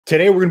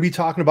Today, we're going to be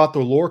talking about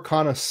the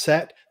Lorcana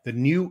set, the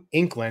new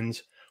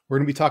Inklands. We're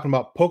going to be talking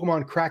about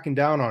Pokemon cracking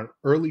down on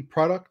early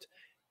product,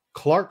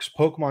 Clark's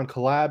Pokemon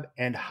collab,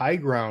 and High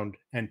Ground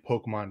and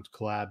Pokemon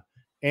collab,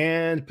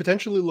 and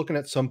potentially looking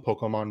at some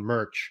Pokemon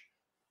merch.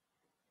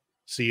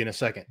 See you in a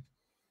second.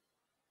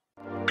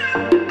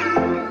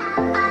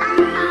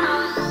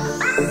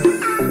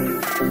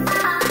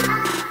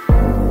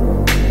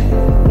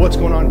 What's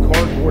going on,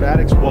 cardboard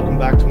addicts? Welcome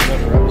back to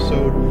another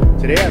episode.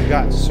 Today I've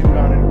got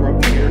Sudon and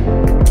Grub here.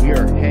 We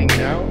are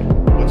hanging out.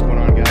 What's going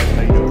on, guys?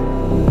 How you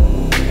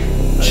doing?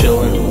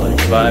 Chilling, like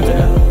vibing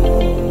out.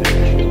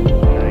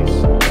 Nice.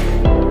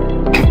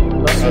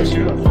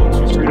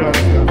 Sudon is not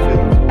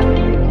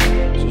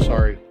feeling so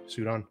sorry,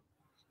 Sudon.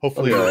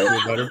 Hopefully you'll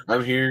feel better.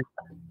 I'm here.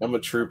 I'm a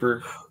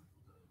trooper.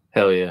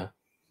 Hell yeah.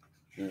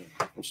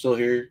 I'm still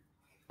here.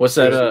 What's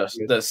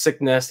that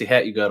sick nasty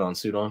hat you got on,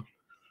 Sudon?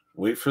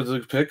 Wait for the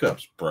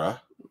pickups, bruh.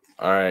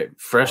 All right,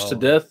 fresh to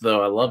death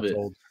though. I love it.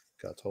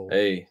 Got told.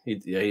 Hey, he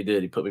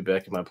did. He put me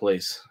back in my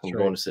place. I'm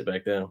going to sit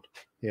back down.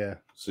 Yeah.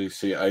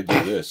 See, I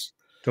do this.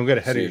 Don't get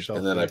ahead of yourself.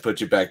 And then I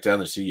put you back down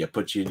to see. I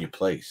put you in your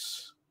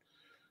place.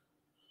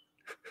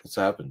 What's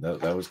happened?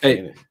 That was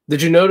canon.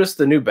 Did you notice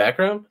the new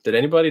background? Did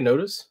anybody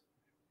notice?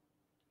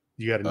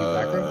 You got a new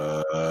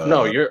background?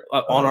 No, you're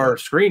on our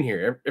screen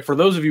here. For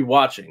those of you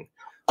watching,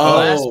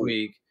 last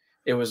week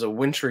it was a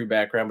wintry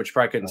background, but you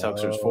probably couldn't tell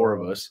because there's four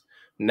of us.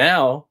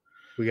 Now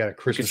we got a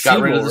Christmas.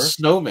 Got rid of the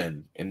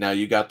snowman, and now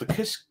you got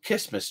the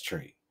Christmas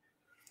tree.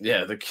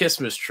 Yeah, the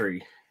Christmas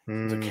tree.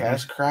 The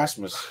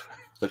Christmas.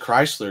 The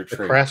Chrysler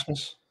tree.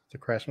 The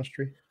Christmas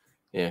tree.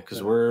 Yeah,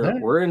 because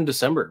we're in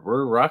December.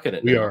 We're rocking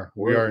it.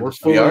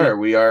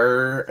 We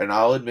are, and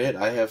I'll admit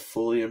I have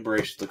fully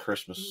embraced the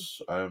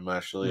Christmas. I'm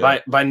actually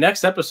by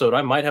next episode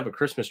I might have a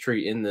Christmas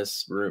tree in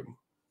this room.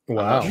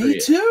 Wow. Me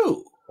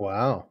too.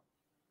 Wow.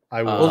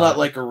 I will. Well, not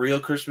like a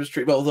real Christmas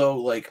tree, but although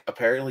like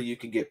apparently you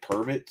can get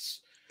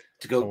permits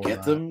to go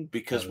get them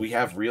because we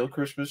have real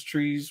Christmas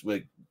trees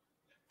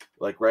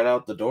like right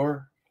out the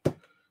door.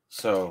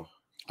 So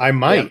I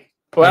might. Yeah.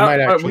 Well,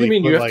 what do you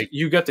mean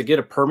you got to get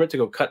a permit to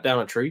go cut down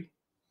a tree?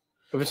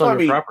 If it's on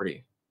your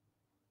property.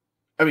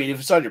 I mean, if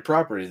it's on your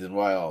property, then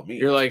by all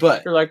means. You're like,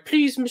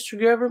 please, Mr.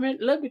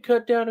 Government, let me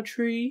cut down a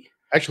tree.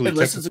 Actually,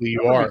 technically,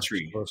 you are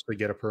supposed to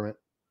get a permit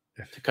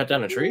to cut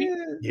down a tree.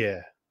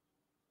 Yeah.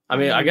 I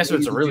mean, I guess if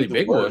it's a really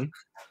big one.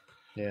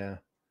 Yeah.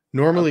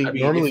 Normally,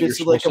 if it's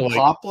like a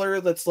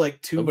poplar that's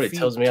like 2 feet nobody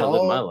tells me how to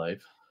live my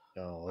life.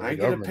 No, I ain't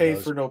gonna pay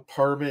for no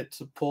permit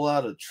to pull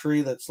out a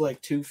tree that's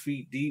like 2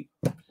 feet deep.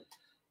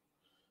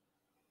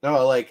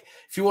 No, like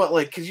if you want,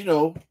 like, cause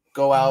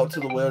go out to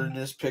the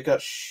wilderness, pick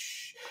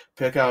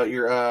out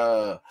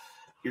your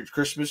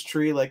Christmas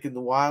tree, like in the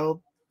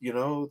wild.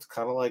 It's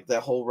kind of like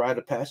that whole rite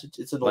of passage.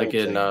 It's an like old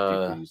in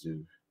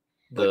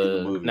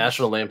the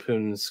National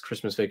Lampoon's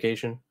Christmas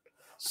Vacation.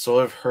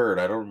 So I've heard.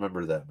 I don't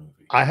remember that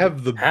movie. I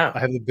have the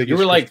biggest. You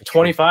were like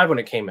 25 when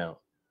it came out.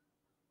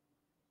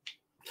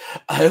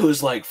 I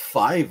was like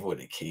 5 when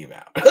it came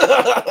out.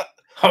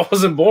 I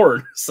wasn't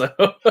born, so.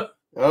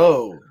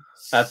 Oh.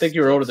 I think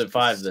you were older than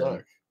 5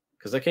 then,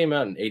 because that came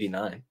out in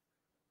 '89.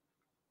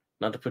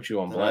 Not to put you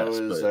on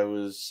blast, I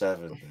was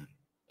 7.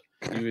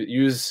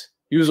 You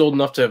was old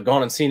enough to have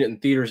gone and seen it in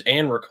theaters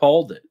and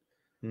recalled it.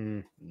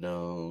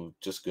 No,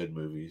 just good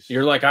movies.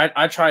 You're like,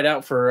 I tried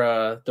out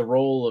for the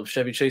role of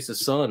Chevy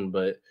Chase's son,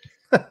 but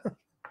I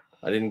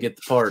didn't get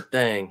the part.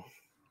 Dang,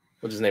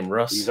 what's his name?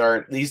 Russ.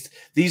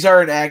 These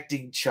aren't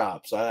acting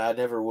chops. I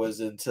never was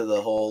into the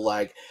whole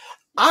like,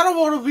 I don't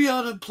want to be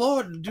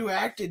unemployed and do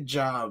acting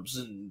jobs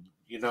and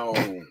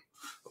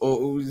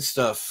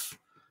stuff.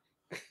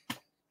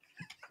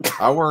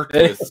 I worked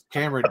with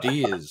Cameron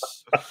Diaz.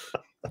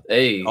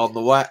 Hey, on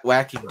the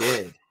Wacky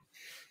Dead.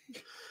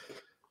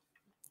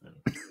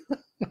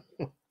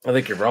 I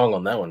think you're wrong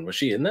on that one. Was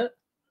she in that?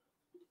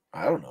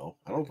 I don't know.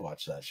 I don't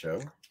watch that show.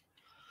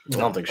 I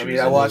don't think she was.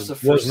 I watched the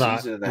first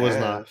season and a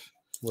half.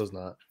 Was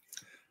not.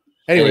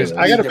 Anyways,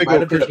 I got a big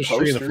old Christmas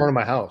tree in the front of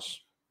my house.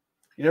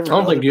 I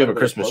don't think you have a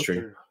Christmas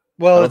tree.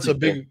 Well, it's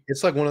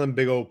it's like one of them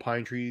big old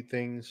pine tree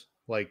things.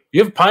 Like,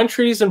 you have pine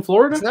trees in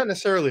Florida? It's not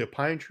necessarily a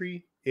pine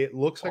tree. It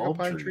looks like a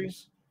pine tree.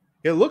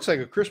 It looks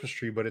like a Christmas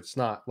tree, but it's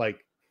not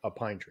like a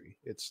pine tree.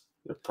 It's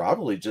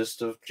probably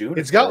just a juniper.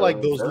 It's got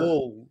like those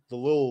little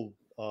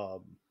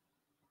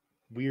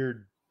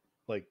weird,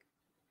 like,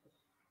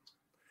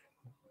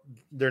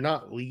 they're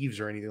not leaves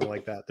or anything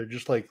like that. They're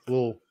just like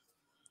little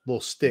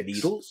sticks.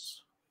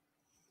 Needles?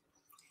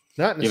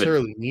 Not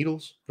necessarily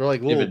needles. They're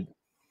like little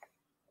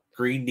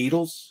green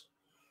needles.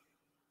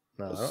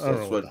 No, I don't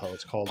know what the hell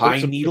it's called.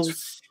 Pine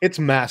needles. It's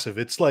massive.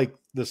 It's like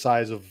the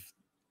size of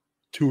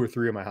 2 or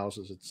 3 of my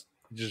houses. It's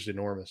just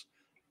enormous.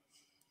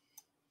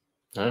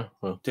 Oh,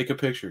 well, take a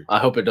picture. I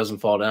hope it doesn't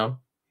fall down.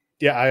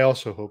 Yeah, I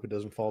also hope it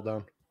doesn't fall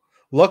down.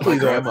 Luckily,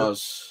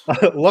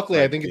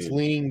 I think it's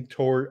leaning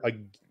toward.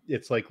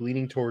 It's like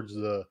leaning towards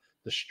the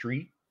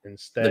street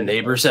instead. The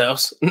neighbor's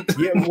house.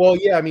 Yeah, well,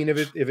 yeah. I mean, if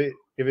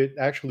it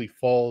actually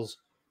falls,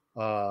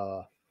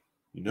 about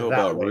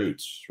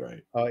roots,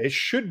 right? It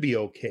should be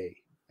okay.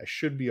 I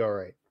should be all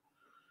right.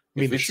 I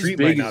mean, if the it's as street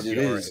might big not as it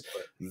be all is,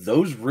 right,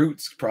 those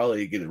roots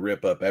probably gonna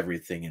rip up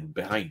everything and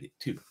behind it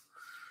too.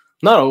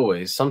 Not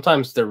always.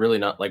 Sometimes they're really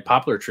not. Like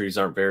poplar trees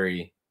aren't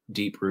very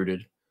deep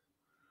rooted.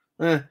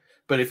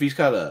 But if he's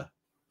got a,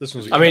 this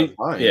one's. I mean,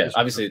 fine. yeah. This one's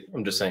Obviously, not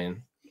I'm just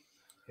saying.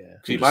 Yeah.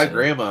 see, just my saying.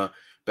 grandma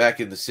back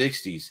in the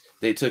 '60s,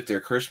 they took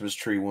their Christmas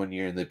tree one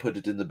year and they put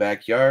it in the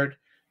backyard,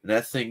 and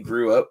that thing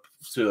grew up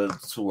to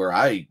where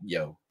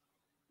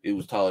it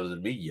was taller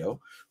than me,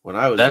 when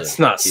I was. That's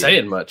a not kid.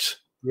 saying much.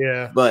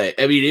 Yeah.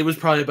 But I mean, it was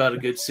probably about a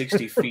good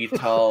 60 feet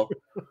tall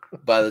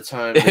by the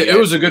time It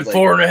was a good like,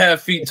 4.5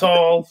 feet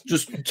tall,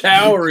 just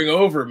towering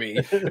over me.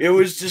 It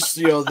was just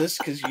this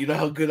because you know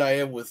how good I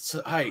am with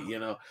height,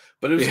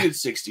 But it was a good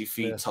 60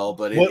 feet tall,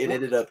 but it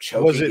ended up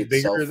choking Was it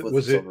itself bigger? with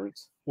Was its it? own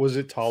roots. Was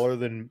it taller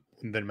than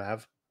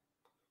Mav?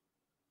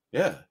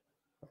 Yeah.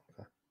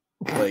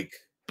 Like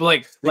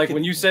Like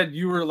when you said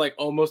you were like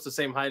almost the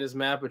same height as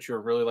Matt, but you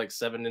were really like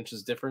 7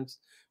 inches difference.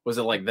 Was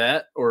it like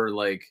that, or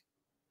like?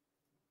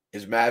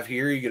 is Mav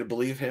here? Are you gonna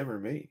believe him or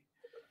me?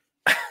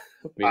 I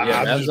mean,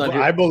 yeah, Mav's not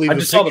here. I believe. I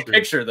just saw the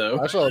picture though.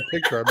 I saw the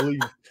picture.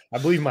 I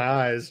believe my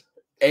eyes.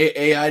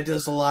 AI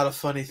does a lot of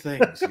funny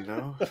things,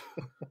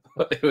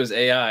 It was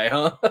AI,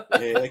 huh?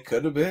 Yeah, it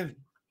could have been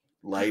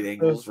light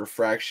angles,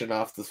 refraction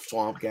off the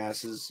swamp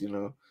gases.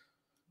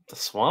 The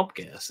swamp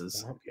gases.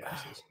 Swamp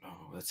gases. No,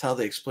 that's how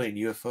they explain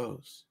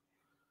UFOs.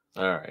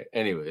 All right.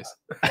 Anyways,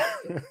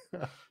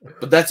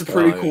 But that's a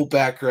pretty Oh, cool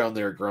background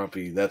there,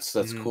 Grumpy. That's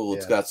cool.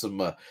 It's got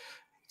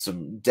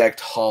some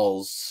decked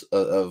halls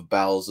of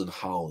boughs and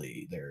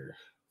holly there.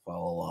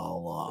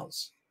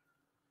 Laws.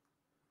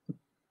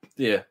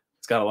 yeah,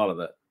 it's got a lot of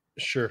that.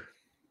 Sure.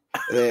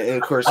 And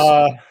of course,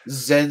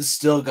 Zen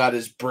still got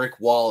his brick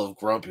wall of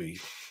Grumpy.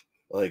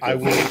 Like I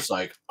wish- it's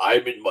like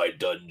I'm in my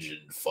dungeon.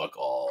 Fuck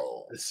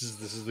all. This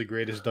is the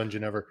greatest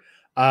dungeon ever.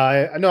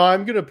 No,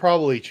 I'm gonna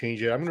probably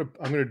change it. I'm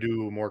gonna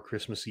do a more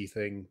Christmassy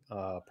thing.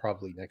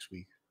 Probably next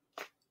week.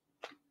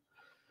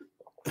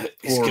 He's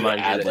We'll gonna remind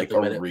you add that like in a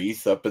a minute.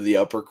 wreath up in the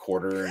upper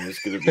corner, and it's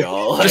gonna be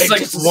all Just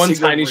like a one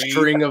single tiny wreath.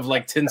 string of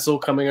like tinsel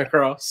coming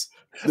across.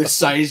 This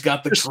side he's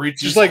got the Just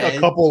Grinch's like head. a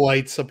couple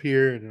lights up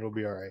here, and it'll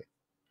be all right.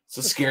 It's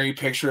a scary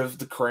picture of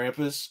the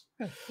Krampus.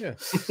 Yeah.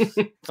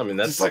 I mean,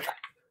 Just that's like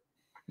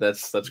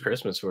that's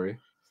Christmas for you.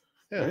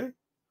 Yeah.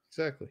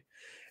 Exactly.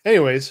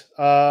 Anyways,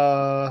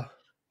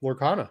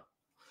 Lorcana.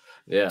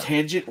 Yeah.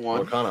 tangent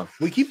one. Lorcana.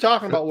 We keep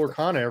talking about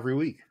Lorcana every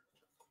week.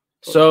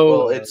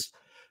 So Well,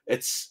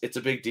 it's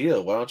a big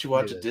deal. Why don't you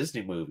watch It a is.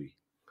 Disney movie?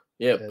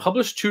 yeah, Yeah.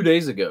 published 2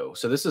 days ago.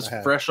 So this is I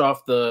have. fresh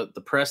off the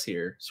press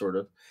here, sort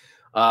of.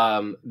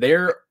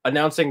 They're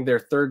announcing their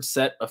 3rd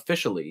set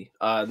officially.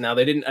 Now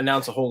they didn't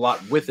announce a whole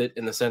lot with it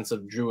in the sense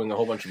of doing a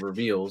whole bunch of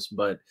reveals,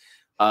 but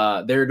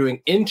they're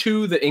doing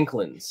Into the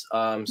Inklings.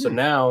 So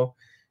now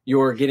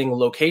you're getting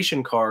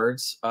location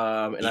cards,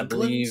 and I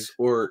believe Inklands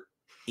or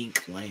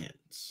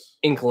Inklands.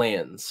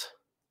 Inklands.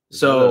 Is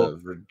So that a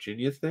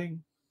Virginia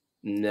thing,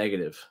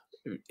 negative.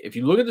 If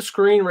you look at the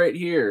screen right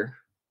here,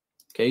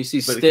 okay, you see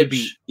but Stitch. it could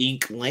be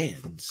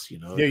Inklands.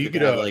 Yeah, you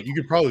could you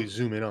could probably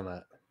zoom in on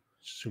that.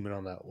 Zoom in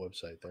on that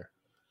website there,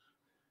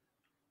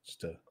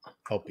 just to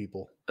help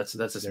people. That's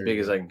as There big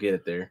you as go. I can get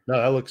it there.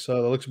 No, that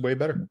looks way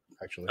better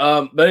actually.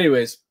 But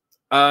anyways,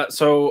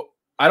 so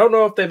I don't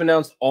know if they've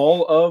announced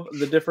all of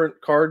the different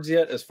cards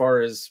yet as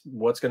far as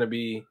what's going to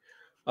be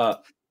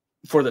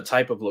for the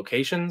type of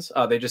locations.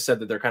 They just said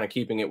that they're kind of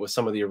keeping it with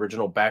some of the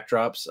original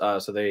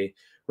backdrops. So they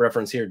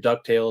reference here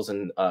DuckTales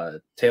and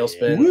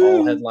Tailspin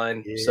all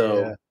headline. Yeah.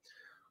 So,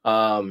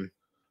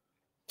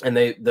 and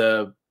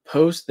the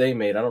post they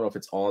made, I don't know if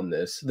it's on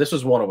this. This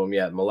was one of them.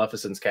 Yeah,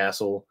 Maleficent's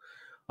Castle.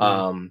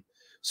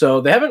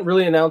 So they haven't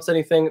really announced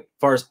anything, as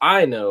far as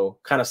I know,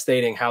 kind of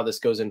stating how this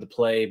goes into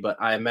play, but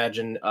I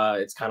imagine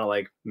it's kind of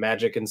like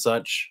Magic and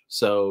such.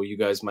 So you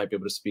guys might be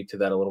able to speak to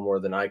that a little more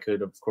than I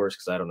could, of course,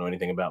 because I don't know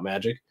anything about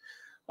Magic.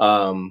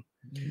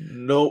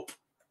 Nope.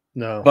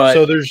 No, But-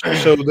 so there's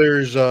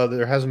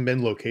there hasn't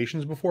been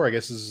locations before. I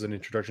guess this is an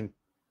introduction.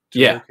 To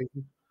Yeah.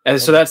 location. And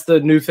so that's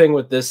the new thing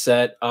with this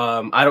set.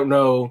 I don't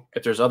know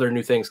if there's other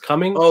new things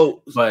coming,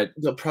 Oh, but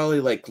they'll probably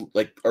like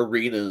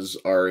arenas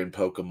are in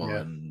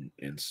Pokemon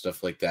and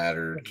stuff like that,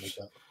 or Something like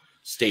that.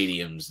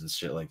 stadiums and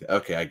shit like that.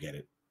 Okay, I get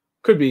it.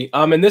 could be.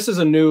 And this is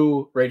a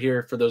new right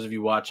here for those of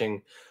you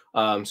watching.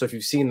 So if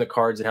you've seen the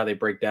cards and how they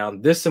break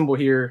down, this symbol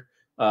here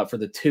for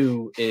the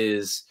 2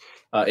 is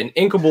an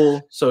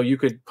inkable. So you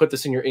could put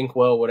this in your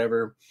inkwell,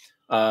 whatever.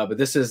 But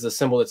this is the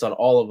symbol that's on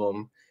all of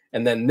them.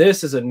 And then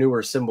this is a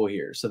newer symbol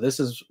here. So this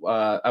is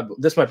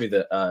this might be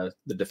the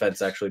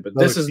defense actually, but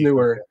this is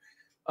newer.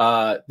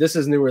 This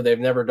is newer. They've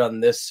never done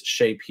this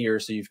shape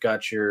here. So you've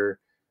got your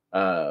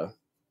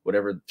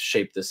whatever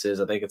shape this is.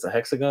 I think it's a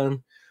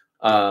hexagon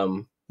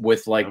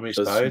with like How many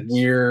this sides?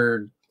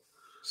 weird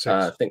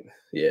Six. thing.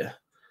 Yeah,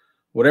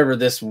 whatever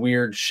this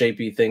weird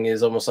shapey thing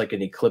is, almost like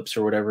an ellipse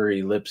or whatever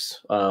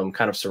ellipse, kind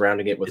of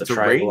surrounding it with It's a a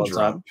triangle on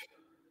raindrop.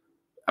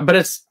 top. But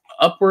it's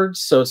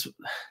upwards, so it's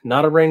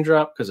not a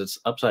raindrop because it's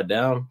upside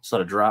down. It's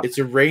not a drop. It's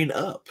a rain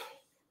up.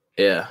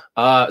 Yeah.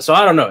 So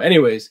I don't know.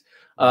 Anyways,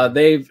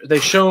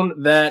 They've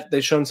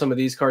shown some of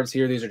these cards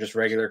here. These are just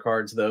regular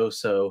cards though,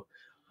 so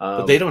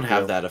but they don't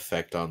have that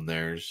effect on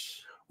theirs.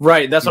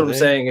 Right, that's what I'm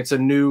saying. It's a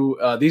new.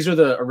 These are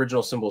the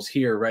original symbols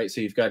here, right? So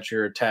you've got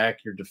your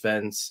attack, your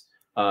defense,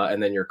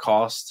 and then your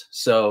cost.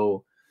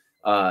 So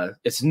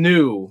it's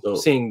new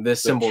seeing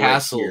this symbol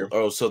castle. Right here.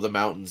 Oh, so the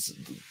mountains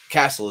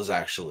castle is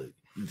actually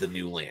the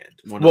new land.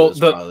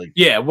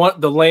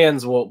 The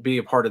lands will be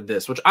a part of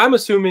this, which I'm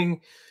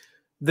assuming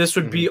this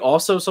would be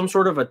also some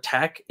sort of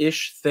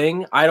attack-ish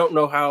thing. I don't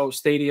know how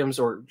stadiums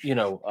or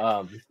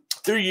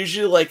they're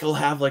usually like will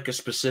have like a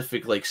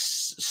specific like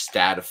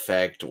stat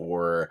effect,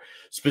 or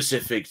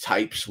specific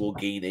types will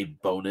gain a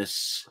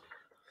bonus,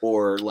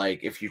 or like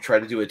if you try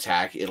to do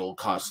attack, it'll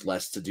cost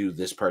less to do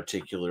this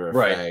particular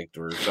effect,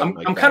 or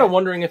something. I'm kind of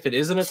wondering if it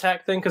is an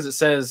attack thing, because it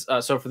says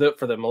so for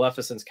the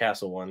Maleficent's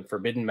castle one,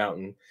 Forbidden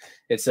Mountain,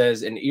 it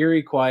says an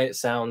eerie quiet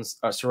sounds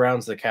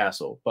surrounds the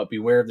castle, but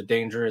beware of the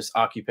dangerous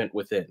occupant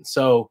within.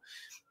 So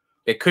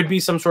it could be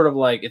some sort of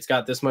like it's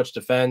got this much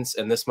defense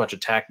and this much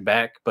attack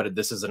back, but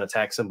this is an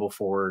attack symbol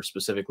for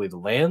specifically the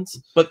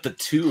lands. But the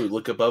 2,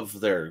 look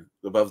above the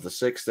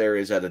 6 there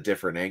is at a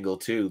different angle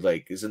too.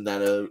 Like, isn't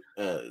that a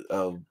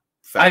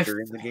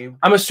factor in the game?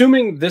 I'm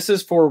assuming this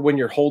is for when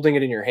you're holding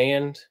it in your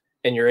hand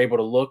and you're able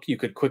to look, you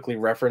could quickly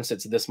reference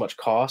it's this much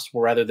cost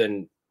rather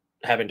than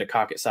having to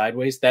cock it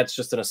sideways. That's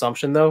just an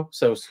assumption though.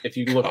 So if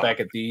you look back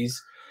at these,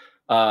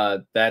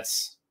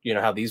 that's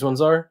how these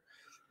ones are.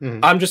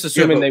 I'm just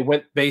assuming they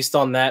went based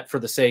on that for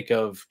the sake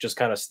of just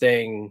kind of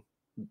staying,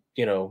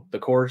 the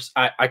course.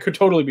 I could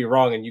totally be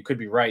wrong, and you could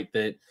be right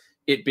that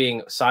it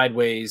being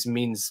sideways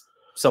means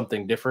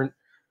something different.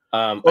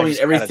 I mean,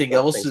 everything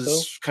else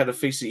is kind of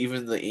facing,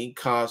 even the ink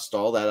cost,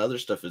 all that other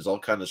stuff is all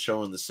kind of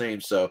showing the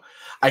same. So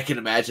I can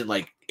imagine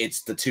like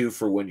it's the 2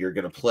 for when you're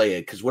going to play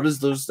it. Because what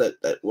is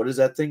what is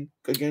that thing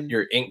again?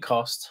 Your ink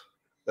cost.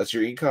 That's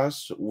your ink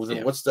cost? Well,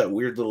 then what's that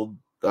weird little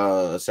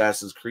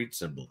Assassin's Creed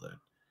symbol then?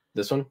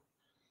 This one?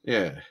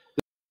 Yeah.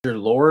 Your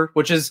lore,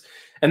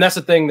 and that's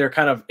the thing they're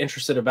kind of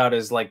interested about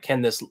is like,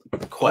 can this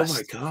quest? Oh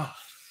my god.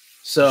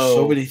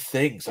 So many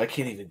things. I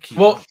can't even keep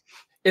up.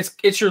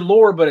 It's your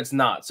lore, but it's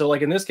not. So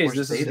like in this case,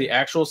 this is Zeta? the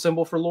actual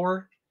symbol for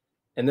lore,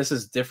 and this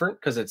is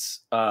different because it's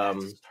what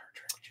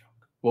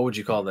would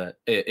you call that?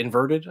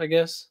 Inverted, I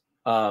guess.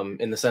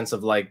 In the sense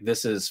of like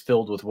this is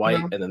filled with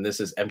white and then this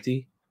is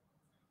empty.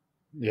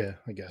 Yeah,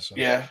 I guess so.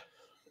 Yeah.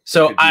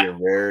 So could be a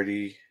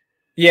rarity.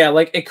 Yeah,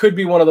 like it could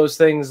be one of those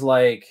things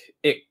like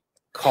it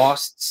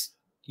costs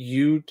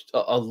you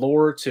a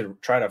lore to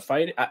try to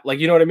fight it. Like,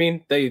 you know what I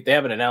mean? They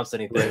haven't announced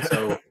anything,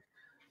 so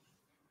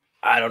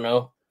I don't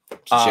know.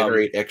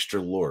 Generate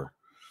extra lore.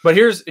 But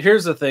here's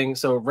the thing.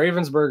 So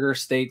Ravensburger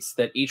states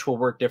that each will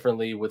work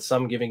differently, with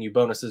some giving you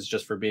bonuses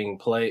just for being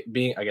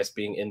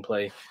in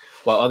play,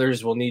 while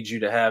others will need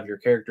you to have your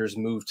characters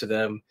move to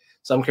them.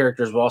 Some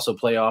characters will also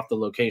play off the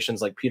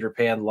locations like Peter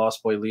Pan,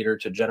 Lost Boy Leader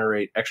to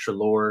generate extra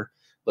lore.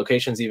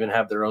 Locations even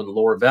have their own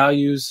lore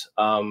values,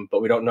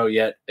 but we don't know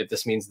yet if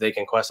this means they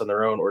can quest on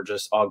their own or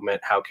just augment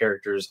how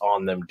characters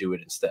on them do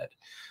it instead.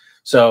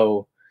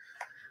 So,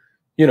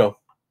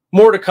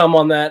 more to come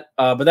on that,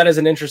 but that is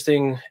an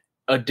interesting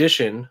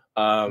addition,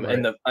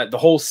 and the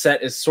whole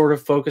set is sort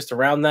of focused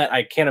around that.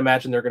 I can't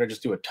imagine they're going to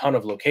just do a ton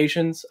of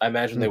locations. I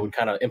imagine they would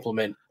kind of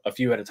implement a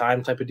few at a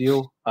time type of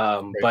deal.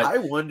 But I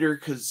wonder,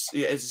 because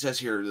as it says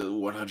here, the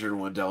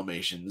 101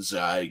 Dalmatians,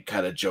 I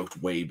kind of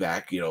joked way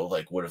back,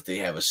 like what if they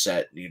have a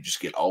set and you just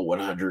get all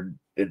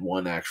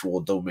 101 actual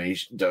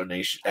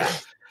Dalmatians.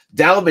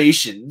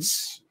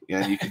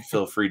 And you can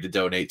feel free to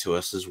donate to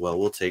us as well.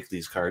 We'll take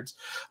these cards.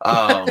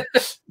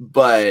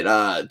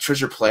 But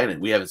Treasure Planet,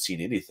 we haven't seen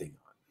anything on.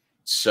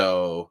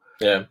 So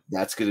yeah,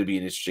 that's going to be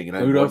an interesting. And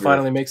Pluto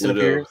finally makes an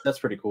appearance. That's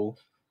pretty cool.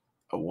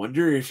 I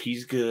wonder if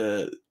he's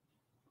gonna.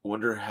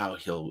 Wonder how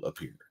he'll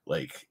appear.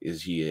 Like,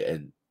 is he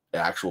an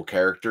actual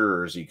character,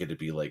 or is he going to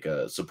be like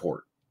a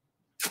support?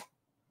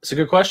 It's a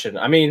good question.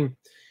 I mean,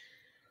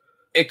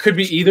 it could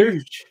be either.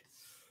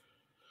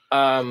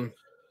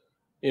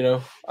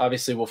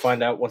 Obviously we'll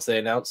find out once they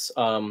announce.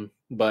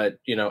 But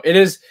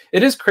it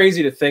is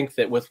crazy to think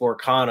that with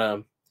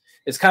Lorcana,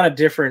 it's kind of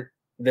different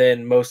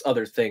than most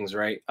other things,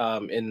 right?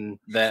 In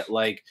that,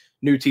 like,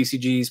 new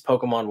TCGs,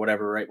 Pokemon,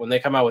 whatever, right? When they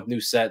come out with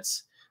new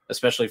sets,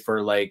 especially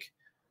for like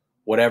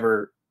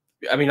whatever,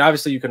 I mean,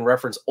 obviously you can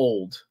reference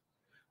old,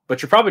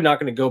 but you're probably not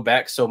going to go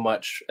back so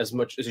much as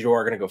you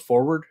are going to go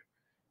forward.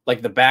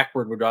 Like the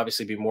backward would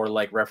obviously be more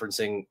like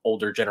referencing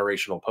older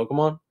generational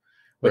Pokemon.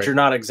 But you're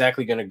not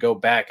exactly going to go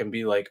back and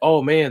be like,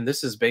 oh, man,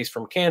 this is based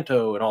from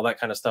Kanto and all that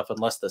kind of stuff,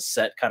 unless the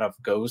set kind of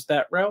goes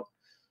that route.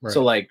 Right.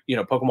 So, like,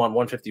 Pokemon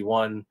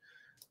 151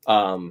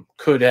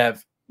 could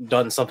have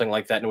done something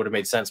like that and it would have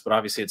made sense. But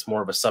obviously, it's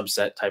more of a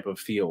subset type of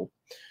feel.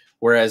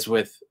 Whereas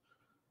with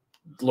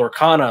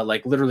Lorcana,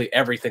 like, literally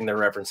everything they're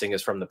referencing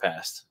is from the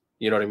past.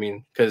 You know what I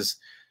mean? Because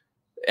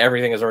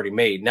everything is already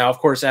made. Now, of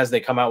course, as they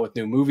come out with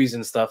new movies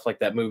and stuff, like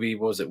that movie,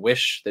 what was it,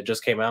 Wish, that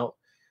just came out?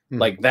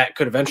 Like that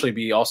could eventually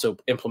be also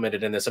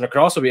implemented in this. And it could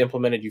also be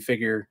implemented, you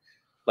figure,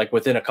 like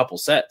within a couple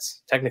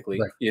sets, technically.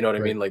 Right. You know what I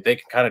Right. mean? Like they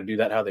can kind of do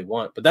that how they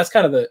want. But that's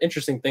kind of the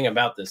interesting thing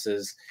about this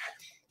is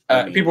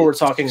I mean, people were it's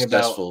talking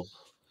successful.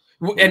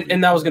 about,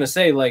 and I was going to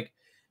say, like,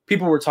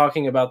 people were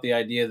talking about the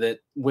idea that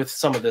with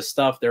some of this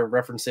stuff, they're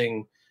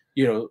referencing,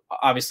 you know,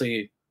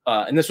 obviously,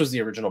 and this was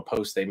the original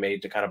post they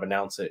made to kind of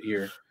announce it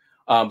here.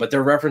 But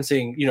they're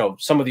referencing, you know,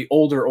 some of the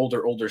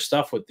older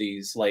stuff with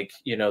these, like,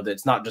 you know,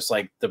 that's not just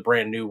like the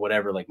brand new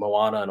whatever, like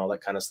Moana and all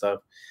that kind of stuff.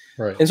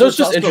 Right. And so Well, it's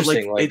just also,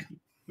 interesting. Like, it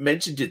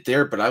mentioned it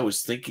there, but I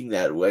was thinking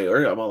that way.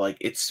 Or I'm like,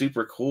 it's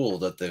super cool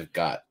that they've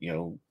got, you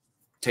know,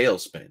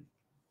 Tailspin,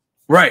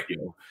 right.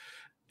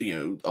 You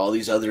know, all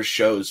these other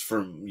shows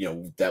from, you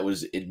know, that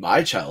was in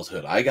my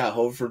childhood. I got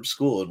home from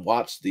school and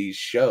watched these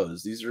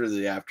shows. These were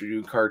the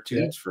afternoon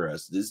cartoons for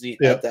us. Disney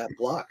had that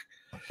block.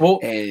 Well,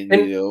 and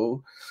and you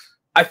know,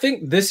 I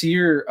think this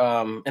year,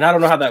 and I don't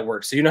know how that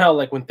works. So you know how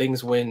like when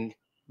things win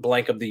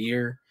blank of the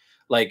year,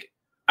 like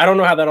I don't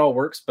know how that all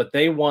works, but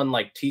they won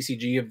like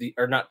TCG of the,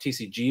 or not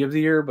TCG of the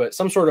year, but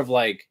some sort of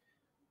like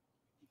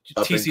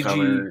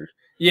TCG.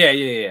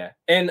 Yeah.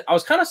 And I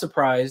was kind of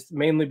surprised,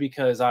 mainly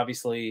because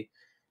obviously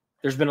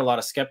there's been a lot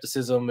of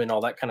skepticism and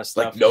all that kind of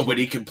stuff. Like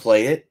nobody can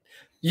play it.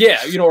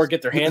 Yeah, you know, or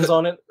get their hands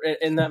on it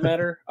in that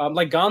matter.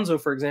 Like Gonzo,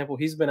 for example,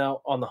 he's been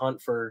out on the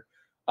hunt for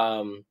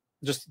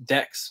just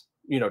decks,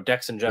 you know,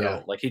 decks in general.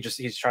 Yeah. Like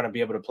he's trying to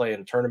be able to play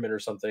in a tournament or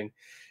something.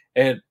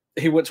 And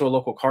he went to a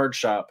local card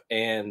shop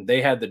and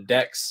they had the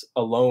decks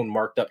alone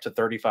marked up to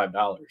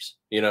 $35,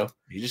 you know?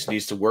 He just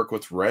needs to work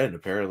with Ren.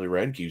 Apparently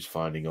Ren keeps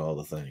finding all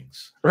the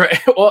things. Right.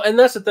 Well, and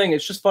that's the thing.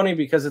 It's just funny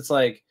because it's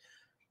like,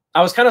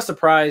 I was kind of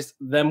surprised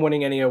them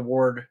winning any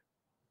award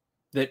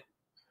that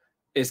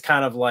is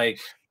kind of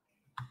like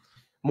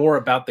more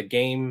about the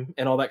game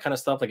and all that kind of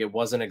stuff. Like it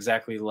wasn't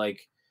exactly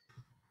like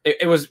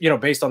it was, you know,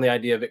 based on the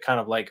idea of it kind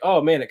of like,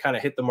 oh man, it kind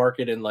of hit the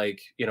market and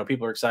like, you know,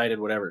 people are excited,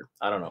 whatever.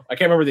 I don't know. I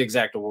can't remember the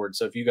exact award.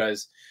 So if you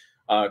guys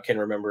can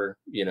remember,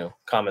 you know,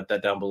 comment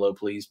that down below,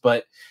 please.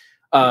 But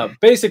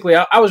basically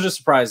I was just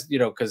surprised, you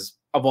know, because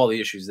of all the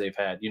issues they've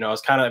had. You know, I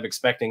was kind of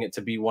expecting it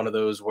to be one of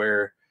those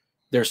where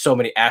there's so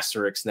many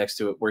asterisks next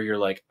to it where you're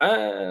like,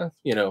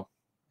 you know,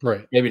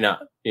 right, maybe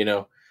not, you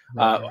know.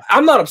 Right.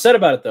 I'm not upset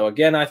about it though.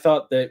 Again, I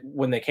thought that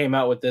when they came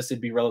out with this,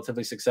 it'd be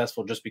relatively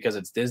successful just because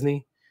it's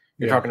Disney.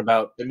 You're talking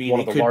about one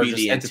of the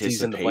largest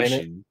entities in the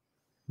planet.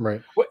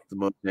 Right. The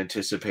most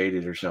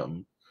anticipated or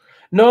something.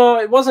 No,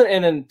 it wasn't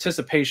an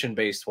anticipation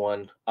based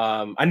one.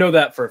 I know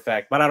that for a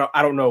fact, but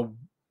I don't know.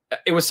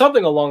 It was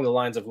something along the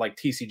lines of like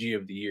TCG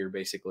of the year,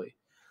 basically.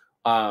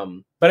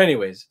 But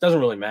anyways, it doesn't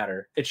really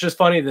matter. It's just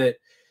funny that,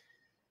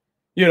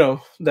 you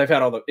know, they've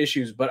had all the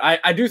issues, but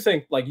I do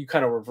think like you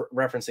kind of were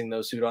referencing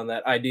those, Suit, on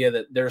that idea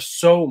that there's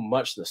so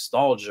much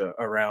nostalgia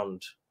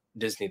around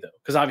Disney though,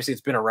 because obviously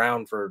it's been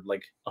around for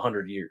like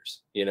 100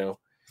 years, you know.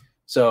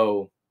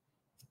 So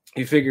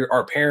you figure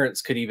our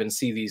parents could even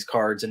see these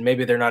cards and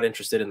maybe they're not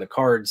interested in the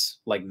cards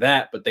like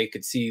that, but they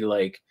could see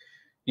like,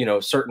 you know,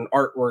 certain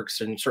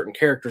artworks and certain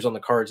characters on the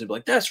cards and be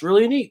like, that's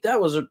really neat.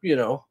 That was, you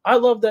know, I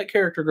love that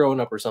character growing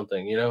up or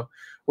something, you know.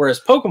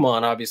 Whereas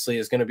Pokemon obviously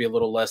is going to be a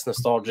little less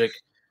nostalgic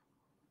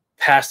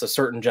past a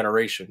certain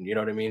generation, you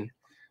know what I mean?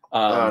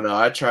 I don't know.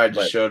 I tried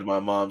to show my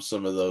mom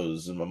some of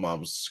those, and my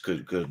mom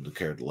couldn't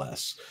cared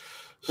less.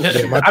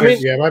 Yeah,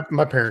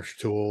 my parents are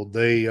too old.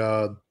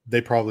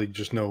 They probably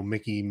just know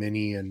Mickey,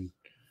 Minnie, and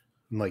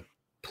like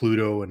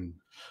Pluto and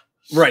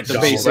right the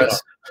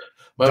basics.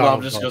 My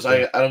mom just goes,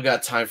 I don't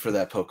got time for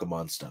that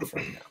Pokemon stuff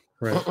right now.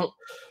 Right.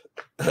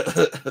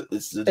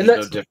 There's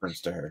no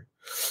difference to her.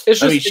 It's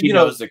just, I mean, she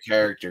knows the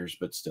characters,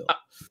 but still.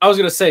 I was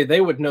gonna say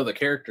they would know the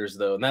characters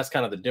though, and that's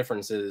kind of the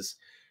difference. Is,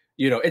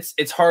 you know,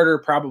 it's harder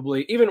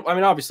probably. Even I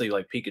mean, obviously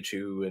like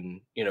Pikachu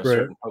and, you know,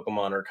 certain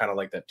Pokemon are kind of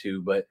like that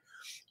too. But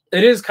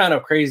it is kind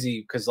of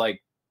crazy because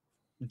like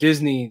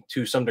Disney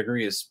to some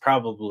degree is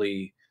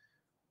probably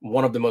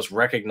one of the most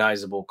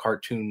recognizable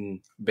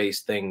cartoon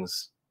based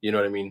things. You know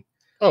what I mean?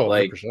 Oh,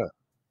 like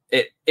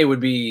 100%. It would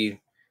be,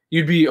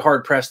 you'd be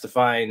hard pressed to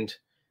find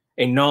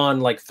a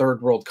non like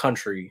third world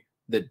country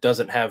that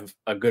doesn't have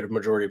a good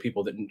majority of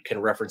people that can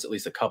reference at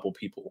least a couple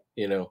people,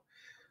 you know.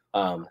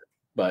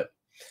 But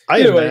I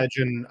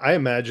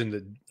imagine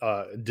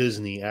that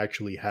Disney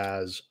actually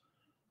has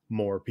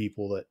more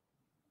people that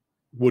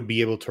would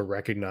be able to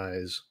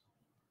recognize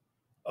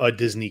a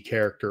Disney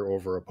character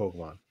over a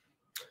Pokemon.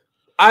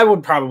 I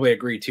would probably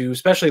agree too,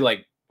 especially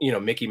like, you know,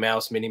 Mickey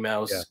Mouse, Minnie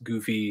Mouse,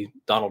 Goofy,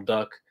 Donald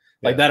Duck,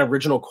 like that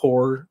original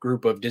core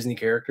group of Disney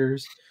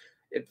characters.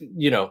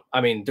 You know, I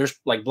mean, there's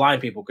like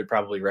blind people could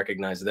probably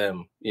recognize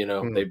them, you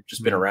know, they've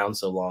just been around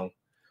so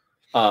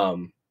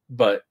long.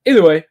 But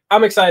either way,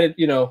 I'm excited.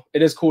 You know,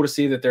 it is cool to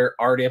see that they're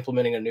already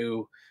implementing a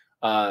new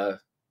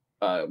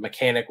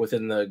mechanic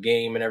within the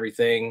game and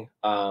everything.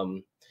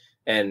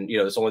 And, you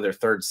know, it's only their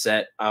third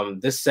set.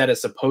 This set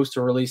is supposed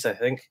to release, I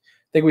think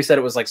we said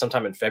it was like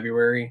sometime in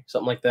February,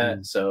 something like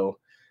that. So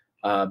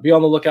be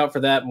on the lookout for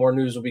that. More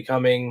news will be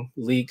coming.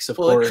 Leaks, of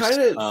course. It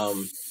kind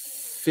of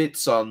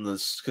fits on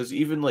this because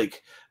even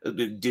like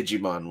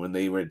Digimon, when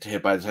they were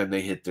hit, by the time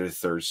they hit their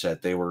third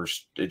set, they were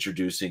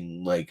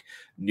introducing like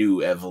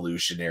new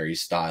evolutionary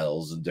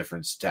styles and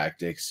different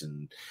tactics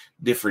and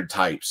different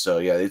types. So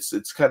yeah,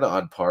 it's kind of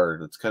on par.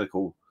 It's kind of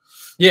cool.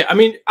 Yeah, I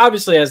mean,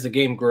 obviously, as the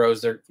game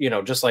grows, they're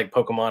just like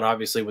Pokemon,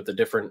 obviously with the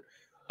different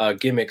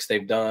gimmicks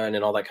they've done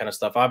and all that kind of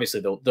stuff. Obviously,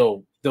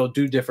 they'll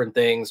do different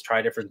things,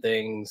 try different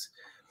things.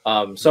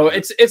 So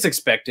it's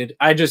expected.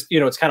 I just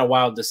it's kind of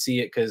wild to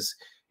see it because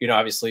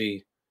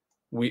obviously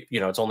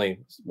it's only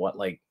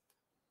like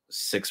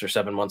 6 or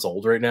 7 months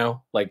old right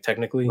now, like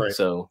technically. Right.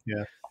 So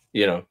yeah,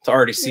 to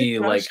already see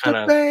like kind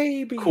of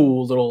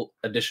cool little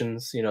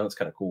additions, it's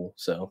kind of cool.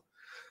 So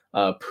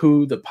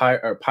Pooh the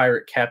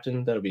pirate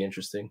captain, that'll be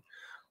interesting.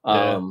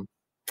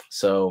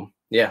 So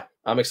yeah,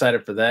 I'm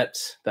excited for that.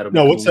 That'll be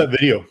cool. What's that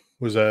video?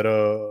 Was that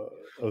a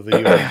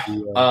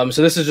video?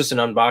 So this is just an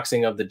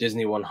unboxing of the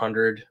Disney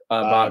 100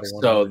 box.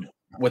 So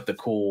with the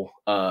cool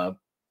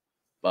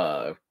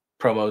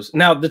promos.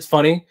 Now that's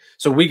funny.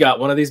 So we got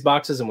one of these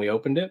boxes and we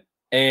opened it,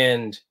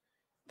 and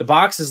the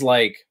box is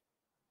like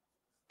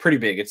pretty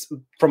big. It's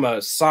from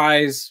a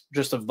size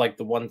just of like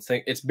the one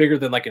thing. It's bigger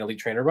than like an Elite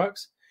Trainer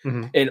box,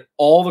 and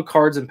all the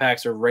cards and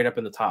packs are right up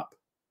in the top.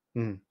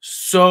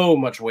 So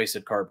much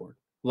wasted cardboard.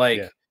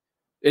 Like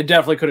it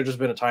definitely could have just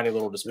been a tiny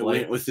little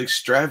display with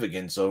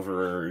extravagance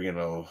over,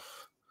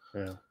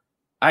 Yeah.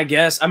 I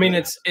guess. I mean,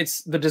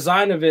 it's the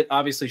design of it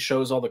obviously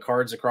shows all the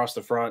cards across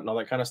the front and all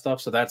that kind of stuff.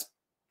 So that's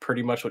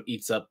pretty much what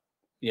eats up,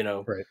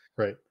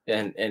 Right.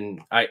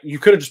 And you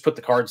could have just put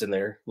the cards in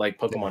there like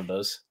Pokemon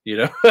does,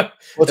 Well,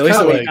 at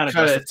least like, kind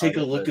of take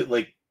a look at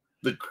like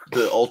the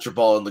Ultra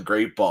Ball and the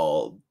Great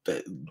Ball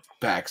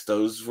packs.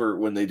 Those were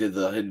when they did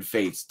the Hidden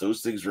Fates.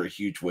 Those things were a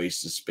huge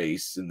waste of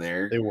space in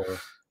there. They were.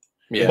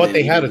 Yeah, but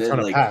they had a ton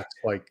of packs.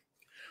 Like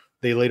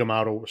they laid them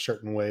out a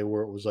certain way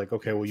where it was like,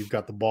 okay, well, you've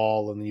got the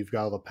ball and then you've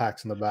got all the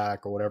packs in the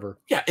back or whatever.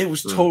 Yeah, it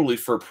was totally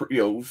for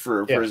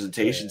a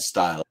presentation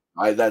style.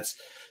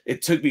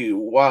 It took me a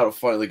while to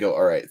finally go,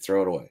 all right,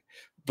 throw it away.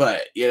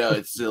 But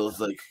it's still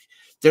like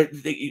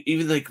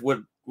even like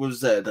what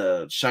was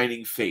that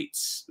Shining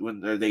Fates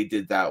when they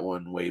did that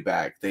one way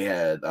back. They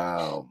had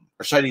or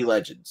Shining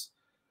Legends.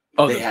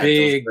 Oh, the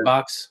big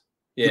box.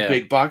 The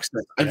big box.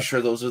 I'm sure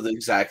those are the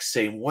exact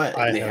same way.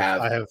 I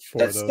have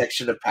that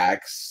section of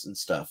packs and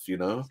stuff,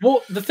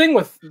 Well, the thing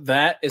with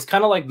that is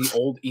kind of like the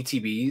old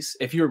ETBs.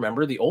 If you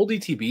remember, the old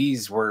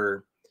ETBs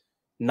were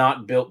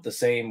not built the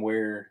same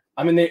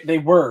they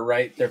were,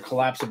 right? They're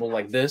collapsible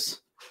like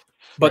this.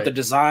 But the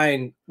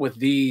design with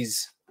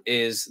these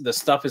is the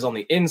stuff is on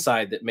the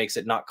inside that makes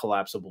it not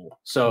collapsible.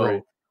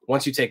 So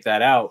once you take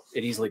that out,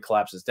 it easily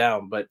collapses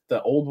down. But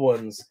the old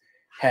ones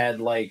had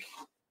like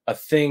a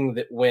thing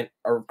that went,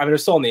 they're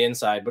still on the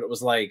inside, but it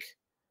was like,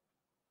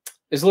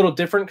 it's a little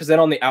different because then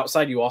on the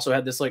outside, you also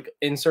had this like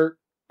insert.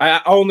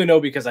 I only know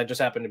because I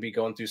just happened to be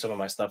going through some of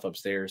my stuff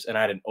upstairs and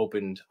I had an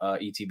opened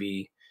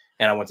ETB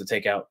and I went to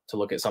take out to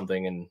look at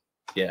something. And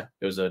yeah,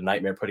 it was a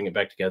nightmare putting it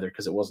back together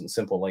because it wasn't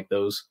simple like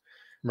those.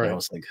 Right. I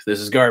was like, this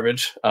is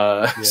garbage.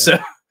 So,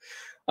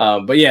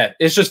 but yeah,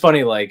 it's just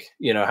funny, like,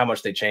 how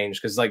much they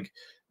changed. Cause like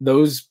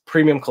those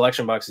premium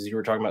collection boxes you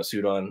were talking about,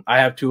 Sudon, I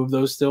have 2 of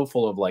those still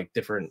full of like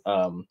different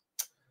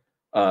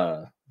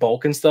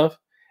bulk and stuff.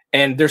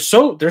 And they're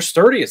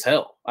sturdy as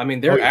hell. I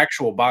mean, they're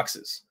actual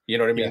boxes. You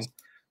know what I mean? Yes.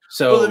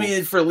 So, well, I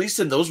mean, for at least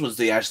in those ones,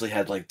 they actually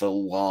had like the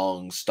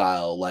long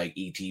style, like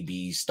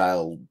ETB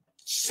style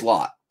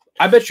slot.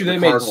 I bet you they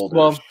made,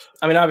 well,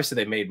 I mean, obviously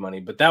they made money,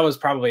 but that was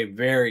probably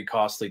very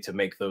costly to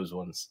make those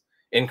ones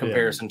in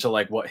comparison to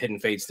like what Hidden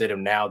Fates did.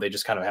 And now they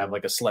just kind of have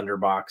like a slender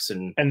box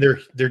and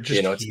they're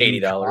just, it's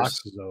 $80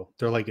 boxes, though.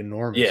 They're like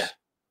enormous. Yeah.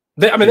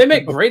 They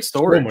make great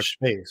storage. So much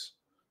space.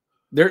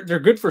 They're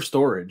good for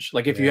storage.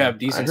 Like if you have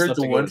decent stuff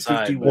to go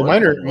inside. Well,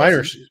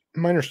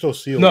 mine are still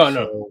sealed. No.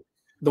 So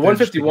the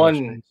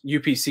 151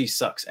 UPC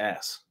sucks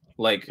ass.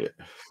 Like,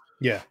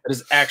 yeah, it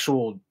is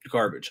actual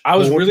garbage. I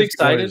was really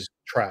excited.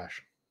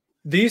 Trash.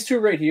 These 2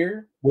 right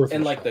here,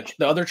 and like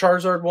the other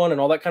Charizard one and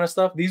all that kind of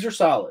stuff, these are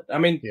solid. I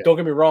mean, don't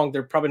get me wrong,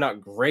 they're probably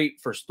not great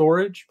for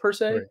storage per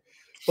se,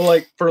 but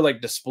like for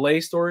like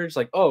display storage,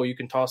 like, oh, you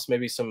can toss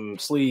maybe some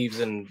sleeves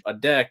and a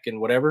deck and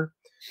whatever,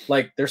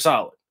 like they're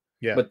solid.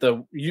 Yeah. But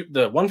the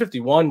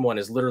 151 one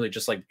is literally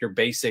just like your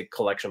basic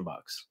collection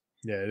box.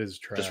 Yeah, it is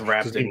trash. Just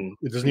wrapped in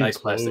it doesn't nice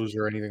even close plastic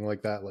or anything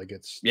like that. Like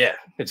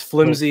it's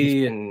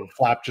flimsy and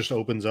flap just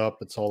opens up.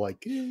 It's all like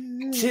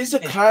tis a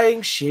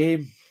crying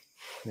shame.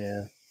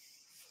 Yeah.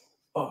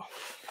 Oh,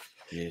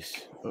 yes.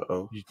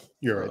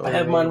 You're right. I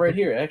have mine right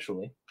here,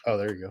 actually. Oh,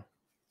 there you go.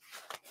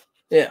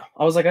 Yeah,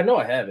 I was like, I know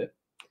I have it.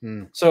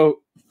 So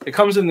it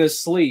comes in this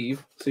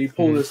sleeve. So you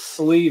pull this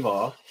sleeve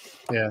off.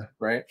 Yeah.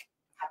 Right.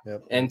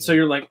 Yep. And so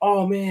you're like,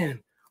 oh man,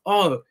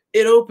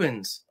 it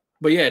opens.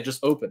 But yeah, it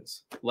just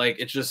opens. Like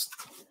it's just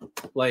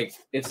like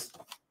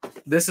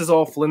this is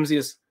all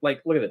flimsiest.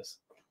 Like, look at this.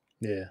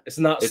 Yeah. It's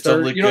not it's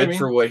only good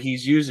for what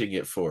he's using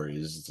it for,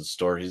 is to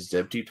store his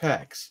empty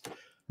packs.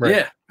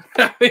 Right.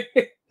 Yeah.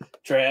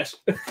 Trash.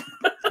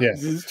 Yeah.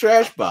 This is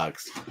trash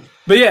box.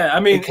 But yeah, I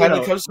mean, It kind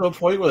of comes to a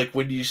point where, like,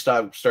 when do you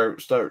stop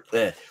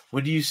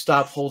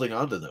holding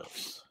on to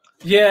those?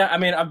 yeah, I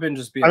mean, I've been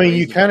just being. I mean, lazy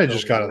you kind of about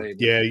just throwing gotta, it away,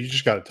 yeah, you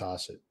just gotta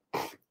toss it.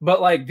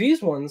 But like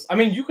these ones, I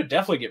mean, you could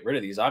definitely get rid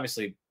of these.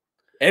 Obviously,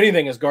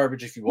 anything is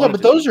garbage if you No, want.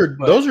 but those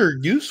are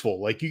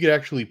useful. Like you could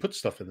actually put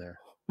stuff in there.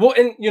 Well,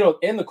 and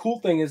and the cool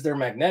thing is they're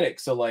magnetic.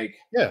 So like,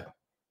 Yeah.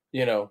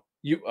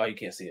 You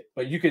can't see it,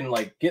 but you can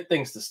like get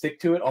things to stick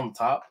to it on the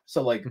top.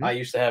 So like I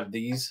used to have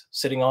these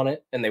sitting on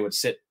it, and they would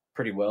sit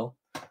pretty well.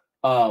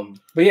 But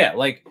yeah,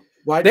 like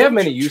why they have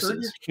many you turn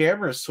uses. your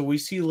cameras so we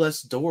see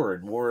less door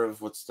and more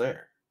of what's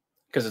there.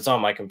 Because it's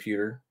on my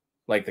computer.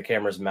 Like the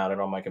camera's mounted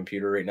on my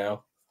computer right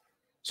now,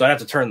 so I'd have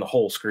to turn the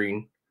whole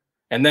screen,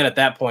 and then at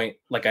that point,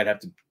 like I'd have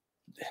to,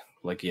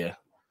 like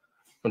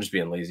I'm just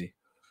being lazy.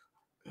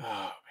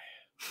 Oh man,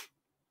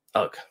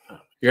 Look,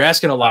 you're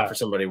asking a lot for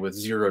somebody with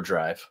zero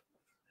drive.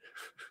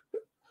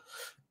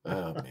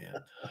 Oh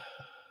man.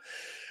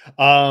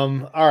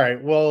 All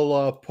right.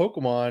 Well,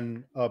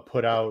 Pokemon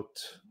put out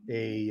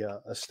a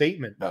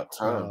statement About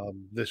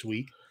time. this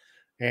week,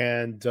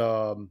 and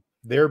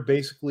they're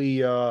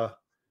basically,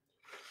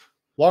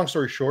 long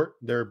story short,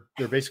 they're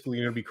basically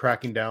going to be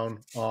cracking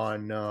down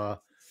on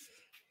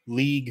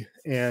League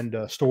and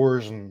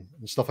stores and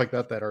stuff like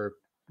that are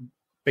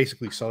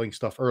basically selling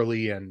stuff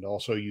early and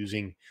also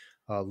using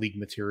League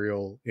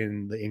material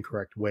in the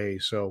incorrect way.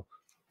 So,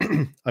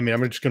 I mean,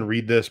 I'm just going to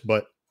read this,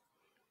 but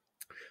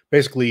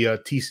basically,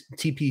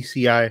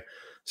 TPCI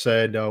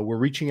said, we're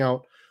reaching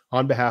out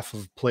on behalf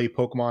of Play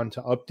Pokemon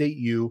to update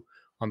you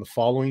on the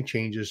following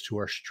changes to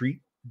our street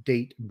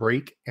date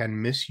break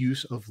and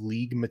misuse of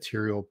League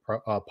material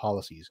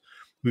policies.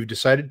 We've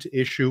decided to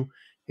issue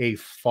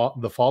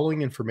the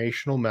following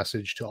informational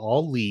message to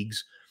all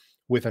leagues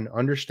with an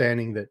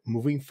understanding that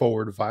moving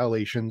forward,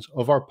 violations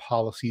of our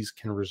policies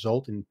can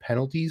result in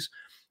penalties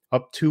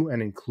up to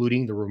and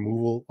including the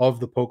removal of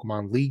the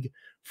Pokemon League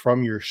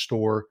from your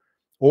store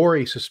or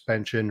a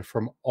suspension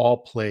from all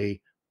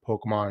Play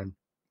Pokemon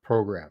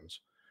programs.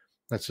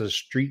 That says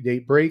street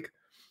date break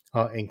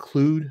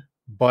include,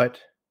 but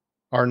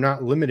are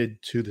not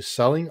limited to the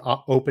selling,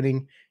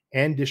 opening,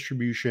 and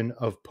distribution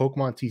of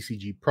Pokemon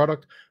TCG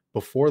product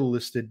before the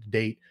listed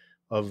date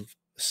of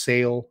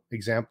sale.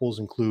 Examples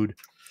include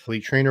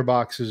Elite Trainer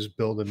boxes,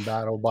 Build and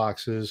Battle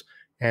boxes,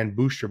 and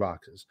booster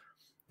boxes.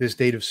 This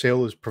date of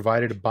sale is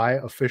provided by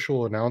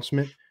official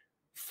announcement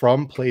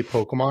from Play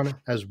Pokemon,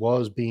 as well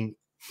as being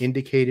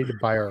indicated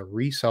by our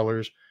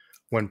resellers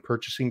when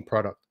purchasing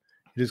product.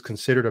 It is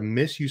considered a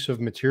misuse of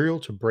material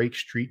to break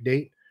street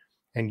date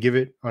and give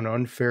it an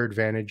unfair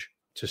advantage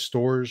to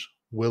stores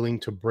willing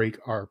to break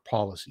our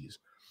policies,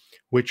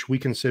 which we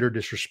consider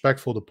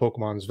disrespectful to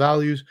Pokemon's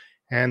values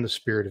and the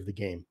spirit of the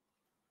game.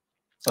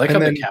 I like how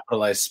they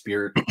capitalize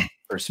spirit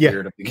or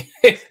spirit of the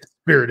game.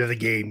 Spirit of the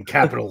game,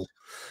 capital.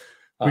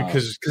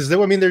 Because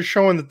I mean, they're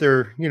showing that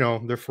they're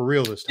for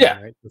real this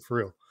time, right? They're for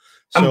real.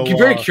 So, I'm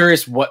very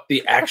curious what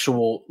the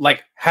actual,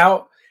 like,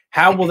 how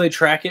will they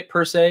track it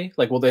per se?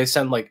 Like, will they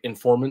send like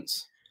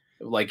informants,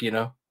 like,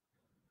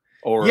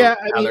 or yeah,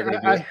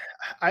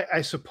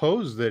 I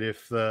suppose that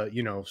if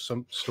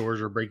some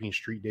stores are breaking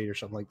street date or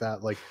something like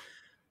that, like,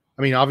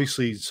 I mean,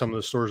 obviously some of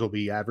the stores will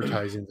be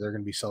advertising they're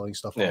going to be selling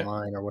stuff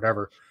online or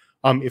whatever.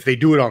 If they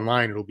do it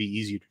online, it'll be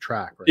easy to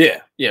track,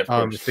 right? Yeah. Of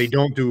course. If they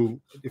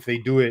do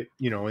it,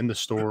 in the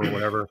store or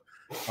whatever,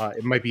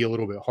 it might be a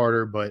little bit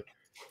harder, but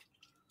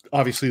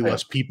obviously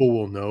less people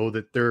will know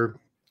that they're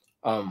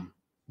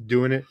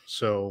doing it,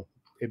 so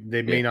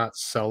they may not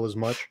sell as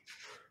much.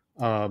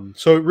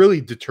 So it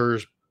really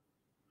deters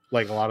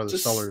like a lot of the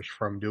sellers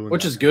from doing,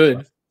 which is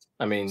good.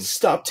 I mean,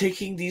 stop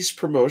taking these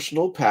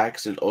promotional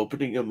packs and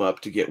opening them up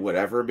to get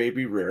whatever may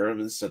be rare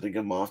and sending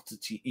them off to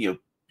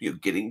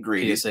getting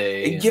graded PSA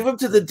and give them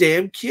to the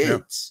damn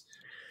kids.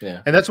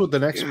 Yeah. And that's what the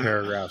next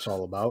paragraph's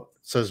all about.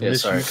 It says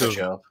misuse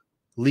of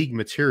League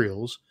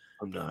materials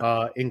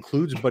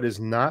includes but is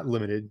not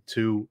limited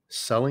to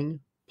selling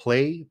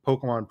Play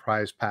Pokemon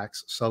prize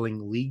packs,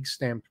 selling League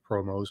stamped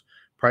promos,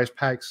 prize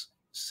pack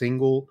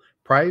singles,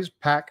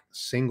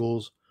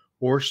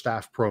 or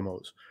staff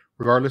promos,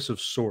 regardless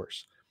of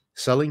source.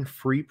 Selling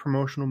free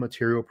promotional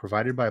material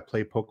provided by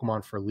Play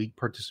Pokemon for League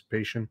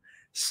participation,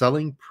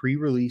 selling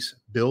pre-release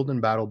build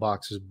and battle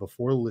boxes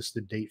before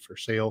listed date for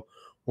sale,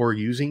 or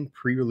using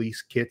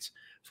pre-release kits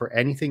for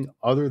anything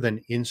other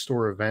than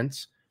in-store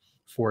events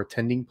for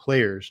attending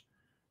players.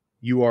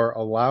 You are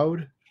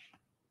allowed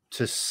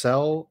to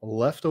sell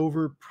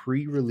leftover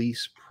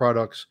pre-release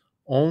products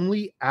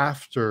only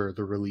after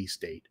the release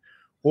date,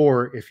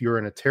 or if you're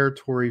in a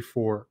territory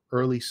for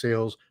early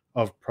sales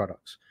of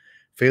products.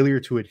 Failure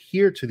to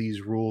adhere to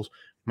these rules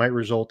might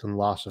result in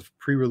loss of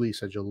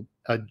pre-release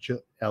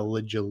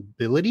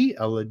eligibility.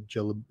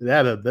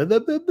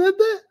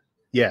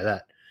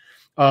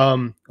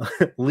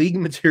 League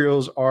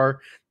materials are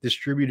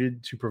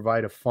distributed to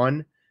provide a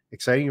fun,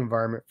 exciting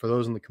environment for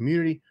those in the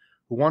community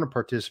who want to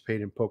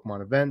participate in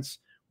Pokemon events.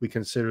 We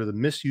consider the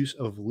misuse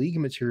of League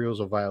materials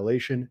a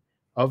violation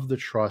of the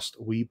trust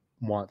we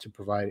want to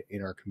provide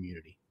in our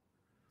community.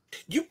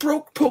 You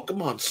broke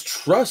Pokemon's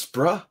trust,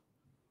 bruh.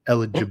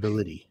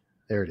 Eligibility.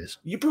 There it is.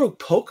 You broke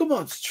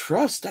Pokemon's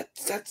trust.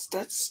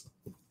 That's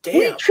damn.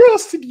 We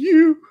trusted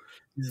you.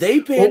 They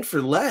banned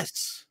for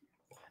less.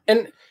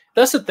 And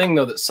that's the thing,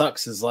 though, that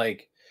sucks is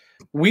like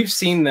we've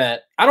seen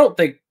that. I don't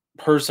think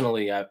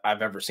personally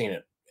I've ever seen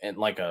it in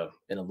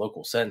in a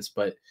local sense,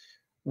 but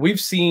we've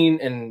seen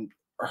and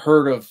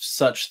heard of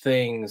such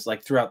things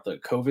like throughout the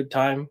COVID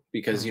time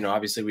because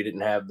obviously we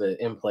didn't have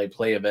the in-play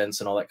play events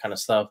and all that kind of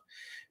stuff.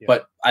 Yeah.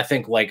 But I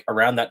think like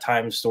around that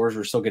time, stores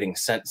were still getting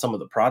sent some of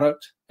the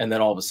product, and then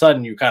all of a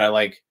sudden you kind of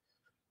like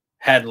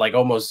had like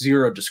almost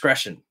zero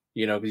discretion,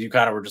 because you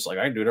kind of were just like,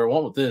 I can do whatever I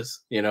want with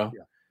this, Yeah.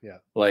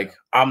 Like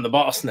I'm the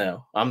boss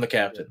now, I'm the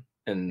captain,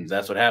 and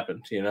that's what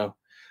happened,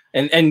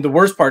 And the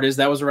worst part is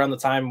that was around the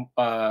time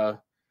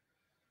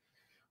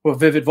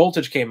Vivid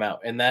Voltage came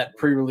out, and that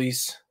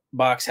pre-release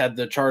box had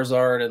the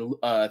Charizard and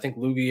I think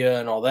Lugia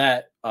and all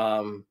that.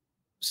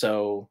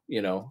 So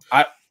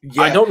I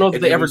don't know if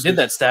they ever did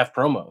that staff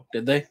promo,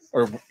 did they?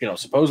 Or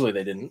supposedly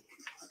they didn't.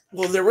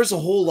 Well, there was a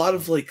whole lot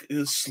of like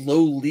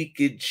slow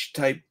leakage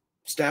type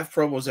staff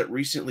promos that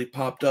recently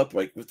popped up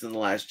like within the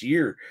last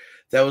year.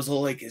 That was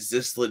all like, is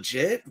this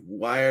legit?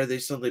 Why are they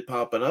suddenly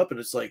popping up? And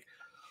it's like,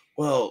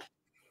 well,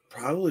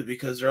 probably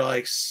because they're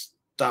like,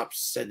 stop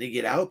sending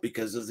it out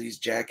because of these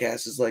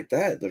jackasses like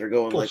that are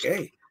going like,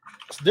 hey.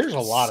 There's a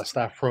lot of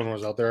staff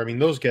promos out there. I mean,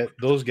 those get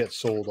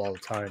sold all the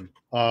time.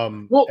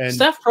 And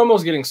staff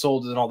promos getting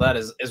sold and all that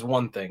is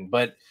one thing,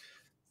 but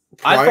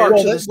I thought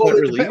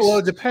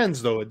it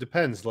depends though. It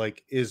depends.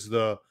 Like, is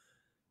the,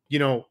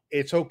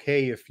 it's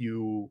okay if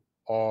you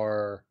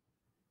are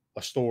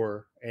a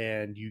store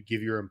and you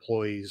give your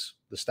employees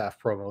the staff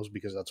promos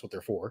because that's what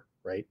they're for,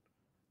 right?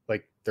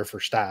 Like they're for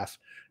staff.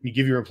 You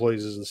give your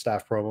employees the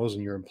staff promos,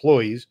 and your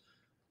employees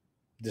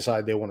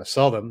decide they want to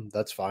sell them.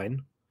 That's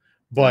fine,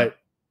 but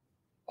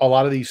a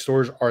lot of these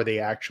stores, are they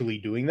actually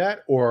doing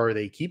that, or are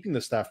they keeping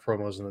the staff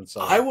promos and then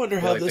selling? I wonder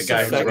how this the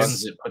guy who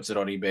runs it puts it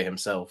on eBay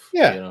himself.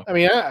 Yeah, I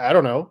mean, I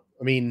don't know.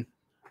 I mean,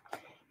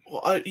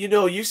 well,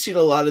 you've seen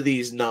a lot of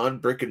these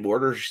non-brick and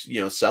mortar,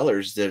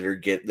 sellers that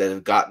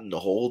have gotten a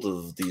hold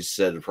of these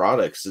set of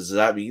products. Does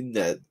that mean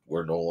that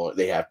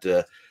they have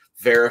to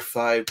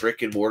verify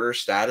brick and mortar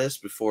status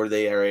before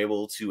they are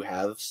able to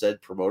have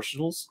said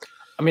promotionals?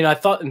 I mean, I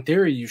thought in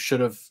theory you should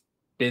have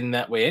been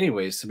that way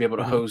anyways to be able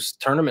to host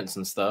tournaments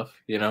and stuff,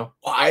 Well,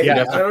 I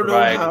don't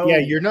know how. Yeah,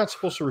 you're not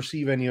supposed to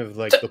receive any of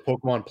like the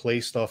Pokemon Play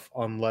stuff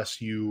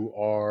unless you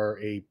are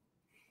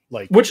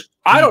which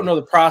I don't know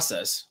the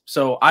process,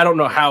 so I don't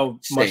know how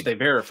much they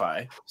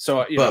verify.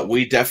 So, but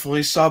we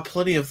definitely saw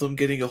plenty of them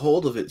getting a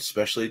hold of it,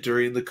 especially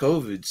during the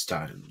COVID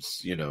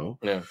times.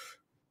 Yeah,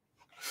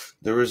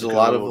 there was a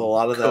lot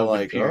of that,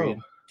 like, period.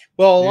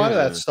 Well, a lot of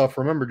that stuff.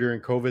 Remember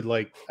during COVID,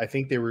 like I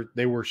think they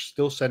were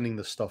still sending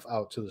the stuff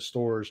out to the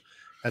stores,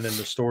 and then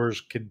the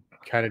stores could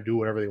kind of do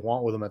whatever they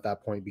want with them at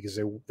that point because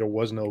there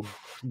was no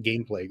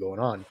gameplay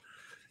going on,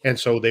 and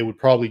so they would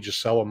probably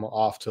just sell them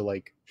off to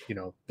like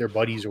their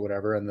buddies or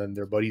whatever, and then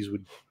their buddies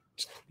would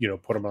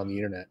put them on the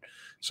internet.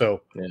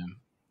 So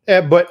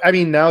yeah, but I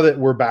mean now that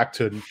we're back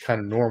to kind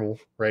of normal,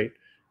 right?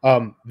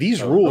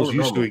 These rules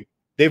used to.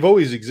 They've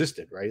always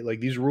existed, right? Like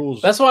these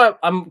rules. That's why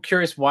I'm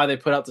curious why they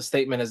put out the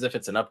statement as if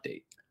it's an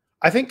update.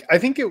 I think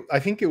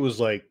it was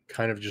like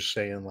kind of just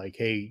saying like,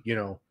 hey,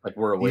 like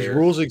we're aware these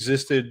rules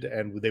existed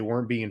and they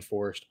weren't being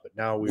enforced, but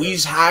now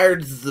we've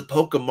hired the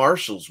Poke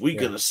Marshals. We're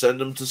gonna send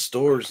them to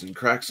stores and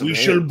crack some. We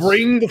shall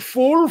bring the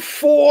full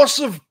force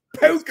of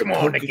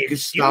Pokemon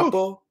against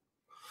you.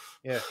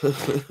 Yeah.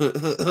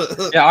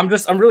 Yeah,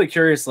 I'm really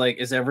curious. Like,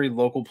 is every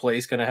local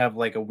place gonna have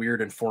like a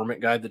weird informant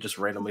guy that just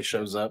randomly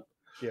shows up?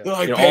 Yeah.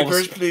 Like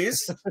papers,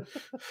 please.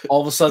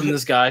 All of a sudden,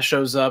 this guy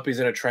shows up. He's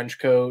in a trench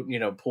coat,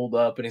 pulled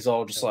up, and he's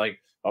all just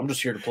like, "I'm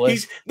just here to play."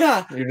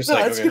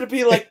 It's gonna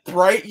be like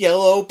bright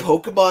yellow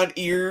Pokemon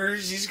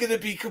ears. He's gonna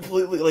be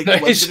completely like. No,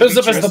 he shows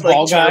up as the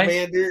ball guy.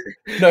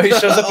 No, he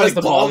shows up as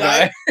the ball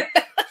guy.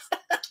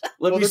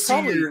 Let me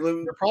see.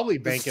 They're probably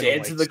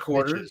banking on in the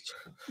corner.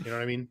 You know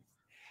what I mean?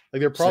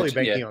 Like they're probably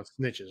banking on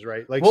snitches,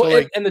 right? Like, well, so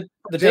like, and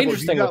the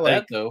dangerous thing with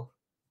that, though.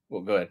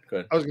 Well, go ahead.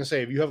 I was gonna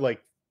say if you have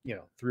like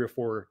 3 or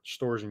 4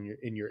 stores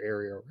in your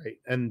area, right,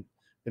 and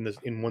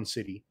in one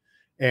city,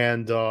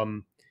 and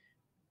one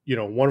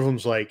of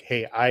them's like,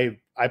 hey,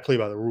 I play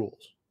by the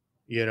rules,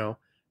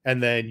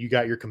 and then you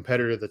got your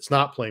competitor that's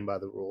not playing by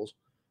the rules.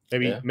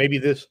 Maybe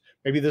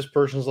this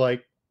person's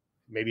like,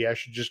 maybe I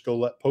should just go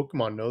let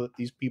Pokemon know that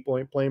these people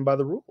ain't playing by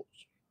the rules.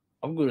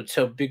 I'm going to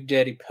tell Big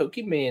Daddy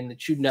Pokemon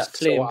that you're not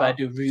playing by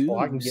the rules. So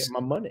I can get my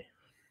money.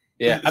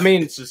 Yeah, I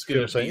mean, it's just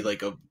going to be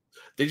like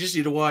they just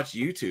need to watch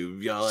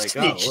YouTube. Y'all like,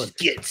 Stitches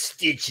get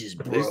stitches,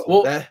 bro.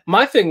 Well,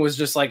 my thing was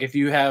just like if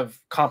you have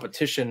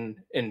competition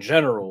in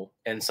general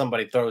and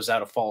somebody throws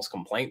out a false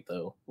complaint,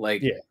 though,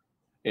 like,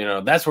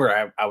 that's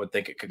where I would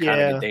think it could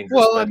kind of get dangerous.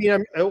 Well, I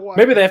mean,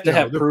 maybe they have to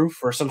have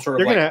proof or some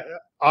sort of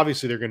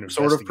obviously they're going to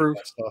sort of proof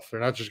that stuff. They're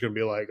not just going to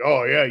be like,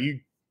 oh yeah,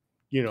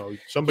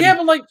 somebody. Yeah,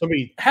 but like,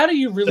 how do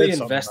you really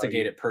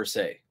investigate it per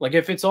se? Like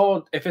if it's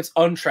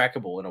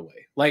untrackable in a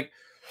way, like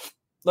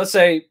let's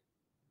say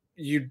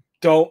you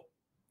don't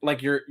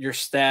like your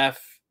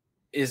staff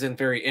isn't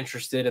very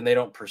interested and they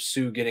don't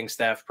pursue getting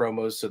staff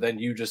promos, so then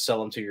you just sell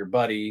them to your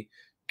buddy,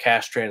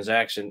 cash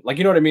transaction. Like,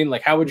 you know what I mean?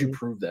 Like, how would you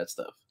prove that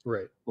stuff?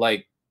 Right.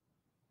 Like,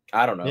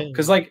 I don't know.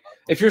 Because like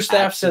if your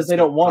staff says they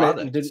don't want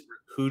it, and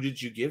who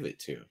did you give it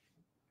to?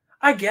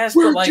 I guess,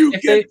 but like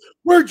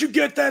where'd you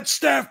get that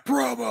staff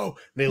promo?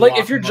 They like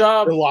if your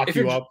job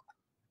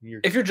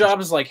if your job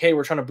is like, hey,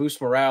 we're trying to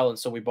boost morale, and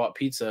so we bought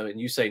pizza, and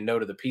you say no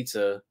to the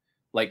pizza,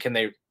 like, can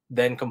they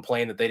then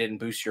complain that they didn't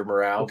boost your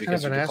morale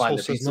because you declined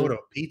the pizza? No to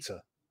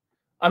pizza?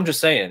 I'm just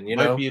saying, you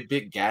know, might be a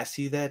bit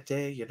gassy that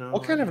day, you know.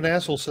 What kind of an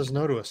asshole says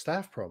no to a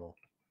staff promo?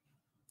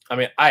 I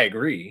mean, I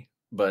agree,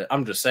 but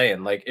I'm just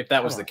saying, like, if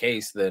that was the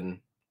case, then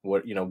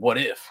what, you know, what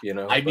if, you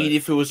know? I mean,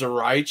 if it was a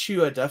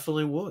Raichu, I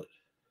definitely would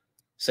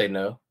say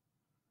no.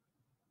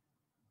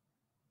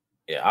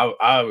 Yeah,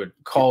 I would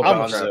call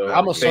Gonzo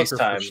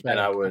FaceTime and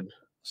I would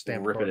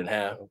rip it in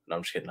half. No,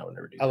 I'm just kidding. I would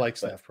never do that. I like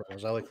staff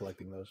promos. I like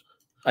collecting those.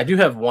 I do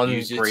have one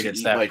graded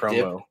staff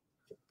promo.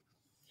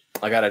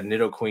 I got a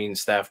Nidoqueen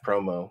staff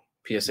promo,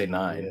 PSA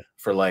 9,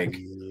 for like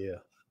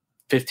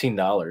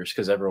 $15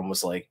 because everyone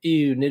was like,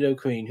 ew,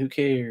 Nidoqueen, who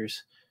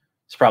cares?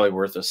 It's probably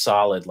worth a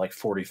solid like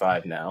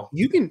 $45 now.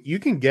 You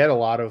can get a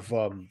lot of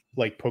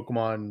like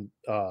Pokemon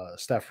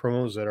staff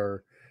promos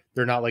that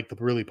they're not like the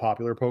really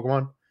popular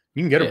Pokemon.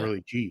 You can get them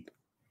really cheap,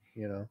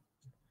 you know.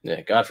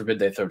 Yeah, God forbid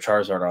they throw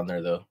Charizard on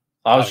there though.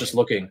 I was just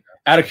looking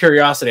out of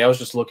curiosity. I was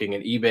just looking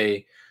at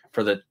eBay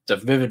for the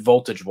Vivid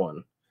Voltage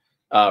one.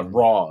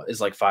 Raw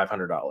is like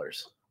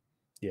 $500.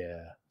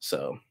 Yeah.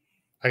 So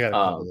I got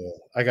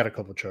a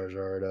couple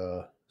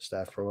Charizard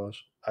staff promos.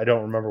 I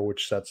don't remember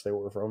which sets they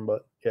were from,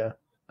 but yeah.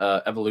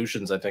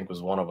 Evolutions, I think,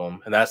 was one of them,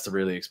 and that's the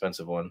really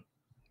expensive one.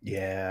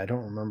 Yeah, I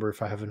don't remember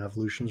if I have an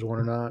Evolutions one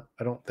or not.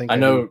 I don't think I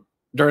know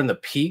during the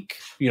peak,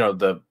 you know,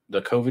 the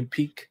COVID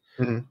peak.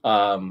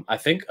 Mm-hmm. I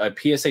think a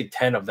PSA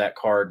 10 of that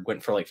card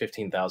went for like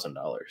 $15,000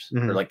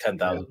 or like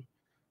 $10,000.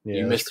 Yeah,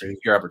 you missed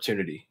your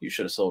opportunity. You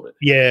should have sold it.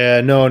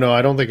 Yeah, no,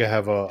 I don't think I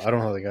have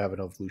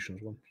an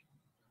Evolutions one.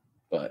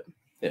 But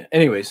yeah,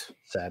 anyways,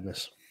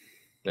 sadness.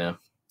 Yeah.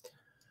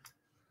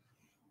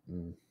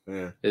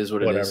 Yeah. It is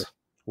what it is.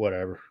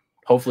 Whatever.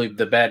 Hopefully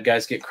the bad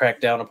guys get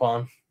cracked down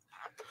upon.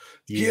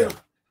 Yeah.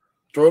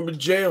 Throw him in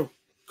jail.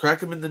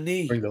 Crack him in the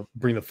knee.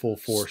 Bring the full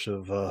force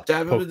of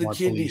stab him in the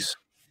kidneys.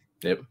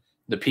 Yep.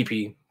 The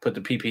PP. Put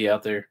the PP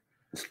out there.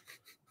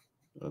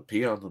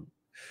 Pee on them.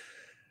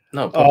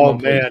 No.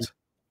 Pokemon man.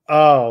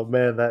 Oh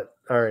man. That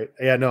all right.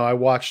 Yeah. No. I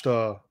watched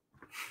a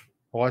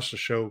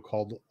show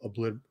called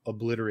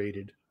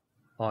Obliterated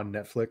on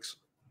Netflix.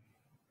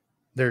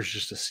 There's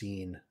just a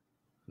scene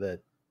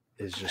that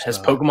is just has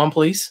Pokemon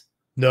Police.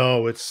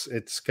 No,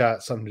 it's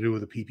got something to do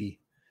with a PP,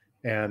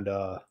 and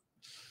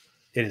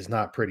it is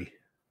not pretty.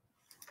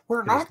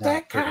 We're not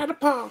that kind of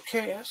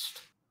podcast.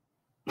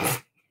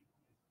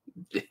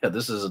 Yeah,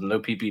 this is a no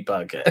PP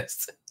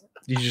podcast.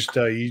 You just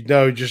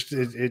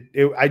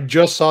I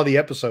just saw the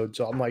episode,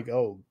 so I'm like,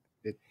 oh,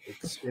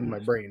 it's in my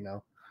brain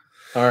now.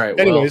 All right.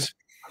 Anyways,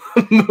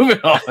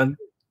 moving on.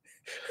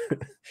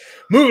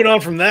 Moving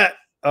on from that.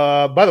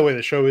 By the way,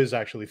 the show is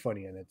actually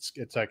funny and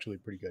it's actually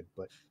pretty good.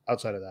 But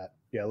outside of that,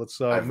 yeah, let's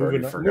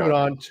moving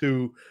on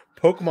to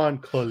Pokemon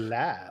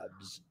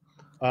collabs.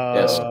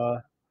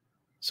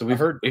 So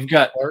we've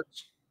got.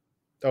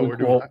 Oh, we're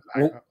doing.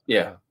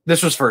 Yeah,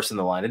 this was first in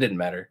the line. It didn't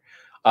matter.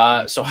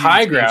 So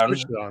High Ground.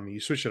 You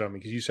switched it on me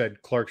because you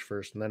said Clark's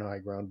first and then High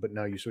Ground, but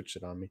now you switched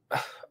it on me.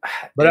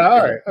 But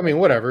all right, I mean,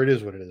 whatever. It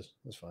is what it is.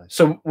 That's fine.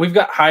 So we've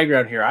got High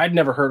Ground here. I'd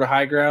never heard of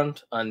High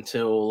Ground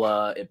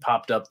until it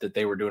popped up that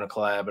they were doing a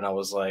collab, and I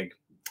was like,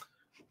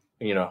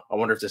 you know, I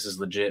wonder if this is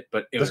legit.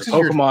 But it was a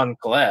Pokemon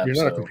collab. You're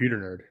not a computer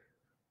nerd.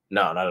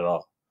 No, not at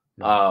all.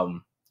 No.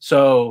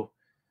 So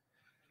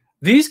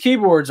these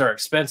keyboards are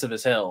expensive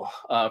as hell.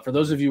 For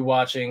those of you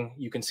watching,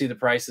 you can see the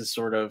prices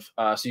sort of.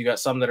 So you got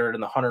some that are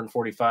in the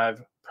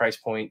 145 price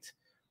point.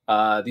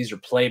 These are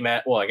play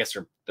mat. Well, I guess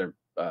they're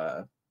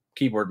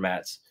keyboard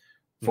mats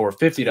for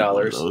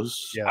 $50.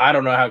 Yeah. I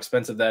don't know how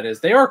expensive that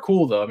is. They are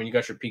cool though. I mean, you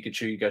got your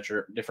Pikachu, you got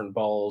your different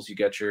balls, you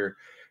got your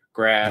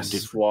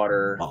grass,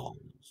 water.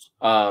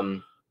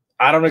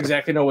 I don't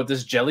exactly know what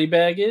this jelly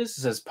bag is.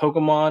 It says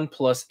Pokemon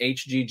plus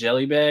HG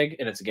jelly bag,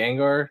 and it's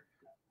Gengar.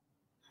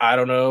 I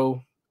don't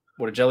know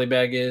what a jelly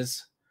bag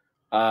is.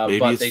 Maybe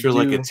but it's for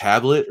like a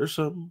tablet or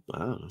something.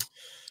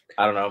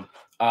 I don't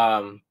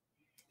know.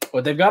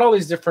 But they've got all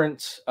these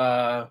different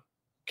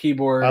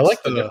keyboards. I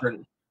like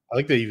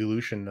the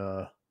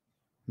Evolution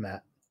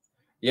mat.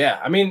 Yeah,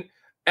 I mean,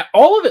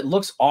 all of it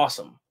looks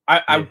awesome.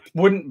 I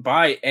wouldn't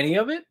buy any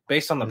of it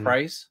based on the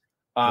price.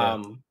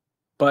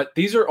 But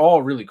these are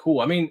all really cool.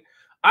 I mean,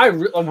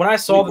 when I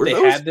saw that they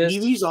had this,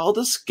 Eevees all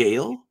to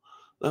scale.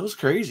 That was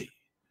crazy.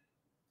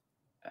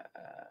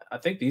 I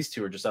think these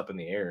two are just up in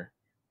the air.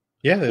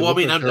 Yeah. Well, I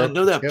mean, I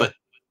know that, but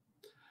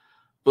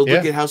look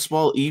at how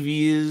small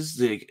Eevee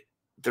is.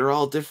 They're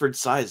all different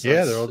sizes.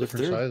 Yeah, they're all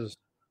different sizes.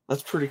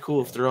 That's pretty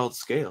cool if they're all to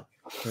scale.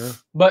 Yeah.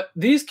 But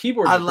these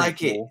keyboards, I like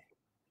cool.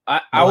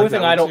 it. Only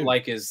thing I don't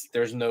like is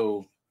there's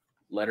no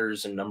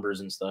letters and numbers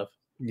and stuff.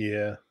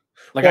 Yeah.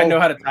 Like I Well- know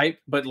how to type,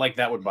 but like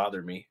that would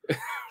bother me.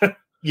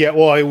 Yeah,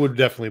 well, it would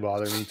definitely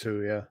bother me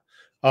too. Yeah.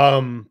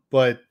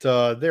 But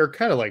they're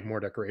kind of like more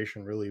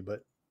decoration, really.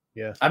 But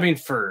yeah, I mean,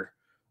 for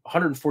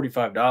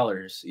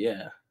 $145,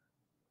 yeah,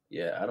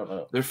 I don't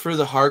know. They're for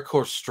the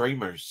hardcore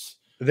streamers.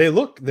 they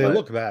look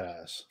But-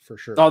 badass for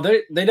sure. Oh,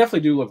 they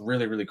definitely do look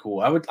really, really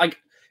cool. I would like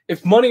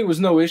if money was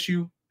no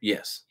issue.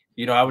 Yes,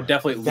 I would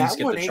definitely at least That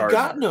get one the ain't charger.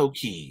 got no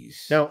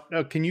keys. Now,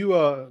 can you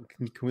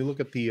can we look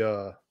at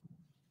the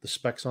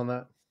specs on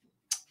that?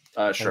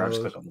 Sure, I'll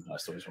just those? click on the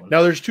Blastoise one.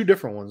 Now, there's two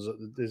different ones.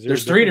 Is there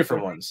There's a three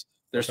different one? ones.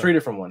 There's Okay. 3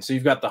 different ones. So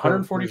you've got the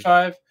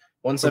 145,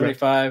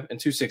 175, and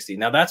 260.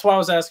 Now that's why I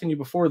was asking you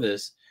before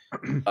this.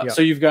 Yeah.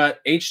 So you've got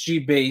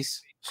HG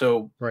base.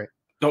 So Right.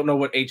 don't know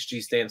what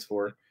HG stands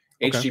for.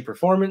 HG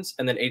performance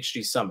and then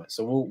HG summit.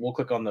 So we'll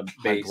click on the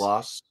High base.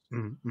 gloss.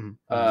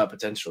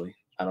 Potentially.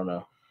 I don't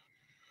know.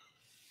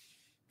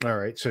 All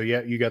right. So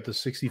yeah, you got the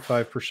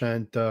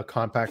 65%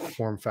 compact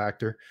form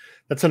factor.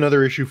 That's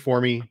another issue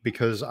for me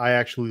because I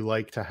actually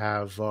like to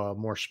have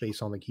more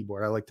space on the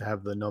keyboard. I like to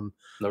have the Number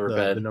the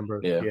bed.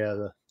 number, Yeah.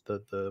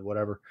 the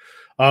whatever.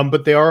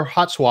 But they are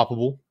hot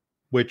swappable,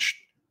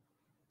 which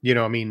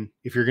I mean,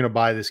 if you're gonna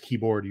buy this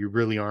keyboard, you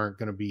really aren't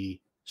gonna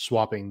be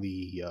swapping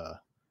the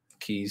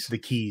Keys.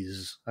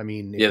 keys. I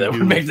mean, if Yeah, you that do,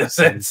 would make no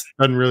sense.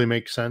 Doesn't really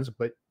make sense,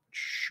 but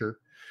sure.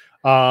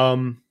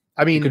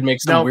 I mean, You could make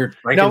some weird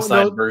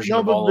Frankenstein version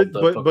of all of the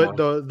but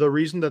Pokemon. the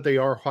reason that they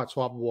are hot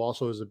swappable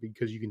also is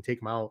because you can take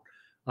them out.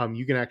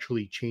 You can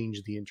actually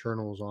change the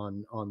internals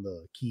on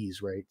the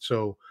keys, right?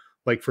 So,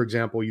 like for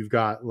example, you've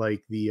got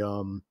like the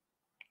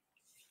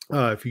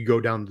if you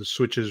go down the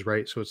switches,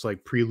 right? So it's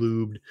like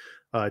prelubed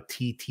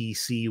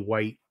TTC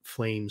white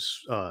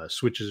flames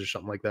switches or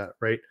something like that,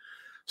 right?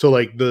 So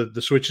like the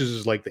switches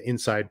is like the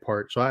inside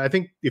part. So I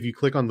think if you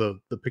click on the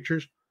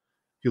pictures,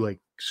 if you like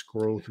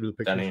scroll through the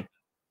pictures, Danny.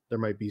 there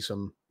might be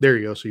some. There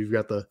you go. So you've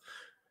got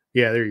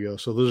there you go.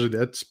 So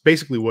that's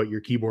basically what your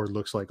keyboard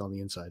looks like on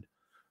the inside.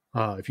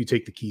 If you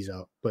take the keys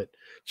out, but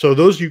so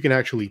those you can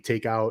actually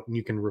take out and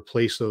you can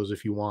replace those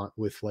if you want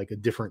with like a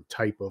different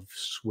type of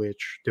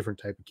switch, different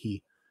type of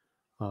key.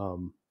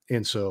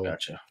 And so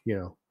Gotcha.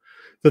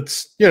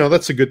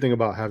 that's a good thing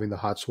about having the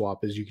hot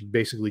swap is you can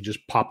basically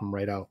just pop them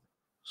right out.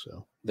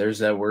 So There's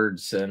that word,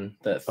 Sin.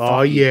 That oh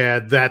thought. yeah,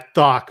 that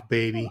thock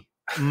baby.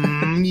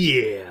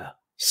 Yeah.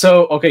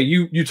 So okay,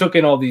 you took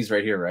in all these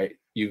right here, right?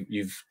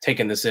 You've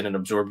taken this in and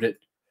absorbed it.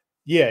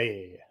 Yeah.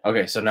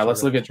 Okay, so now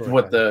let's Sort look of, at sort of,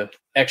 what kind of. the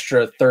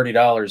extra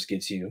 $30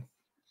 gets you.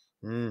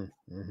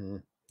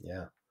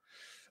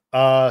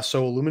 Yeah.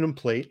 So aluminum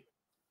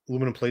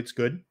plate's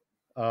good.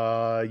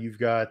 You've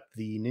got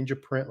the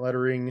Ninja print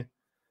lettering,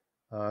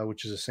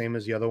 which is the same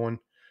as the other one.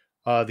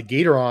 The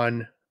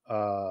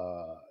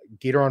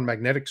Gatoron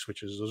magnetic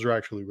switches, those are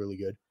actually really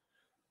good.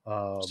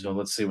 So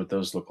let's see what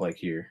those look like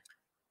here.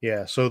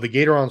 Yeah, so the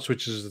Gatoron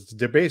switches,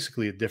 they're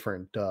basically a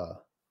different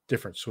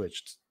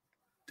switch.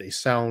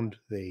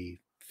 They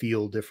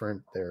feel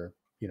different. They're,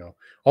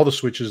 all the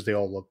switches, they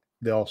all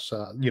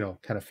sound,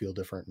 kind of feel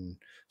different and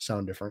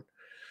sound different.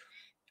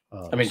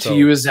 I mean, to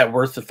you, is that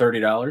worth the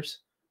 $30?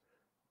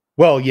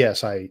 Well,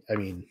 yes, I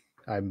mean,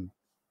 I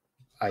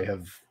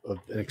have an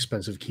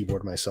expensive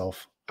keyboard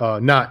myself.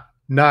 Not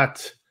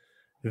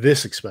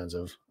this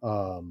expensive.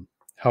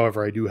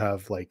 However, I do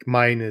have like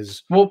mine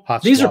is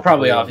hot these are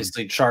probably swappable and-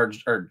 obviously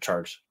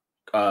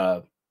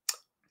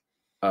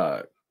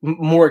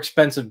more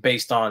expensive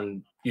based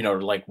on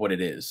like what it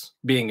is,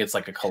 being it's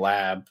like a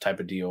collab type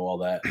of deal, all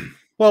that.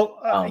 Well,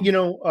 these Like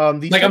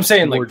I'm types of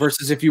saying, like keyboards-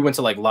 versus if you went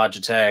to like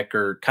Logitech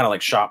or kind of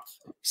like shop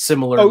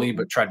similarly,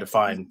 but tried to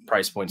find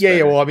price points. Yeah.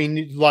 better. Well, I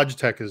mean,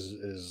 Logitech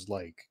is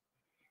like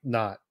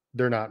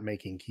they're not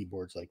making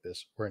keyboards like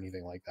this or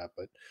anything like that.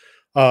 But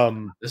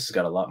this has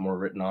got a lot more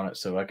written on it,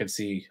 so I could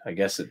see. I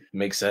guess it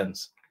makes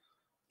sense.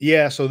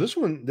 yeah. So this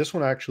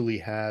one actually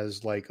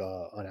has like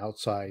an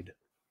outside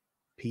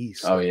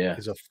piece. Oh, that yeah.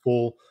 is a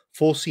full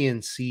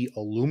CNC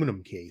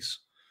aluminum case.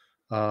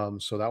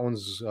 So that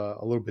one's a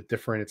little bit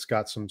different. It's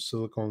got some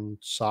silicone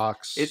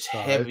socks. It's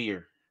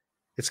heavier.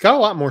 It's got a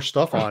lot more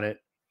stuff on it.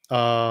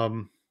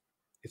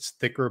 It's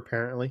thicker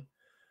apparently,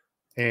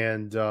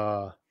 and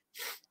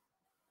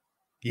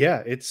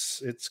yeah,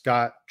 it's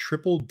got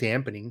triple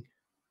dampening,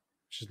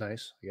 which is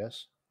nice, I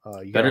guess.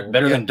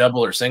 Better than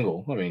double or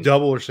single. I mean,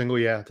 double or single,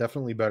 yeah,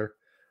 definitely better.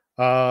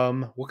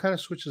 What kind of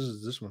switches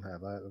does this one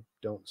have? I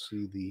don't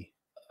see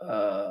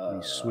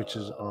the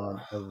switches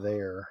on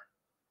there.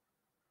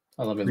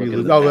 Let me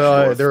look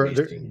at They're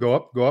go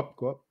up.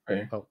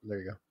 Right. Oh, there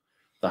you go.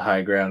 The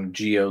high ground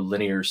geo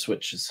linear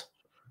switches.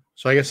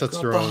 So I guess that's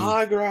Got their the own.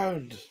 high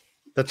ground.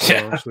 That's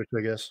their own switch,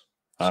 I guess.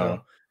 I don't So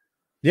know.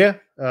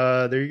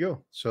 yeah, there you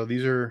go. So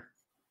you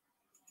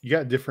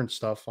got different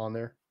stuff on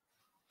there.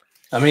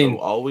 I mean, So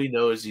all we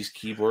know is these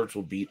keyboards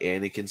will beat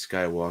Anakin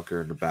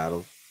Skywalker in a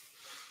battle.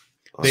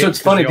 so it's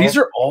funny. These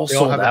are all They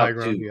all sold have a high out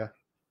ground, too. yeah.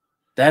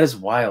 That is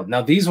wild.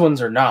 Now these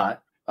ones are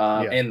not,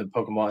 Yeah. and the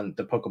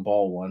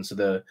Pokeball one. So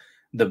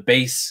the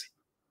base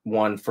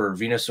one for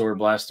Venusaur,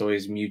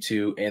 Blastoise,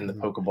 Mewtwo, and the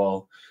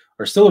Pokeball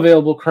are still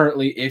available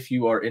currently if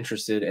you are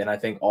interested. And I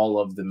think all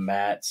of the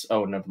mats.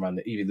 Oh, never mind.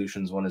 The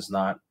Evolutions one is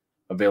not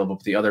available,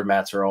 but the other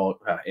mats are all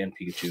and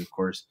Pikachu, of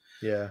course.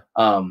 Yeah.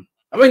 I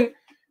mean,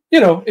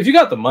 if you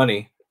got the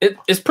money,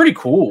 it's pretty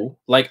cool.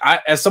 Like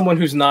as someone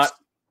who's not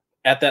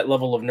at that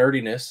level of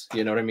nerdiness,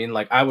 you know what I mean?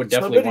 Like I would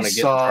definitely want to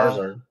get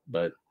Charizard,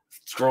 but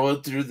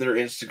scrolling through their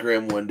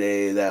Instagram one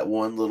day, that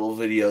one little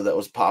video that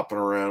was popping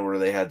around where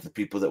they had the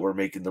people that were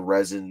making the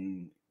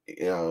resin,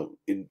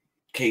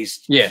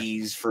 encased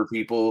keys for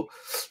people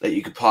that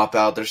you could pop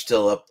out. They're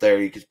still up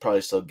there. You could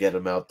probably still get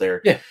them out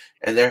there. Yeah.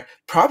 And they're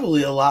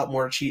probably a lot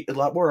more cheap, a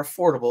lot more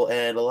affordable,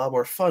 and a lot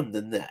more fun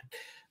than that.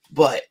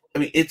 But I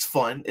mean, it's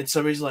fun. And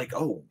somebody's like,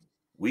 oh,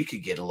 we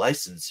could get a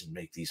license and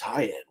make these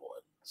high-end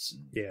ones.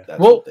 And yeah. That's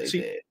what they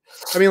did.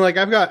 I mean, like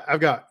I've got I've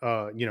got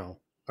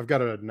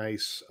a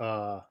nice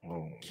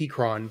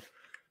Keychron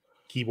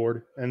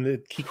keyboard, and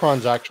the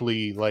Keychron's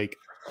actually like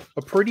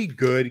a pretty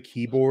good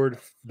keyboard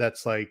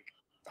that's like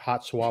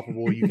hot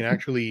swappable. You can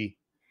actually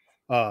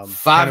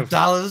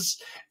 $5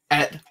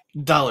 at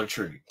Dollar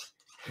Tree.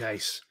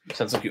 Nice.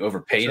 Sounds like you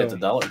overpaid at the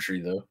Dollar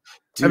Tree, though.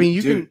 Dude, I mean,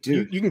 you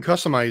can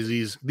customize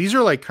these. These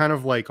are like kind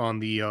of like on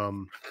the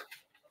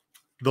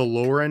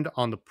lower end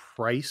on the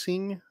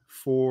pricing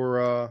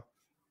for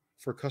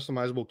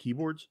customizable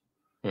keyboards.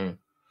 What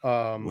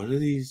are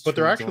these? But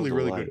they're actually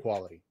really good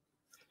quality.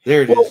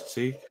 There it is.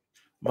 See,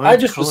 I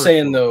just was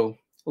saying though,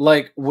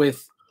 like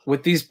with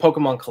these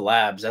Pokemon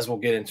collabs, as we'll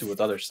get into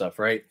with other stuff,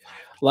 right?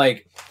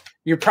 Like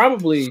you're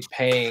probably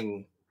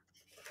paying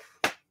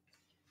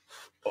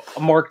a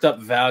marked up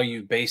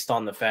value based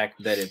on the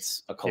fact that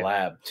it's a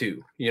collab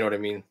too. You know what I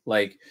mean?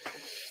 Like,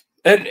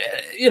 and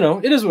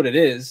it is what it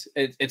is.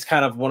 It's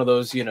kind of one of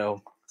those,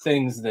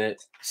 things that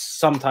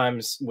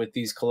sometimes with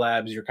these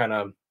collabs, you're kind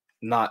of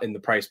not in the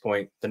price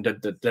point, the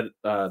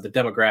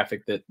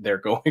demographic that they're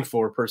going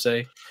for per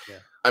se. Yeah.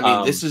 I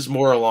mean, this is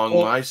more along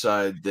my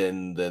side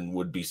than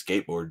would be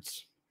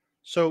skateboards.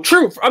 So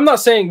true. I'm not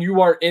saying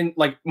you are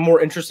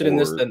more interested in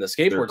this than the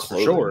skateboards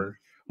for sure.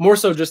 More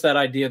so just that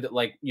idea that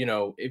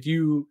if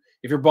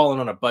you're balling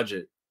on a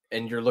budget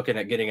and you're looking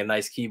at getting a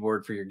nice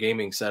keyboard for your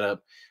gaming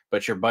setup,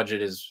 but your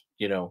budget is,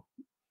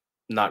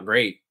 not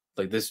great,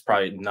 like this is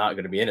probably not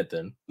going to be in it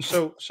then.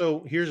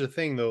 So here's the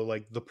thing though,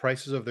 like the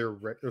prices of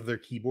their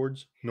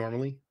keyboards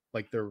normally,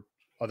 like their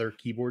other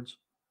keyboards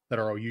that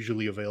are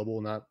usually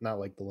available, not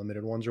like the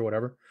limited ones or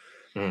whatever.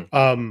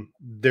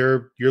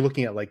 You're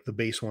looking at like the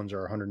base ones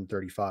are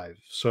 135.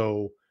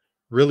 So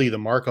really the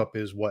markup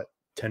is what,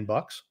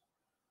 $10?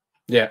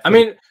 Yeah. I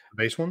mean,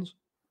 base ones.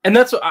 And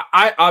that's what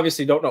I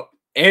obviously don't know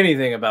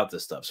anything about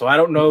this stuff. So I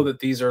don't know that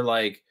these are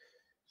like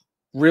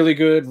really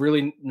good,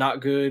 really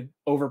not good,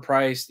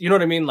 overpriced. You know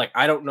what I mean? Like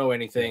I don't know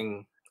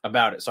anything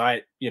about it. So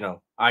I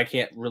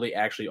can't really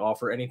actually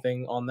offer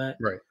anything on that.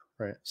 Right.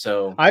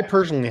 So I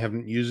personally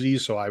haven't used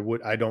these, so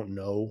I don't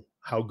know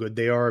how good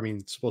they are. I mean,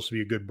 it's supposed to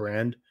be a good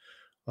brand.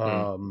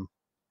 The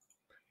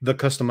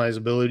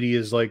customizability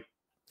is like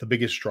the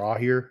biggest draw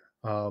here.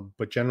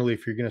 But generally,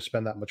 if you're going to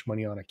spend that much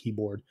money on a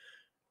keyboard,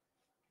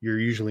 you're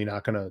usually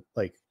not going to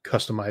like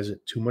customize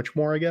it too much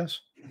more, I guess.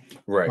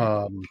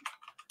 Right.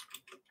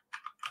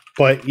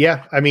 But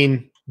yeah, I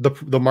mean,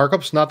 the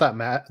markup's not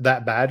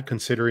that bad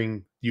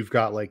considering you've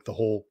got like the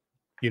whole,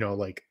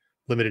 like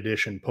limited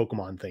edition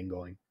Pokemon thing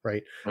going,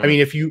 right? I mean,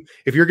 if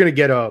you're going to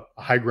get a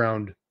high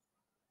ground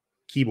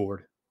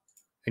keyboard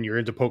and you're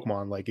into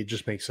Pokemon, like it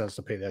just makes sense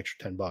to pay the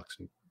extra $10.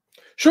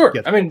 Sure.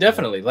 I mean,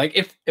 definitely. Like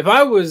if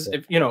I was,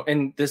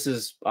 and this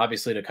is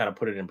obviously to kind of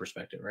put it in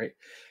perspective, right?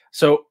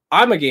 So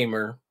I'm a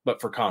gamer,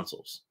 but for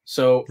consoles.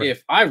 So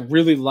if I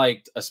really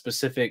liked a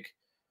specific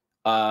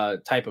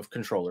type of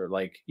controller,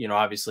 like,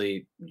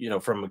 obviously,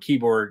 from a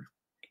keyboard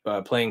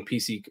playing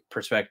PC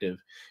perspective,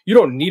 you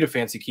don't need a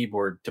fancy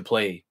keyboard to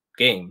play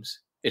games.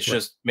 It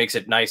just makes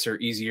it nicer,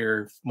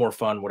 easier, more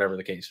fun, whatever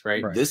the case,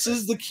 right? This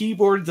is the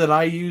keyboard that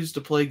I use to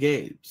play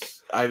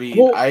games. I mean,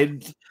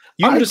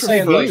 you can just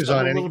play games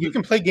on any. You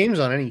can play games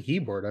on any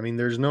keyboard. I mean,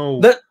 there's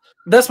no.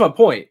 That's my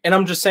point, and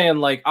I'm just saying,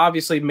 like,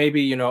 obviously,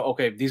 maybe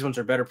okay, these ones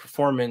are better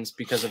performance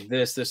because of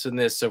this, and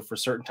this. So for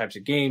certain types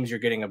of games, you're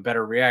getting a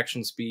better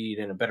reaction speed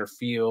and a better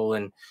feel,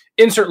 and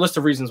insert list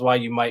of reasons why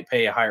you might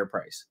pay a higher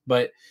price.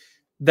 But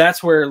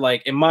that's where,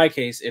 like, in my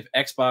case, if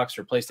Xbox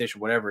or PlayStation,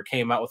 whatever,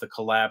 came out with a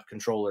collab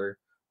controller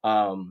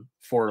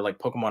for like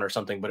Pokemon or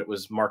something, but it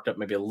was marked up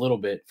maybe a little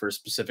bit for a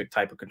specific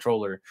type of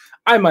controller,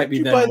 I might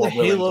be then buy more the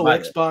willing Halo to buy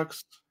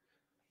Xbox.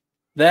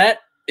 That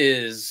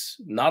is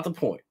not the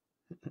point.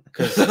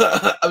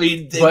 I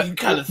mean, you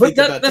kind of think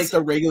about take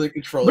the regular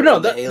controller, but no,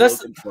 the Halo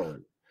controller.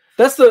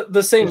 That's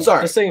the same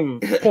the same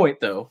point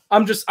though. I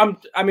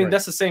mean,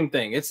 that's the same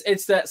thing.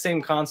 It's that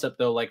same concept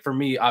though. Like for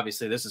me,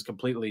 obviously, this is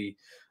completely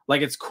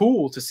like it's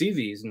cool to see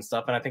these and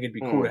stuff, and I think it'd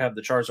be cool to have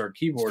the Charizard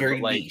keyboard. It's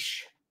but like,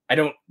 niche. I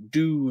don't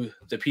do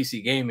the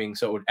PC gaming,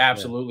 so it would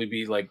absolutely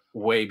be like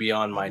way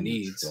beyond my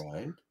needs.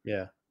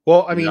 Yeah.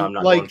 Well, I mean,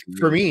 like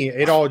for me,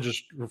 it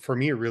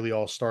really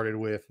all started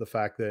with the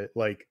fact that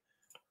like,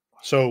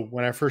 so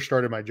when I first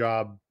started my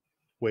job,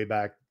 way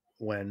back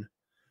when.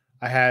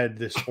 I had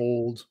this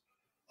old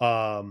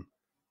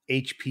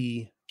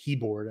HP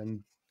keyboard,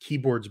 and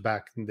keyboards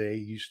back in the day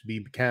used to be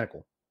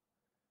mechanical.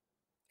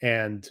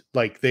 And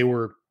like they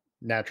were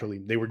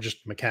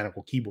just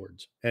mechanical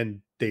keyboards,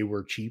 and they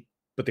were cheap,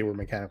 but they were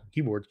mechanical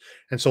keyboards.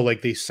 And so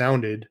like they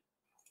sounded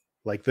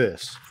like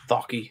this.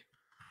 Thocky.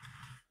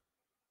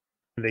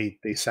 They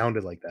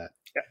sounded like that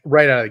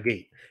right out of the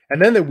gate.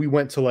 And then we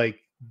went to like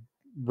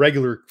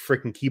regular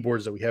freaking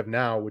keyboards that we have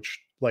now, which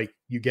like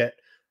you get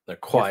they're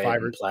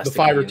quiet, the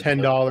 $5 or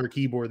 $10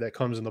 keyboard that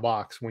comes in the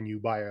box when you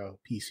buy a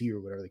PC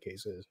or whatever the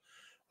case is.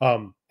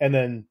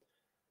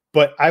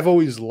 But I've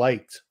always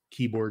liked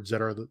keyboards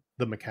that are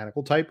the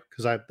mechanical type,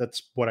 because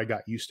that's what I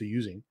got used to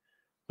using.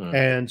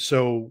 And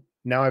so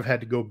now I've had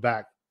to go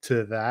back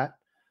to that.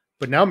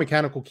 But now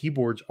mechanical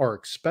keyboards are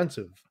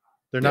expensive.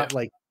 They're not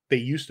like they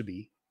used to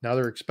be. Now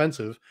they're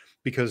expensive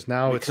because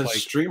it's like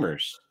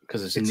streamers.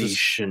 Because it's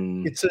niche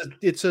and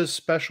it's a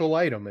special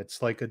item.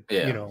 It's like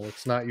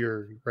it's not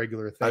your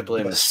regular thing. I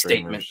blame the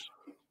statement.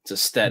 It's a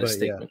status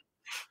statement. Yeah.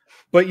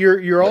 But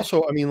you're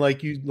also, I mean,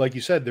 like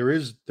you said,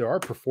 there are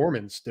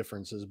performance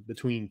differences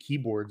between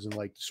keyboards and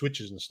like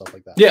switches and stuff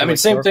like that. Yeah, so I mean, like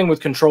same thing with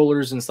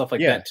controllers and stuff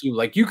like that too.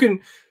 Like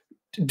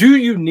do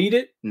you need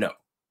it? No.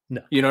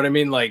 You know what I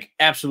mean? Like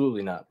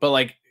absolutely not. But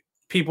like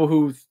people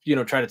who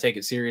try to take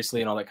it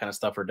seriously and all that kind of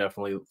stuff are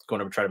definitely going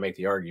to try to make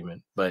the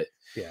argument. But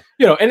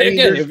and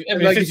again, if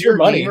it's your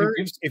money,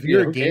 if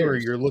you're a gamer,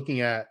 you're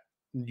looking at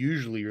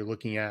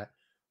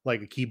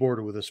like a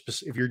keyboard with a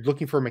specific. If you're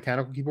looking for a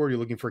mechanical keyboard, you're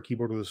looking for a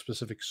keyboard with a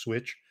specific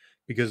switch,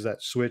 because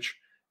that switch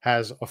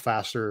has a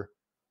faster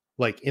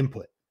like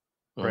input,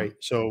 right?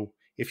 So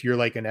if you're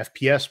like an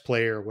FPS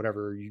player or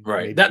whatever,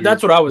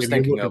 that's what I was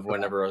thinking of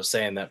whenever I was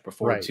saying that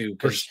before too,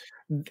 because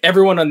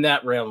everyone on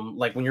that realm,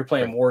 like when you're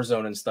playing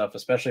Warzone and stuff,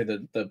 especially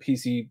the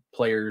PC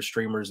players,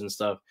 streamers and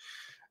stuff,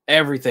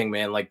 everything,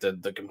 man, like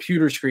the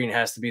computer screen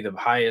has to be the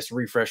highest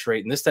refresh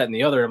rate and this, that, and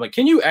the other. I'm like,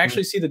 can you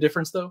actually see the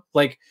difference though?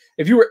 Like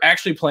if you were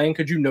actually playing,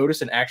 could you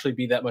notice and actually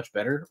be that much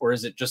better? Or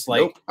is it just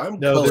like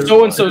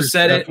so-and-so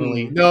said it?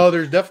 No,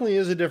 there definitely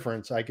is a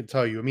difference. I can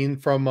tell you. I mean,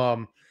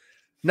 from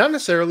not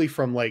necessarily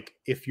from like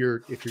if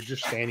you're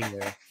just standing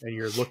there and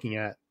you're looking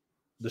at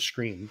the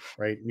screen,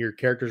 right? And your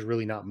character's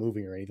really not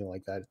moving or anything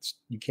like that.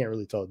 You can't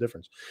really tell the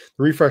difference.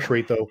 The refresh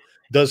rate though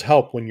does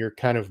help when you're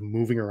kind of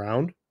moving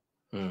around,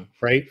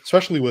 right?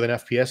 Especially with an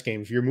FPS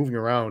game, if you're moving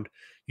around,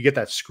 you get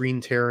that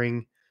screen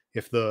tearing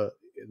if the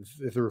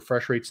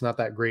refresh rate's not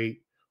that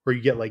great, or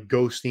you get like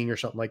ghosting or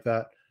something like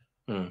that.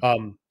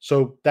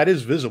 So that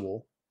is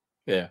visible.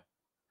 Yeah.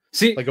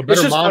 See, like a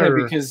better monitor,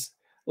 because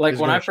like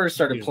when I first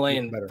started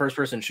playing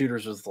first-person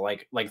shooters was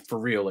like for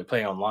real, like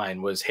playing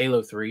online, was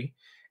Halo 3.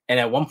 And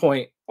at one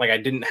point, like I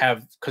didn't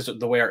have, because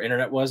the way our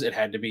internet was, it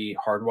had to be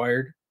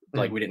hardwired.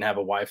 Like we didn't have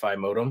a Wi-Fi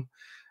modem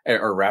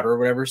or router or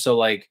whatever. So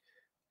like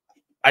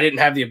I didn't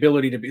have the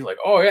ability to be like,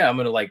 oh yeah, I'm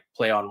going to like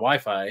play on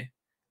Wi-Fi.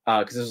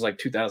 Because this was like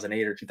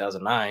 2008 or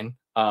 2009.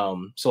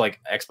 So like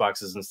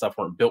Xboxes and stuff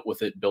weren't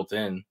built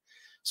in.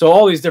 So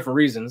all these different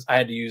reasons, I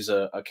had to use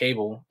a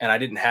cable, and I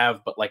didn't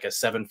have but like a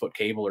 7-foot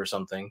cable or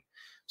something.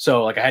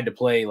 So like I had to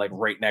play like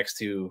right next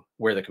to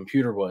where the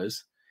computer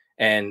was.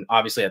 And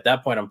obviously at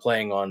that point I'm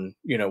playing on,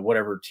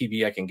 whatever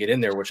TV I can get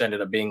in there, which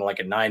ended up being like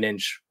a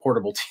 9-inch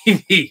portable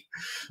TV.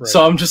 Right.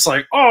 So I'm just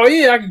like, oh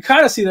yeah, I can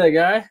kind of see that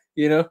guy,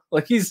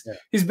 like he's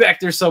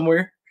back there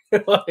somewhere.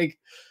 Like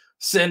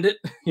send it,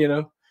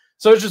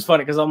 So it's just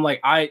funny because I'm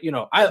like, I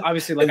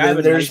obviously like,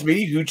 there's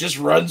me who just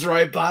runs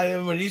right by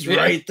him and he's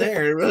right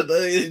there.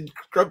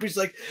 Grumpy's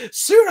like,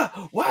 Suna,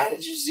 why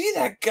did you see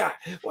that guy?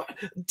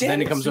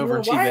 Then he comes over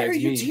and why are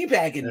you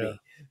teabagging me?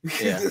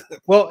 Yeah.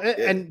 Well,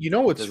 and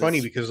what's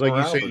funny, because like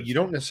you say, you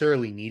don't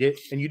necessarily need it,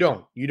 and you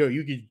don't. You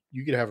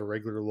could have a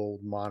regular little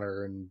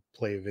monitor and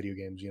play video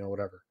games,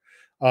 whatever.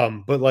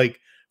 But like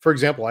for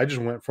example, I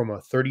just went from a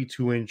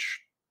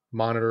 32-inch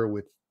monitor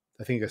with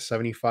I think a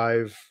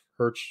 75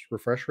 hertz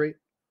refresh rate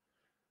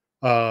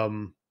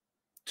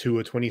to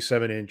a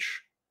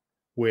 27-inch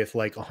with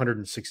like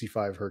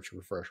 165 hertz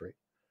refresh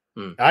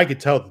rate. I could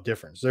tell the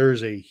difference.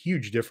 There's a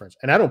huge difference,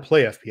 and I don't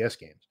play FPS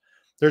games.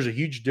 There's a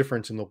huge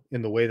difference in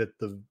the way that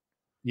the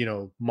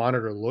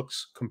monitor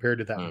looks compared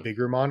to that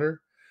bigger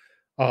monitor.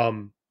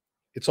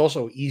 It's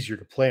also easier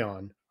to play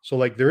on. So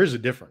like there is a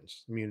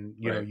difference. I mean,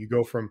 you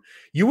go from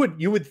you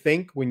would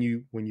think when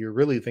you're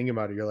really thinking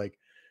about it, you're like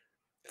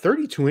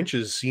 32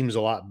 inches seems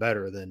a lot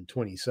better than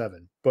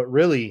 27. But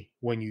really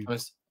when you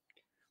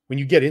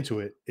get into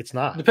it, it's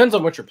not. It depends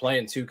on what you're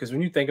playing too, because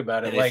when you think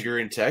about it, and like if you're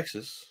in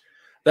Texas.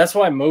 That's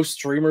why most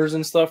streamers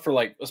and stuff for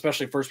like,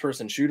 especially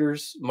first-person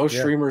shooters, most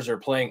streamers are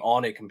playing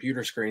on a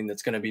computer screen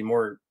that's going to be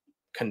more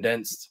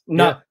condensed.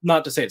 Not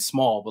to say it's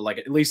small, but like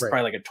at least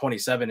probably like a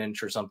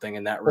 27-inch or something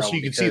in that realm. So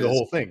you can see the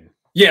whole thing.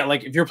 Yeah,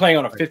 like if you're playing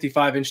on a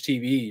 55-inch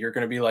TV, you're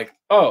going to be like,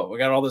 oh, we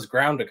got all this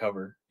ground to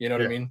cover. You know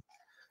what I mean?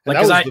 Like,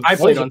 because I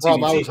played on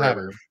TV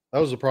forever. That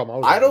was the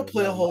problem. I don't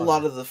play a whole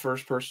lot of the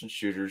first-person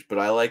shooters, but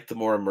I like the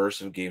more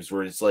immersive games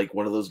where it's like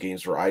one of those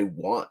games where I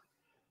want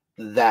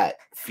that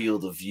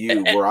field of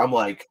view where I'm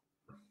like,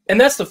 And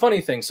that's the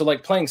funny thing. So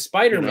like playing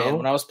Spider-Man You know?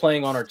 when I was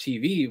playing on our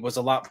TV was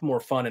a lot more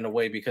fun in a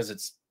way because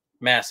it's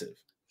massive.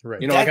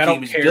 Right. You know, that like I game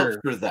don't is care. built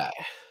for that.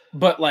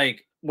 But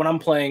like when I'm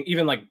playing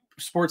even like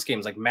sports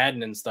games like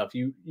Madden and stuff,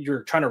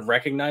 you're trying to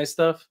recognize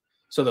stuff.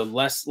 So the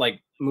less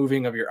like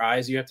moving of your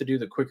eyes you have to do,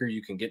 the quicker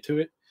you can get to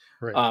it.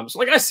 Right. So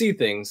like I see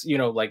things, you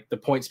know, like the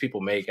points people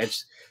make.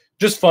 It's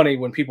just funny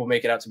when people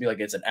make it out to be like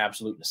it's an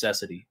absolute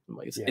necessity. I'm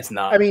like it's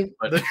not. I mean,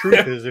 but- the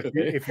truth is, Okay.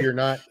 if you're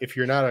not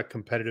a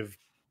competitive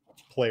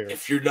player,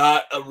 If you're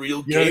not a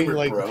real you know what I gamer, mean?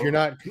 Like bro, if you're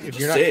not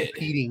say it.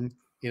 competing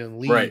in a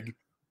league, Right.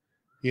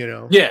 you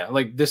know, Yeah,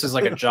 like this is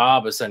like a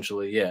job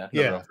essentially. Yeah,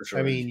 no, for sure.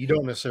 I mean, you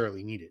don't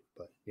necessarily need it,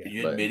 but Are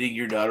you but- admitting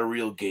you're not a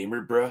real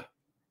gamer, bro?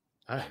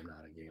 I am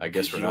not a gamer. I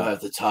guess You we're don't not.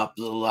 have the top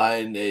of the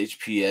line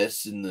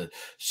HPS and the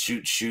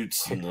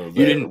shoots and the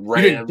You didn't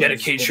Rams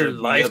dedicate that your are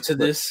life up to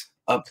the- this.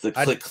 up the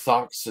I- click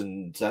thoughts,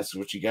 and that's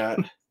what you got.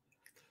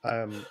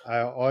 I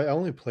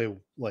only play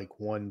like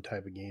one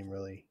type of game,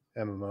 really,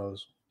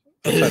 MMOs.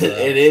 And Outside of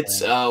that,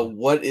 it's man.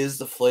 what is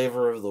the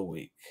flavor of the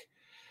week?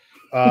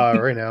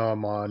 Right now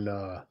I'm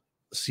on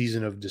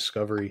Season of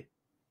Discovery,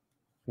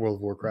 World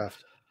of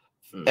Warcraft.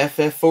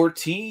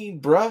 FF14,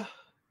 bruh.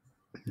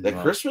 The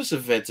Wow. Christmas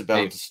event's about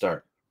Hey. to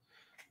start.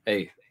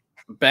 Hey,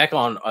 back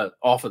on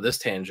off of this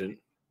tangent.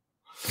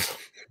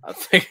 I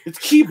think It's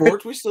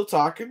keyboard. We still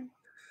talking?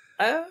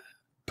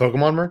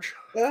 Pokemon merch.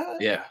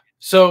 yeah.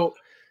 So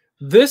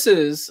this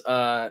is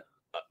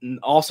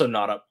also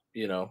not up,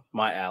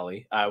 my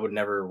alley. I would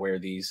never wear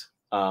these.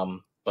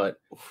 But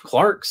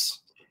Clark's,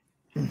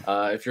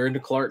 if you're into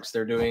Clark's,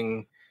 they're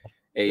doing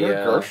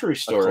They're a grocery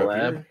store up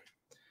collab.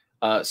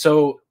 here.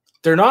 So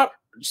they're not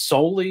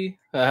solely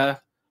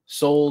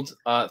sold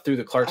through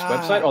the Clark's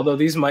website, although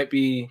these might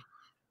be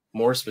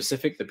more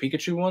specific, the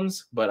Pikachu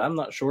ones, but I'm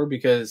not sure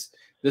because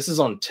this is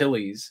on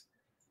Tilly's,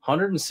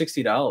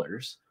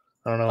 $160.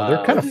 I don't know.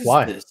 They're kind What of is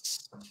fly.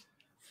 this?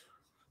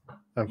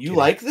 I'm You kidding.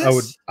 like I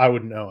would. this? I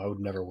would know. I would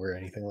never wear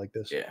anything like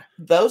this. Yeah.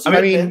 Those I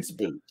are mean- men's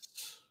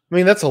boots. I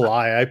mean, that's a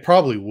lie. I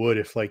probably would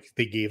if like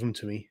they gave them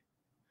to me.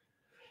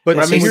 But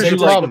I I mean, mean, here's say, the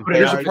like, problem. Put it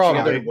Here's out the together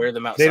problem. and wear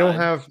them outside.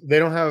 They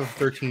don't have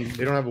 13.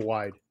 They don't have a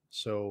wide.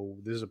 So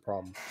this is a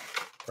problem.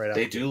 Right.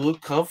 They out the do gate.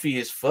 look comfy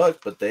as fuck,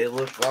 but they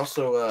look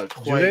also they,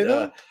 quite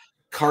though?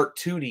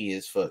 cartoony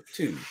as fuck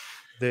too.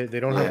 They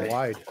don't have a Yeah.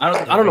 wide.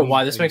 I don't know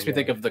why Any- this makes me any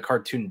think wide. of the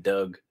cartoon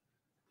Doug.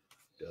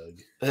 Doug.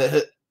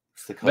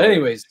 It's the But color.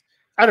 anyways,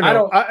 I don't I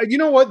know. don't- You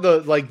know what?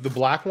 The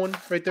black one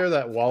right there,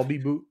 that Wallaby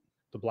boot,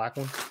 the black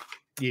one.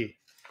 Yeah,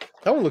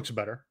 that one looks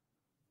better.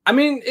 I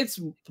mean, it's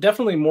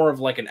definitely more of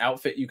like an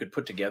outfit you could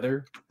put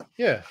together.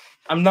 Yeah.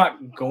 I'm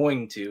not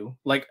going to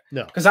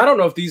No. because I don't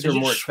know if these Is are it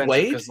more expensive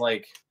suede? because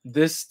like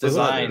this They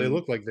design,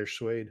 look like they're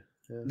suede.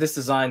 Yeah. this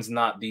design's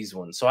not these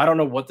ones, so I don't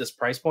know what this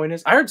price point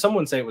is. I heard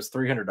someone say it was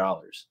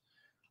 $300.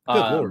 Good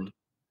Lord.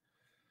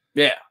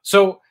 Yeah.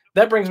 So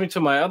that brings me to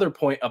my other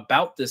point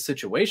about this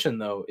situation,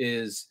 though,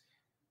 is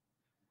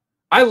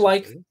I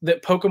like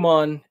that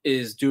Pokemon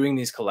is doing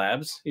these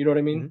collabs. You know what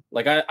I mean? Mm-hmm.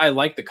 Like, I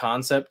like the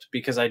concept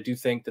because I do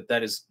think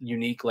that is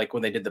unique. Like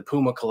when they did the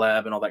Puma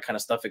collab and all that kind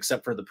of stuff,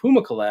 except for the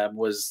Puma collab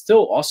was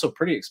still also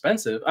pretty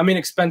expensive. I mean,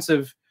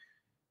 expensive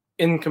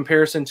in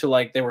comparison to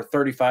like they were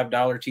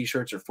 $35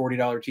 t-shirts or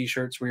 $40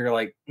 t-shirts where you're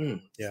like, Yeah.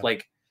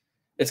 like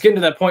it's getting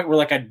to that point where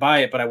like I'd buy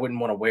it, but I wouldn't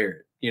want to wear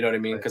it. You know what I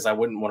mean? Right. Because I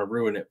wouldn't want to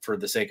ruin it for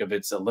the sake of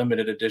it's a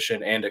limited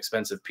edition and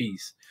expensive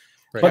piece.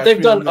 Right. But Catch they've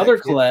me done on that other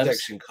kid collabs.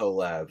 section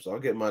collabs. I'll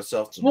get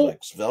myself some Well- like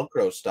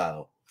Velcro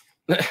style.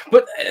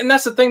 But and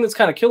that's the thing that's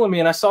kind of killing me.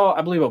 And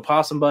I believe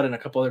Opossum Bud and a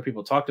couple other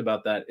people talked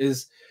about that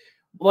is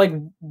like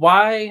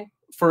why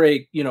for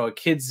a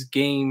kid's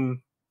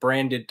game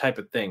branded type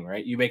of thing,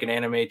 right? You make an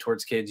anime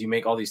towards kids, you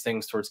make all these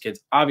things towards kids.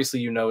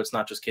 Obviously, it's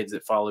not just kids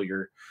that follow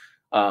your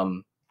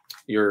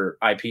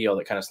IP, all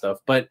that kind of stuff.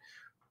 But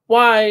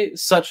why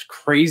such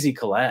crazy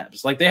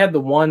collabs? Like they had the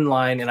one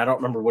line, and I don't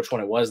remember which one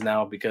it was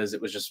now because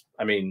it was just,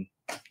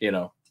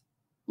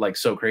 like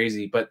so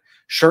crazy. But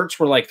shirts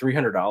were like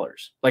 $300,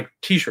 like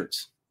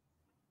t-shirts.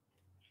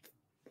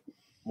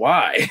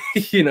 Why?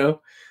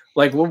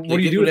 Like what do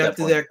you do with that?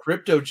 after point? that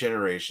crypto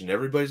generation?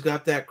 Everybody's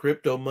got that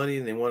crypto money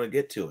and they want to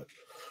get to it.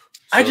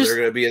 So I just- they're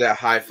going to be that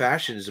high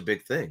fashion is a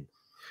big thing.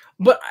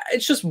 But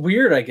it's just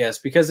weird, I guess,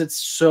 because it's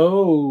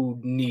so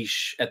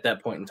niche at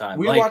that point in time.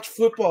 We Like, watch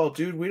football,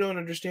 dude. We don't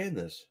understand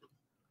this.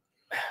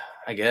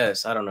 I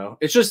guess I don't know.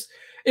 It's just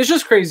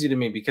crazy to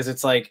me because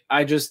it's like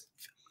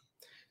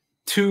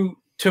to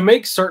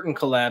make certain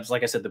collabs,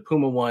 like I said, the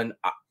Puma one,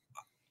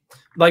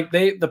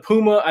 the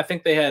Puma, I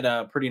think they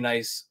had pretty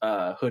nice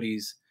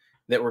hoodies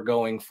that were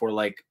going for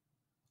like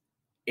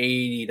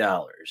 $80.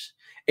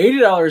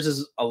 $80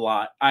 is a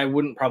lot. I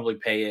wouldn't probably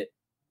pay it.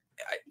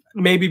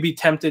 Maybe be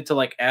tempted to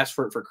like ask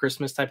for it for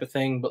Christmas type of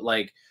thing, but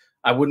like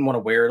I wouldn't want to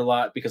wear it a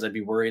lot because I'd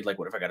be worried like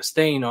what if I got a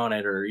stain on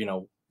it or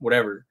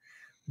whatever.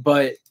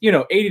 But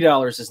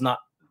 $80 is not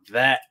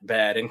that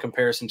bad in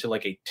comparison to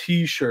like a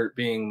t-shirt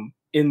being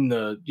in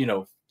the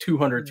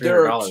 $200-$300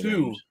 There are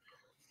range.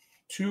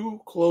 two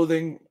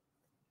clothing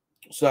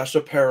 /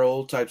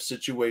 apparel type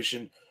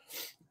situation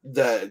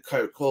that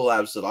kind of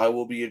collabs that I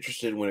will be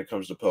interested in when it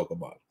comes to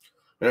Pokemon.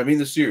 And I mean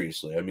this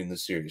seriously.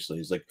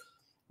 It's like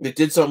they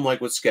did something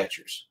like with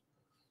Skechers.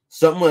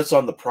 Something that's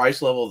on the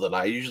price level that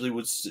I usually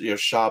would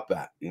shop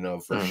at,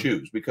 for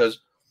shoes,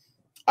 because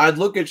I'd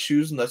look at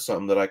shoes and that's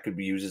something that I could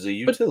use as a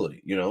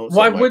utility,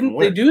 Why wouldn't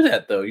they do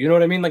that though? You know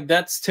what I mean? Like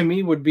that's to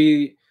me would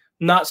be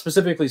not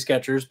specifically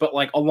Skechers, but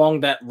like along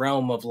that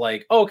realm of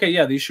like, oh, okay,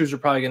 yeah, these shoes are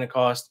probably going to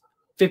cost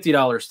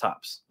 $50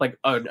 tops. Like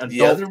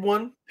the other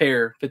one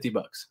pair,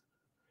 $50.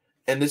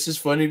 And this is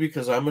funny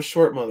because I'm a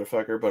short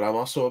motherfucker, but I'm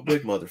also a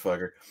big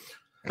motherfucker.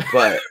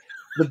 But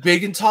the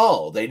Big and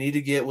Tall, they need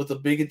to get with the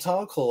Big and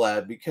Tall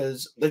collab,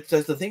 because that's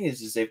the thing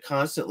is they've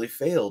constantly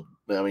failed.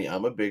 I mean,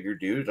 I'm a bigger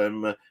dude.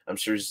 I'm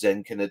sure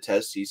Zen can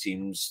attest. He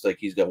seems like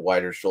he's got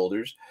wider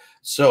shoulders.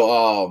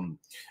 So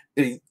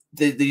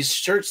these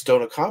shirts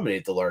don't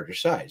accommodate the larger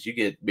size. You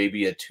get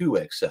maybe a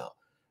 2XL,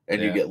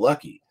 and you get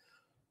lucky.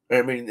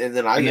 I mean, and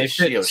then I get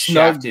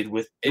shafted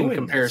with in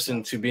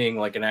comparison to being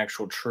like an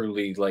actual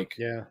truly like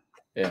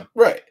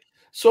right.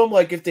 So I'm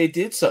like, if they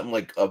did something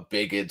like a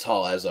Big and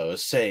Tall, as I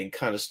was saying,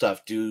 kind of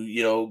stuff,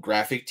 do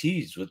graphic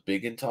tees with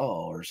Big and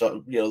Tall or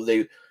something,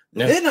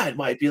 then I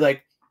might be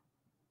like,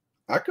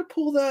 I could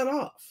pull that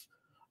off.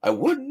 I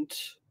wouldn't.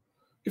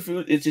 If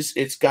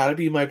it's got to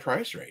be my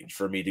price range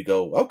for me to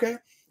go, okay,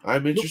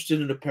 I'm interested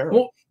in apparel.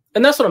 Well,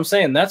 and that's what I'm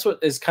saying. That's what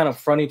is kind of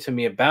funny to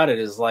me about it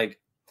is like,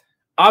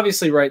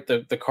 obviously, right,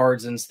 the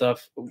cards and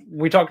stuff.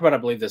 We talked about, I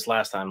believe, this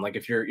last time. Like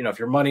if you're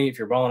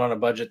balling on a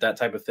budget, that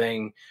type of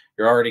thing,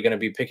 you're already going to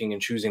be picking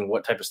and choosing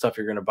what type of stuff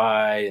you're going to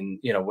buy and,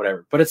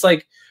 whatever. But it's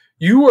like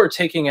you are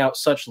taking out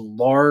such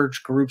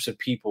large groups of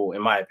people,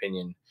 in my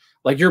opinion.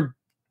 Like your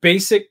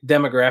basic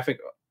demographic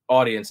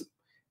audience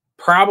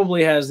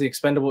probably has the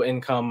expendable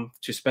income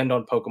to spend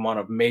on Pokemon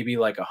of maybe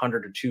like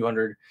 100 to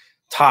 200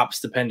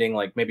 tops, depending,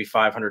 like maybe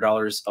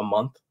 $500 a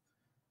month.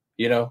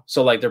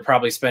 So like they're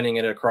probably spending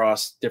it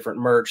across different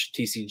merch,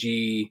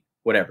 TCG,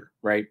 whatever,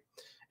 right?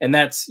 And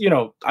that's,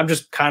 I'm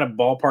just kind of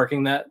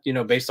ballparking that,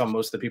 based on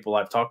most of the people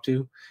I've talked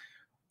to.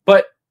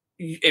 But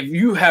if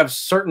you have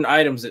certain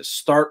items that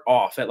start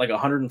off at like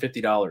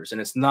 $150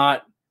 and it's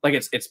not like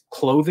it's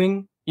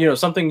clothing,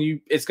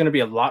 something it's going to be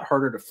a lot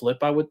harder to flip,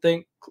 I would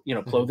think,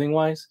 clothing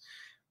wise,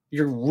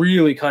 you're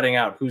really cutting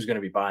out who's going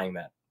to be buying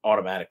that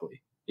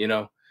automatically,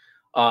 and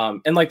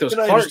like those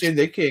Clarks, I understand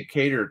they can't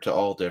cater to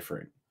all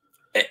different.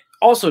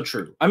 Also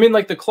true. I mean,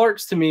 like the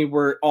Clarks to me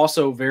were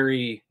also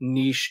very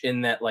niche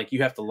in that, like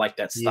you have to like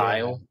that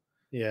style.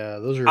 Yeah,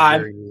 those are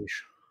very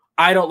niche.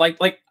 I don't like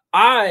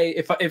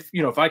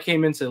if I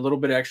came into a little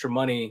bit of extra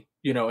money,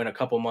 in a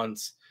couple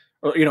months,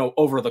 or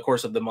over the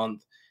course of the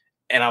month,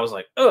 and I was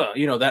like,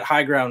 that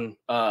high ground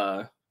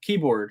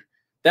keyboard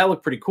that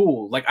looked pretty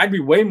cool. Like I'd be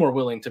way more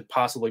willing to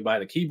possibly buy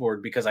the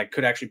keyboard because I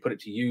could actually put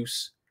it to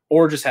use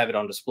or just have it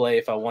on display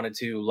if I wanted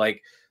to.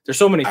 Like. There's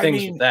so many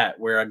things with that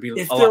where I'd be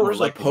if a there was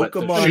a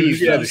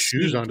Pokemon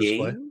shoes on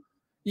display.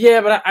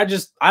 Yeah, but I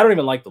don't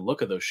even like the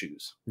look of those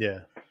shoes. Yeah,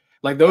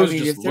 like those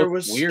just look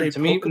weird to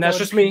me, and that's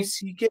just me.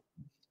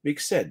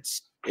 Makes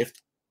sense if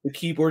the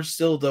keyboards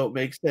still don't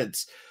make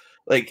sense.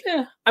 Like,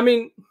 yeah, I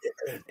mean,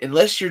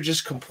 unless you're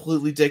just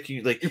completely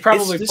decking, like you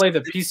probably play the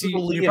PC.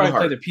 You probably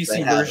play the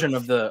PC version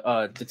of the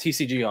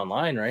TCG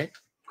Online, right?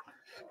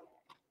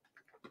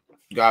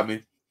 Got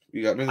me.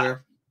 You got me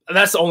there.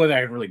 That's the only thing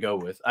I can really go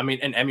with. I mean,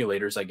 and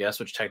emulators, I guess,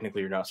 which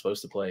technically you're not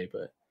supposed to play,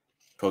 but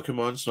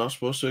Pokemon's not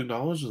supposed to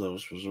acknowledge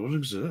those. Those don't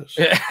exist.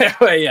 Yeah,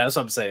 that's what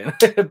I'm saying.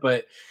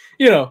 But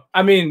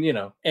I mean,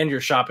 and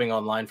you're shopping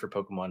online for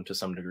Pokemon to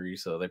some degree,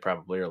 so they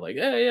probably are like,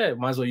 yeah,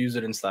 might as well use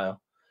it in style.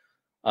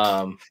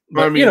 But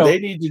I mean, they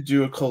need to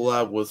do a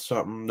collab with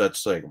something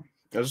that's like,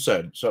 as I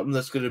said, something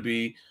that's going to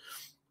be,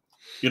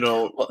 the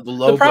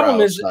low. The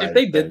problem is if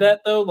they did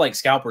that though, like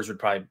scalpers would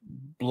probably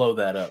blow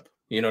that up.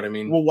 You know what I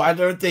mean? Well, why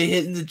aren't they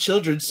hitting the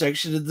children's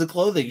section of the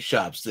clothing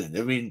shops then?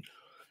 I mean,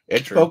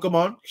 it's true.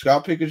 Pokemon.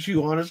 Scalp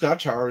Pikachu on it. It's got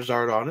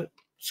Charizard on it.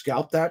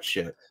 Scalp that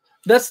shit.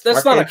 That's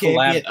not a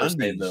collab per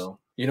se, though.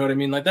 You know what I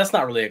mean? Like, that's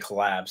not really a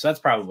collab. So that's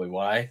probably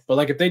why. But,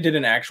 like, if they did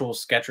an actual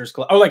Skechers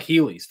collab, or like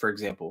Heelys, for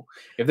example.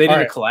 If they did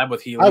a collab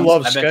with Heelys, I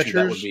love Skechers. Bet you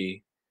that would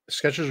be...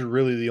 Skechers are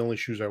really the only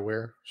shoes I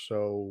wear.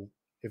 So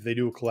if they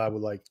do a collab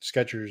with, like,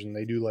 Skechers and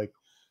they do, like,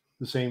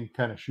 the same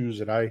kind of shoes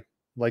that I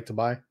like to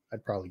buy,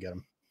 I'd probably get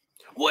them.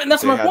 Well, and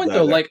that's my point,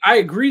 though. Like, I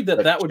agree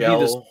that would be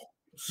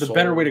the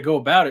better way to go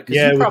about it.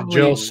 Yeah, with the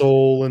gel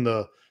sole and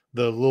the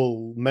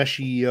little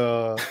meshy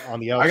on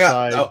the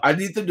outside. I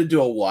need them to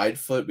do a wide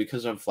foot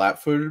because I'm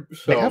flat footed.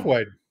 So. They have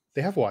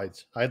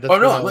wides. In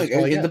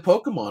the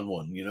Pokemon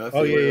one,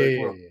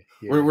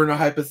 We're in a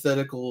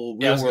hypothetical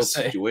real world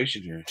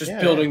situation here. Just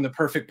building the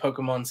perfect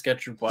Pokemon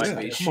Sketcher wide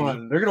base. Come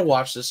on, they're gonna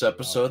watch this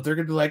episode. They're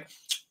gonna be like,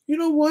 you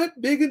know what,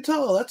 Big and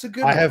Tall. That's a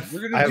good one.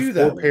 We're gonna do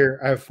that.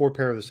 I have 4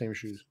 pair of the same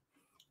shoes.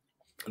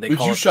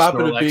 Would you shop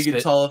at a Big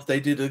and Tall if they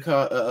did a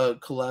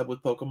collab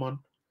with Pokemon?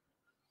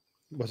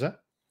 What's that?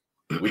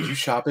 Would you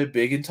shop at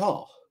Big and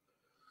Tall?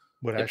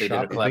 Would I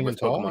shop at Big and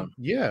Tall? Pokemon?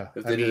 Yeah.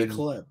 If they did a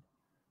collab.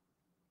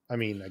 I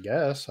mean, I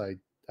guess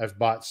I've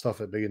bought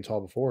stuff at Big and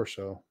Tall before,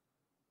 so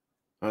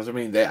I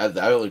mean,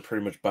 I only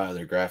pretty much buy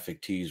their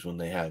graphic tees when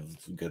they have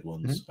good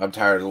ones. I'm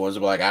tired of the ones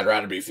that are like, I'd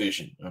rather be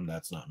fishing.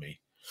 That's not me.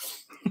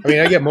 I mean,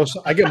 I get most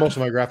of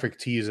my graphic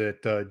tees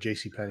at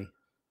JCPenney,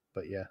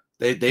 but yeah,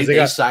 They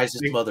got size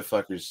as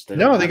motherfuckers.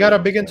 They got a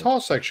big and tall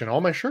section.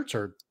 All my shirts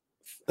are.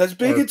 That's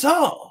big and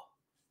tall.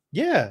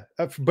 Yeah,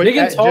 but big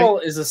and tall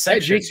is a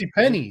section. At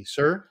JCPenney,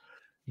 sir.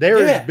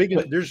 There's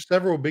there's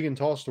several big and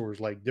tall stores,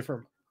 like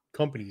different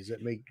companies that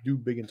do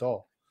big and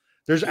tall.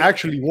 There's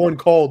actually one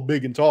called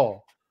Big and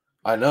Tall.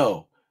 I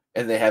know,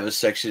 and they have a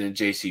section in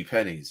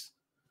JCPenney's.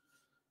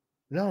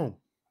 No.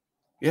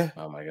 Yeah.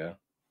 Oh my god.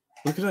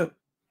 Look it up.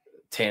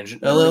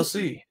 Tangent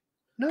LLC.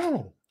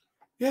 No.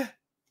 Yeah.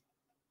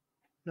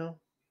 No.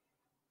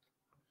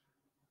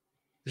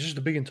 It's just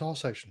a big and tall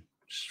section.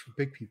 Just for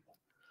big people.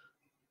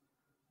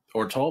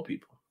 Or tall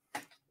people.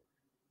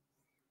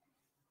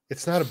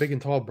 It's not a big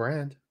and tall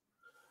brand.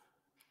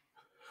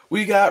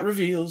 We got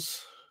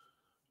reveals.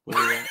 What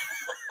do we got?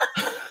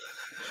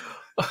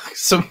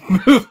 So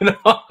moving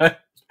on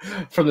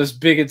from this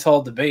big and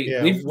tall debate,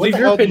 leave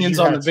your opinions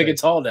on the big and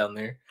tall down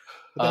there.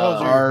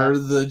 Are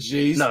the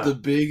Jays the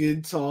big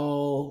and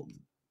tall?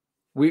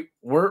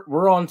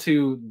 We're on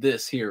to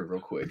this here real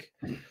quick.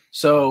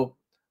 So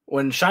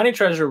when Shiny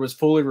Treasure was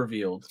fully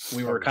revealed,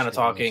 we were kind of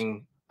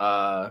talking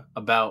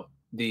about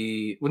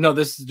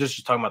this is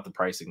just talking about the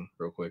pricing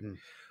real quick.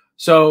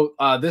 So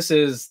this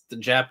is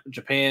the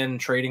Japan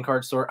trading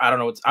card store. I don't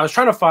know. I was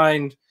trying to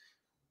find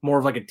more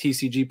of like a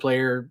TCG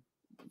player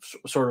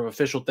sort of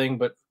official thing,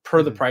 but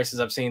per the prices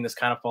I've seen, this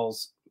kind of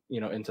falls,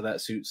 into that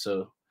suit.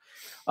 So,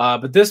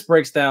 but this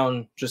breaks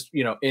down just,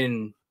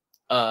 in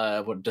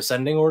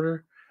descending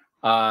order,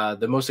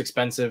 the most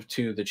expensive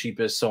to the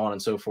cheapest, so on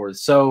and so forth.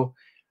 So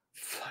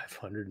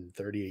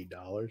 $538,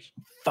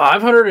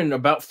 $500 and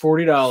about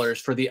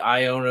 $40 for the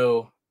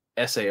Iono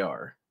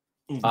SAR.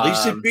 At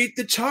least it beat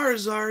the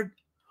Charizard.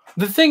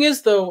 The thing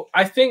is, though,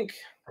 I think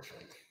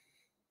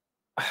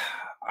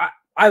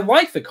I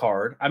like the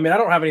card. I mean, I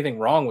don't have anything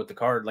wrong with the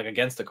card, like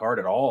against the card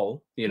at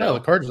all. No, the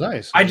card's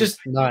nice. I just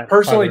not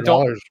personally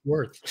don't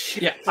worth.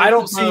 Yeah, I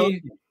don't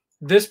see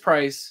this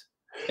price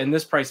and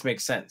this price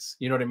makes sense.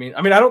 You know what I mean?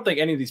 I mean, I don't think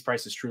any of these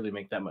prices truly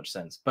make that much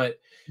sense, but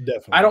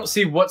definitely I don't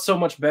see what's so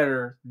much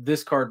better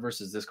this card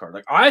versus this card.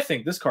 Like, I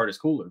think this card is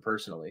cooler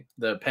personally.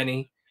 The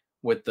Penny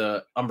with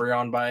the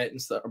Umbreon by it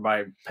and stuff, or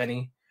by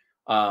Penny.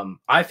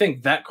 I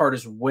think that card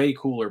is way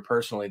cooler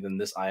personally than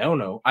this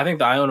Iono. I think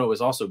the Iono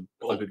is also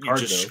a good card.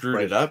 You just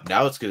screwed it up.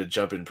 Now it's going to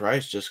jump in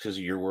price just because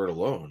of your word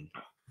alone.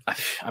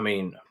 I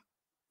mean,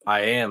 I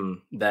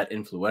am that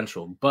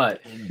influential, but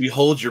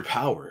behold your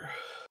power.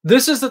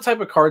 This is the type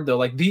of card though.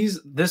 Like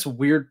this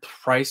weird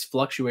price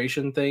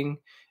fluctuation thing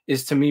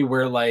is to me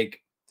where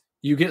like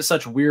you get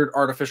such weird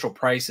artificial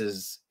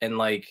prices and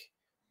like,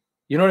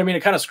 you know what I mean?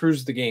 It kind of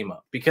screws the game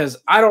up because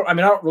I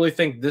don't really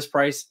think this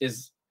price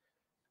is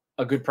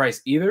a good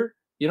price either.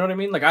 You know what I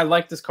mean? Like I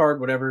like this card,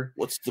 whatever.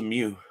 What's the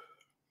Mew?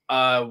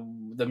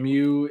 The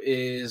Mew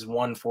is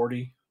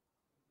 140.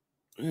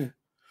 Then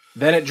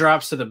it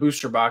drops to the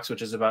booster box,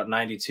 which is about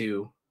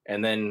 92,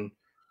 and then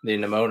the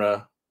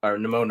Nemona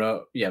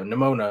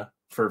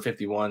for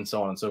 51,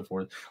 so on and so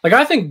forth. Like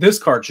I think this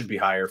card should be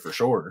higher for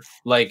sure.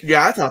 Like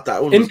I thought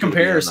that one in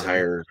comparison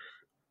higher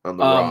on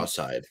the raw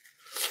side.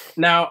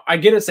 Now, I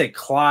get it's a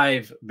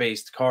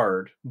Clive-based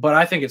card, but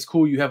I think it's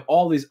cool. You have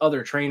all these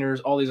other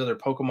trainers, all these other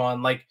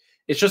Pokemon. Like,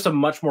 it's just a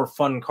much more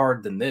fun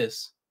card than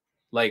this.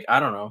 Like,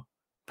 I don't know.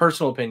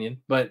 Personal opinion.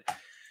 But,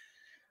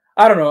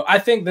 I don't know. I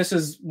think this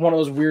is one of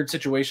those weird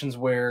situations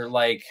where,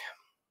 like...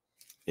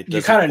 It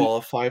doesn't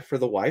qualify for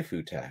the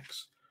waifu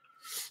tax.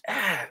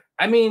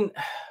 I mean...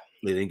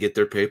 They didn't get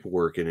their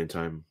paperwork in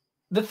time.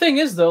 The thing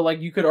is, though, like,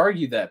 you could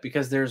argue that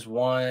because there's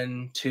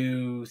 1,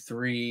 2,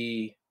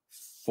 3,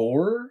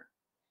 4...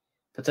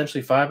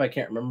 potentially 5, I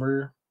can't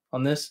remember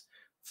on this,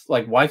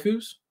 like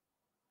waifus.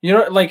 You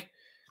know, like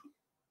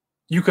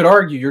you could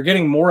argue you're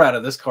getting more out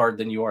of this card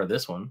than you are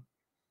this one.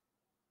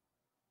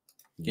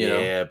 You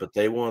know? But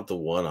they want the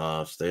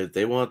one-offs.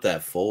 They want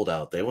that fold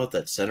out. They want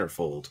that center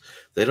fold.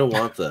 They don't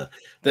want the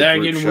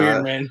They're getting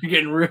weird, man. You're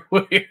getting real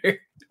weird.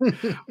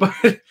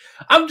 But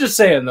I'm just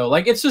saying though,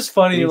 like it's just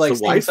funny, like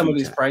seeing some of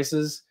these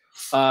prices.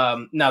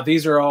 Now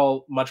these are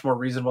all much more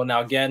reasonable.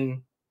 Now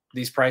again,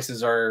 these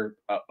prices are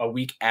a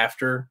week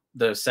after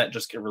the set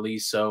just get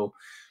released. So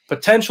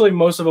potentially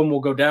most of them will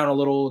go down a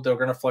little. They're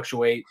going to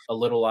fluctuate a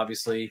little,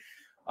 obviously.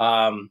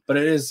 But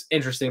it is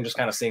interesting just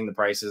kind of seeing the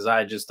prices.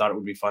 I just thought it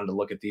would be fun to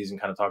look at these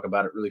and kind of talk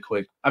about it really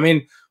quick. I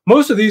mean,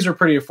 most of these are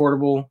pretty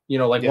affordable. You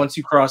know, like once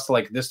you cross to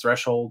like this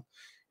threshold,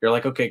 you're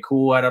like, okay,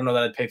 cool. I don't know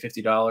that I'd pay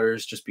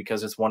 $50 just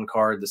because it's one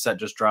card. The set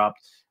just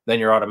dropped. Then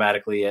you're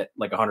automatically at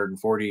like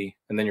 140.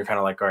 And then you're kind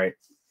of like, all right,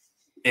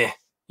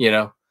 you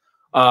know?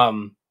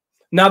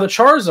 Now the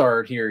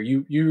Charizard here,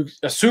 you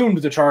assumed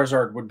the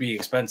Charizard would be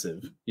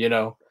expensive, you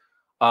know.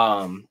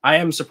 I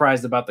am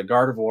surprised about the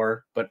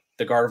Gardevoir, but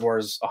the Gardevoir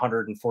is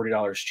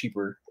 $140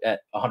 cheaper at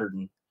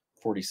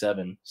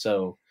 $147.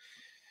 So,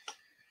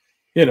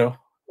 you know,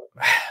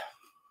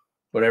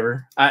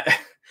 whatever.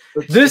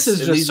 This is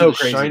just these so are the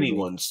crazy. shiny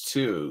ones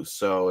too.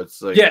 So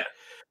it's like, yeah.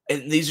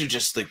 And these are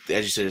just like,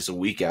 as you said, it's a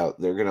week out.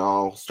 They're gonna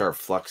all start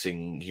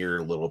fluxing here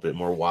a little bit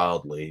more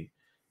wildly.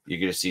 You're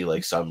gonna see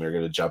like some are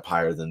gonna jump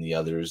higher than the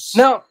others.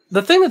 Now,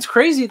 the thing that's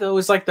crazy though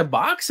is like the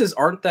boxes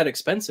aren't that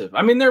expensive.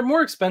 I mean, they're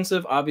more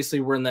expensive. Obviously,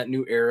 we're in that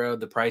new era.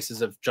 The prices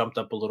have jumped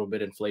up a little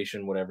bit,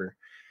 inflation, whatever.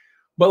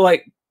 But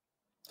like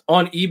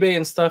on eBay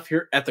and stuff,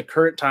 you're at the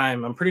current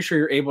time, I'm pretty sure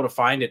you're able to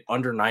find it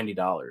under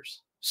 $90.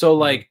 So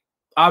like,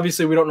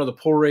 obviously, we don't know the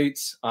pull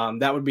rates.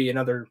 That would be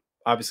another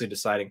obviously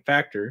deciding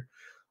factor.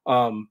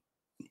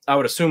 I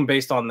would assume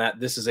based on that,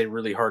 this is a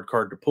really hard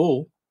card to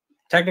pull.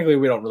 Technically,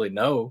 we don't really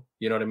know.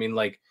 You know what I mean?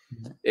 Like,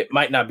 it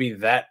might not be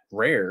that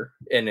rare,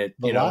 and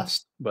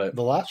The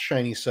last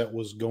shiny set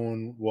was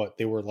going what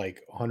they were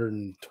like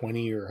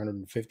 120 or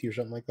 150 or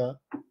something like that.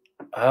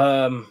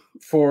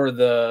 For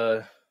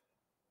the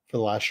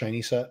last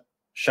shiny set,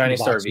 Shiny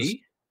Star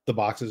V, the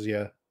boxes,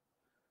 yeah.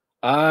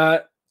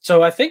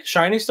 So I think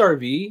Shiny Star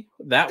V,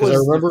 that was.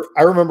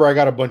 I remember I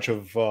got a bunch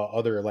of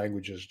other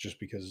languages just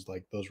because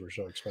like those were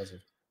so expensive.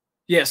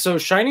 Yeah, so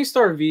Shiny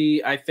Star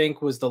V, I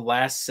think, was the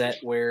last set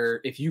where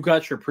if you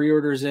got your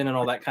pre-orders in and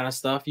all that kind of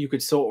stuff, you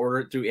could still order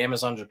it through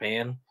Amazon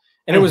Japan,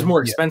 and it was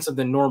more expensive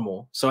than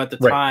normal. So at the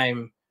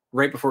time,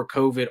 right before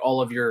COVID,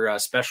 all of your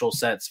special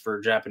sets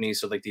for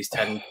Japanese, so like these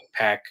 10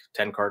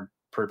 card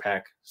per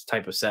pack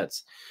type of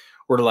sets,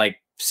 were like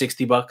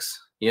 $60,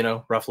 you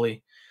know,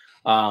 roughly.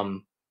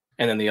 And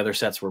then the other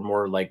sets were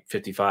more like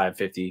 55,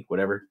 50,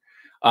 whatever.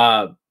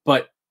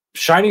 But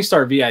Shiny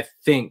Star V, I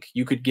think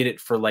you could get it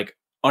for like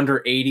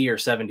under 80 or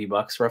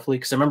 $70 roughly.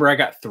 Cause I remember I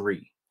got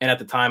 3. And at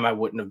the time I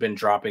wouldn't have been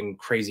dropping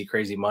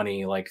crazy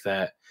money like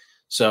that.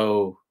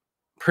 So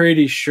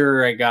pretty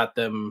sure I got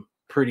them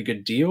pretty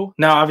good deal.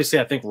 Now, obviously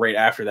I think right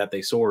after that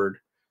they soared,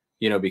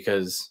 you know,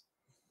 because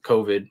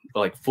COVID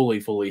like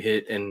fully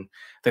hit. And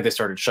I think they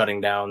started shutting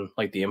down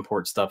like the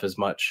import stuff as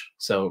much.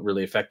 So it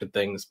really affected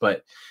things.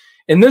 But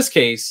in this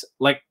case,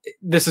 like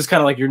this is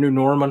kind of like your new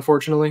norm,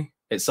 unfortunately.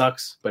 It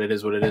sucks, but it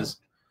is what it is.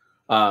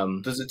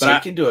 Does it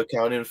take into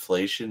account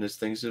inflation as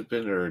things have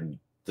been, or do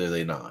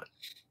they not?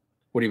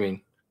 What do you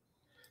mean?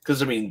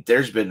 Because I mean,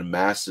 there's been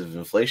massive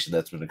inflation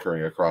that's been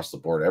occurring across the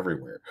board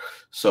everywhere.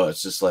 So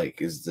it's just like,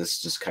 is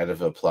this just kind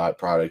of a plot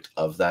product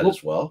of that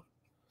as well?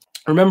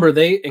 Remember,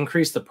 they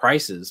increased the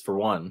prices for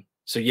one.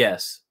 So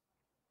yes,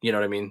 you know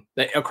what I mean.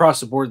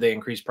 Across the board, they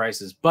increased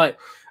prices, but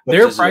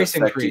their price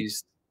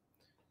increase.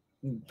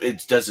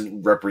 It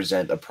doesn't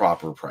represent a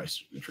proper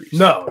price increase.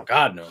 No,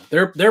 God, no.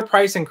 Their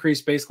price increase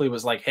basically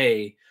was like,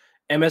 hey,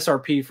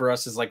 MSRP for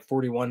us is like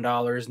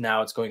 $41.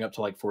 Now it's going up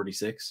to like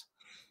 46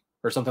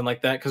 or something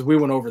like that. Because we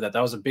went over that. That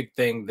was a big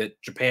thing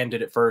that Japan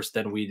did it first,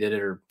 then we did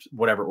it, or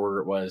whatever order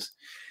it was.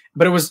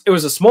 But it was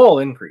a small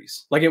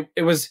increase. Like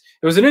it was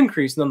an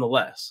increase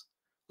nonetheless.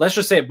 Let's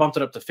just say it bumped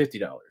it up to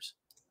 $50.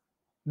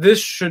 This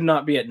should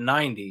not be at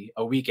 90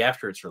 a week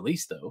after it's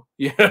released, though.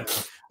 Yeah,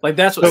 like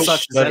that's what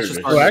sucks. That's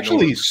just well,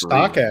 actually,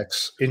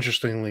 StockX,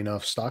 interestingly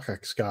enough,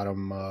 StockX got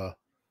them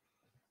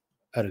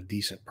at a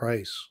decent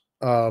price.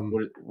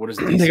 What is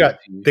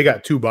they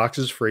got 2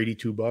 boxes for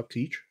 $82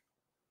 each.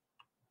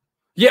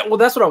 Yeah, well,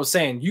 that's what I was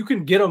saying. You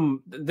can get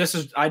them.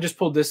 I just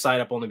pulled this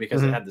site up only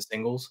because it had the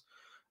singles.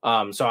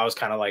 So I was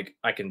kind of like,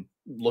 I can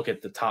look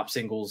at the top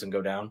singles and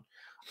go down.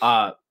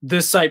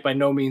 This site by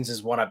no means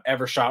is one I've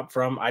ever shopped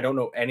from. I don't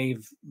know any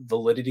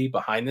validity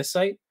behind this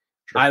site.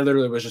 Sure. I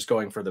literally was just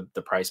going for the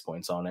price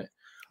points on it.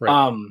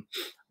 Right.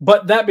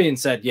 But that being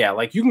said, yeah,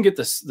 like you can get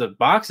the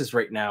boxes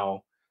right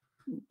now,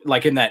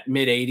 like in that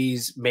mid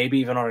 80s, maybe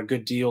even on a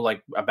good deal,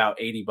 like about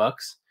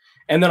 $80.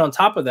 And then on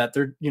top of that,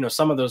 they're, you know,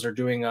 some of those are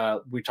doing,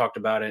 we talked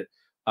about it,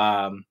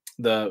 where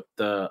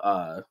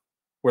the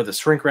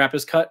shrink wrap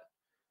is cut,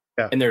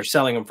 and they're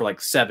selling them for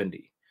like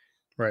 70.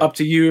 Right. Up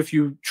to you if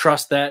you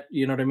trust that,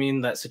 you know what I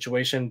mean, that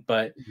situation.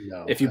 But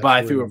if you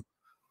buy through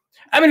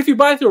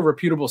a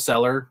reputable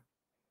seller,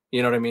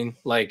 you know what I mean,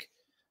 like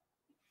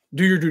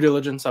do your due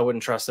diligence. I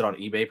wouldn't trust it on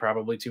eBay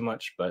probably too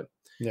much, but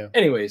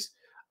anyways,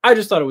 I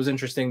just thought it was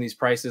interesting, these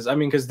prices. I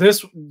mean, because the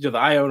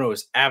Iono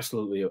is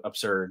absolutely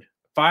absurd.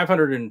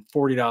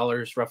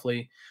 $540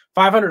 roughly,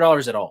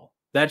 $500 at all.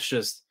 That's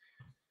just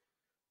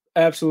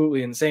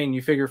absolutely insane.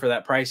 You figure for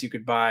that price you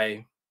could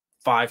buy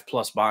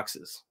 5+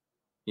 boxes.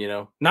 You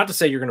know, not to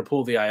say you're going to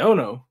pull the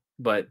Iono,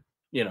 but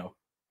you know,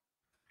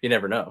 you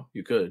never know.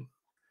 You could.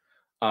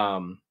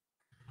 And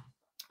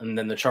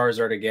then the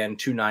Charizard again,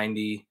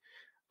 $290.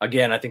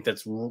 Again, I think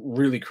that's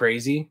really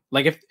crazy.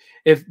 Like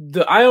if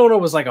the Iono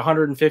was like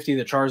 150,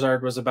 the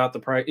Charizard was about the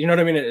price. You know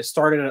what I mean? It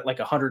started at like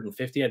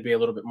 150. I'd be a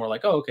little bit more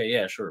like, oh, okay,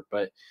 yeah, sure.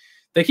 But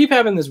they keep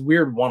having this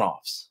weird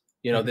one-offs.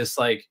 You know, this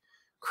like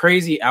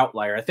crazy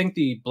outlier. I think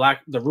the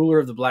ruler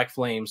of the Black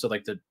Flame, so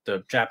like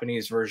the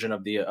Japanese version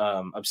of the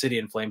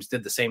Obsidian Flames,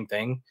 did the same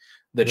thing.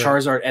 The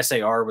Charizard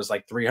SAR was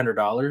like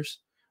 $300,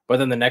 but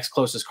then the next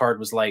closest card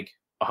was like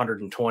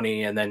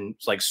 120, and then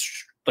like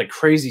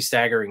crazy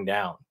staggering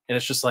down. And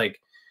it's just like,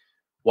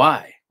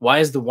 why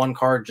is the one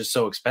card just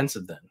so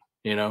expensive then?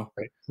 You know,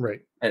 right.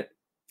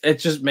 it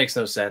just makes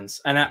no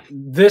sense. And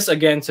this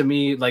again to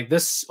me, like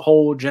this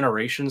whole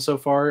generation so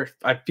far,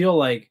 I feel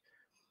like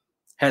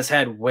has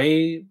had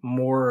way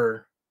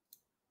more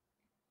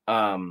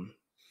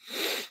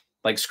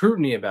like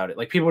scrutiny about it.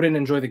 Like people didn't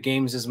enjoy the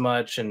games as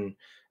much, and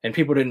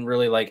people didn't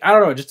really like, I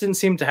don't know, it just didn't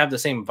seem to have the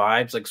same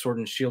vibes like Sword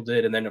and Shield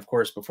did, and then of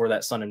course before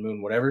that Sun and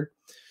Moon, whatever.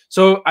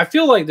 So I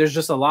feel like there's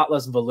just a lot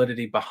less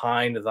validity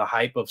behind the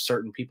hype of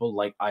certain people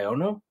like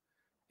Iono.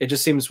 It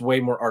just seems way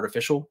more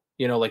artificial,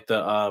 you know, like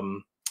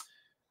the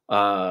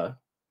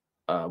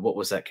what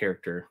was that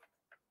character?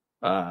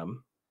 The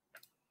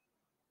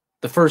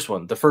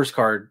first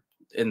card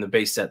in the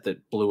base set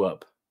that blew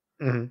up.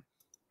 Mm-hmm.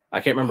 I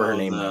can't remember her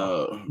name.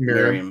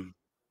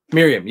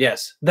 Miriam.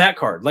 Yes, that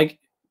card. Like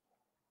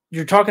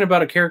you're talking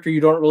about a character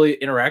you don't really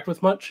interact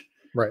with much,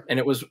 right? And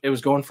it was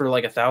going for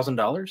like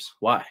 $1,000.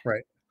 Why?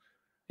 Right.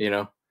 You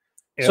know.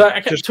 Yeah,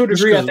 so to a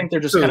degree, I think they're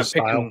just kind of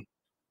picking.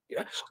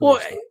 Well,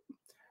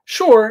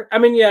 sure. I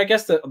mean, yeah, I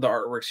guess the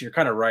artworks, you're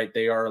kind of right.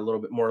 They are a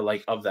little bit more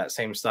like of that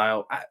same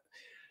style.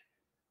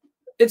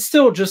 It's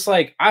still just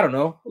like, I don't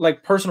know,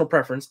 like personal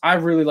preference. I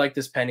really like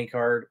this Penny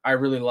card. I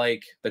really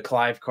like the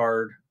Clive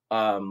card.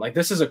 Like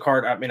this is a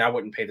card, I mean, I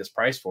wouldn't pay this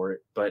price for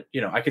it, but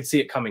you know, I could see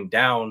it coming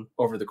down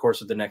over the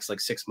course of the next like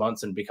 6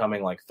 months and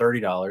becoming like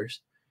 $30.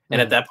 And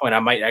at that point, I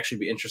might actually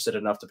be interested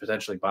enough to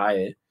potentially buy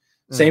it.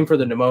 Same for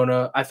the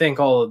Nimona. I think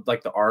all of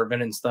like the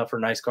Arven and stuff are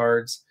nice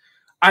cards.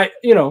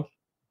 You know,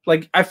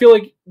 like I feel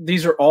like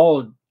these are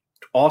all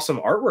awesome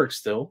artwork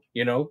still,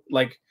 you know,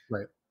 like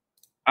right.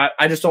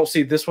 I just don't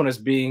see this one as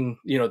being,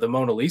 you know, the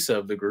Mona Lisa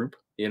of the group,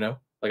 you know,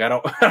 like I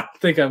don't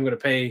think I'm going to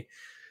pay,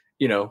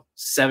 you know,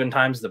 7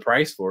 times the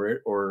price for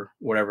it or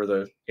whatever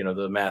the, you know,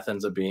 the math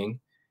ends up being.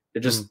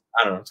 It just,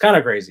 I don't know. It's kind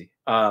of crazy.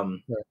 Right.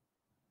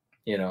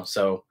 You know,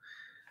 so,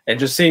 and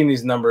just seeing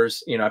these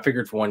numbers, you know, I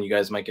figured for one, you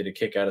guys might get a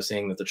kick out of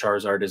seeing that the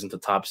Charizard isn't the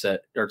top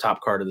set or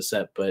top card of the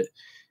set, but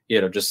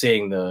you know, just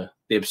seeing the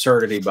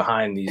absurdity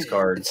behind these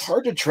cards. It's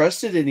hard to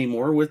trust it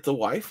anymore with the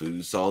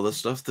waifus, all the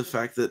stuff, the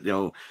fact that, you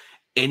know,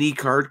 any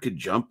card could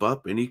jump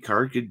up, any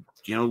card could,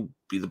 you know,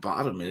 be the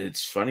bottom. And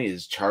it's funny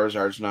is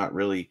Charizard's not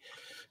really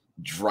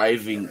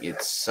driving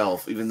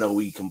itself, even though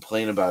we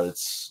complain about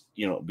its,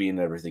 you know, being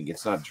everything.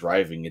 It's not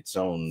driving its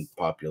own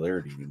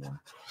popularity anymore.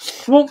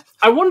 Well,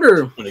 I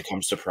wonder when it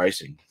comes to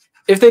pricing,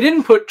 if they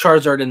didn't put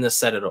Charizard in this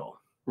set at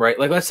all, right?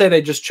 Like, let's say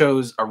they just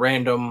chose a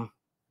random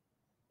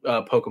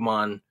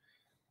Pokemon,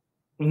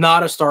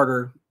 not a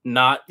starter,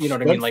 not, you know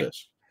what I mean? Like,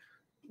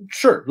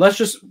 sure, let's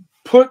just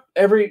put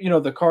every, you know,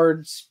 the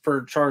cards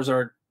for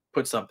Charizard,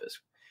 put Stunfisk.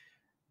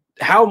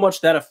 How much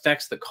that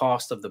affects the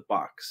cost of the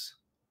box,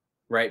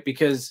 right?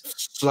 Because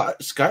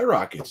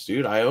skyrockets,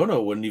 dude.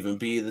 Iono wouldn't even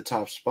be the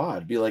top spot.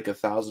 It'd be like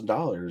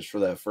 $1,000 for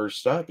that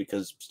first set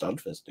because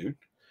Stunfisk, dude.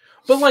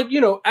 But like, you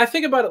know, I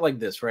think about it like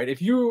this, right?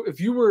 If you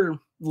were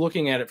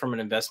looking at it from an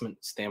investment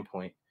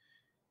standpoint,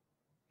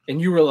 and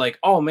you were like,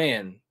 oh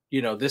man,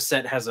 you know, this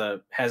set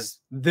has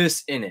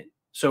this in it,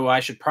 so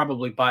I should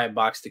probably buy a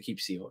box to keep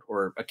sealed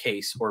or a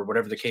case or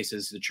whatever the case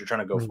is that you're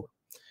trying to go for.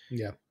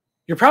 Yeah.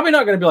 You're probably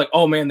not going to be like,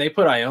 oh man, they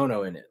put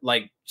Iono in it,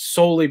 like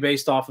solely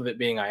based off of it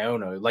being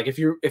Iono. Like if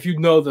you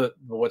know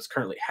what's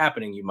currently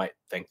happening, you might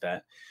think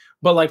that.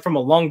 But like from a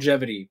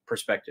longevity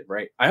perspective,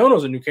 right?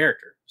 Iono's a new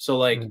character. So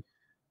like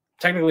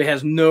technically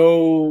has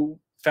no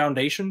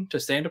foundation to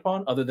stand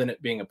upon other than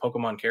it being a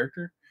Pokemon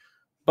character.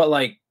 But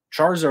like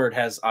Charizard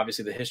has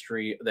obviously the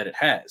history that it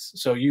has.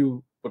 So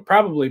you would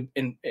probably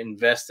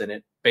invest in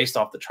it based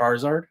off the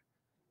Charizard,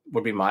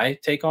 would be my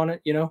take on it,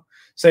 you know?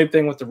 Same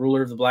thing with the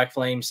Ruler of the Black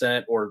Flame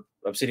set or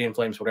Obsidian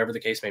Flames, whatever the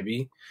case may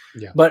be.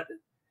 Yeah. But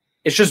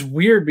it's just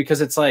weird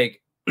because it's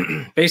like,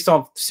 based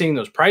off seeing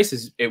those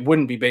prices, it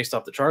wouldn't be based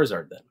off the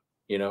Charizard then,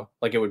 you know?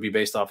 Like it would be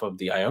based off of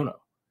the Iono.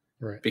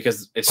 Right.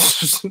 Because it's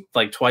just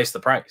like twice the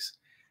price.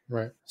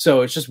 Right.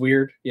 So it's just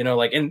weird, you know,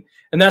 like, and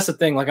that's the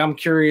thing. Like, I'm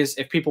curious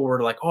if people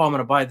were like, oh, I'm going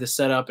to buy this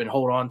setup and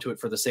hold on to it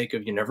for the sake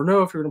of, you never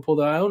know if you're going to pull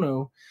the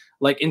Iono.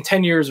 Like in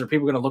 10 years, are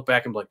people going to look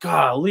back and be like,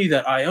 golly,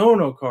 that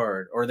Iono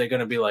card? Or are they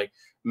going to be like,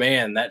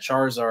 man, that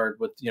Charizard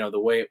with, you know, the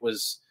way it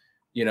was,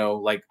 you know,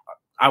 like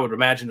I would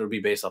imagine it would be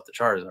based off the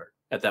Charizard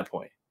at that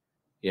point,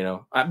 you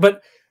know,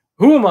 but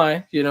who am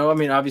I? You know, I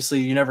mean,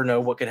 obviously you never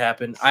know what could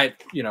happen. I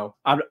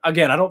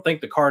don't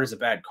think the card is a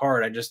bad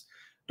card. I just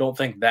don't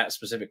think that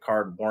specific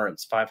card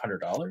warrants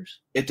 $500.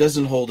 It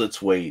doesn't hold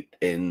its weight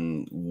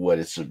in what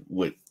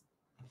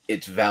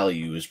its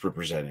value is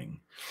representing,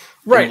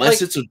 right?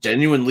 Unless it's a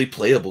genuinely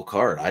playable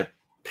card. I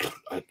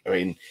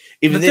mean,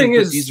 even then,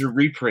 these are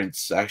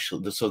reprints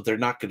actually, so they're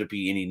not going to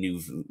be any new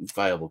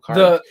viable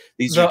cards.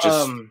 These are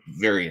just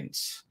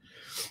variants.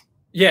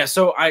 Yeah,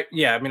 so I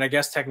mean, I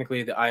guess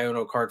technically the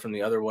Iono card from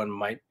the other one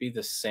might be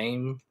the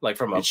same, like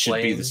from a it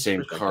should be the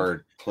same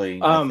card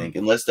playing, I think,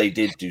 unless they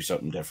did do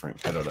something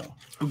different. I don't know.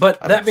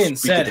 But that being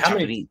said,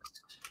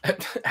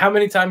 how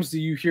many times do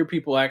you hear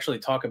people actually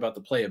talk about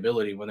the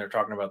playability when they're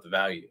talking about the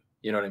value?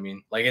 You know what I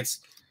mean? Like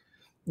it's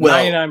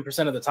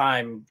 99% of the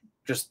time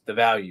just the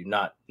value,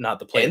 not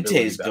the playability.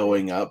 Entei's value.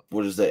 going up.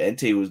 What is the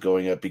Entei was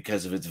going up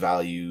because of its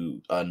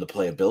value on the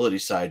playability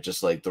side,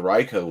 just like the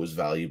Raikou was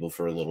valuable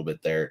for a little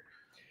bit there.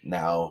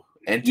 Now,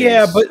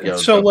 Entei's, but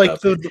so like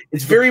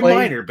it's very play,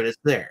 minor, but it's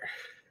there.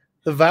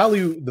 The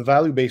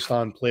value based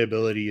on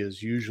playability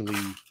is usually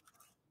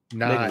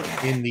not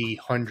in the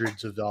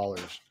hundreds of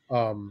dollars.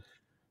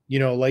 You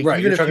know, like right,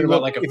 even you're if talking you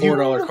about look, like a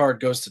 $4 card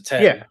goes to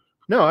 10. Yeah.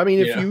 No, I mean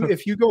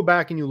if you go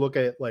back and you look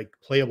at like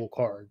playable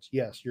cards,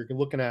 yes, you're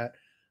looking at,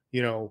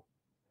 you know,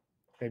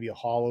 maybe a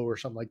hollow or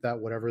something like that,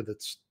 whatever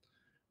that's,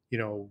 you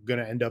know, going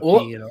to end up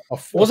being a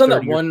wasn't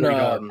that one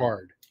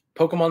card.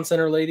 Pokemon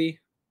Center lady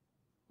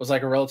was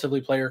like a relatively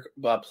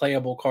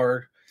playable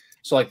card.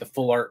 So like the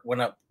full art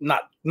went up,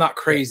 not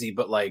crazy,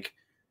 but like,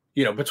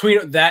 you know,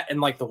 between that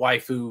and like the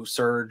waifu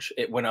surge,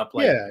 it went up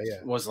like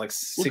was like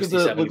 60,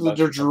 70 bucks. Look at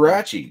the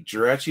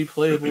Jirachi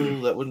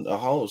playable that wouldn't a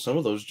hollow. Some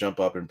of those jump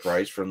up in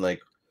price from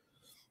like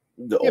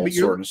the old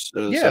sword.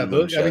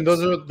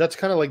 That's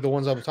kind of like the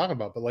ones I was talking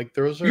about. But like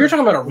those are you're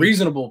talking about a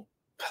reasonable,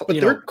 but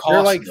they're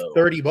like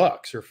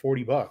 $30 or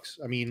 $40.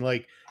 I mean,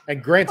 like,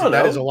 and granted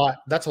that is a lot.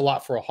 That's a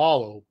lot for a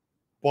hollow.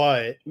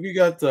 But you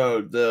got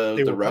the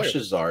Rush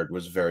Zard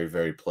was very,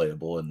 very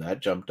playable, and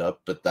that jumped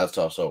up. But that's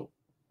also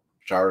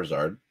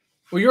Charizard.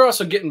 Well, you're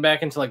also getting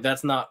back into like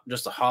that's not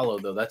just a hollow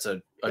though. That's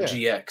a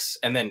GX,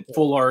 and then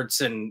full arts,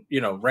 and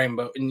you know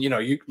rainbow, and you know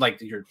you like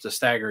the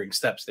staggering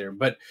steps there.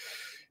 But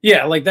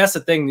yeah, like that's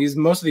the thing.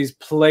 Most of these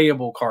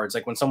playable cards,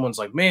 like when someone's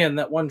like, "Man,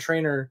 that one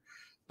trainer,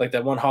 like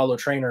that one hollow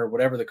trainer,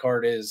 whatever the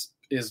card is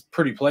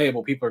pretty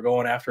playable." People are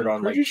going after it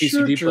on like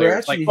TCG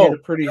players. Like, hit a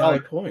pretty high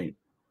point.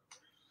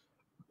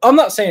 I'm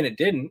not saying it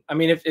didn't. I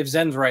mean, if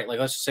Zen's right, like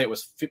let's just say it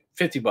was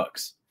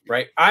 $50,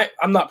 right?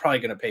 I'm not probably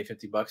going to pay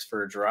 $50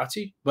 for a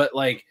Jirachi, but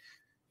like.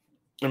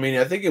 I mean,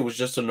 I think it was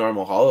just a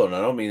normal hollow, and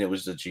I don't mean it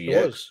was the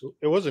GX.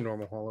 It was a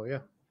normal hollow, yeah.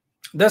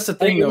 That's the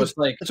thing, though. It's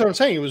like that's what I'm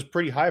saying. It was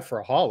pretty high for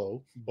a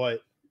hollow,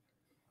 but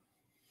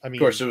I mean,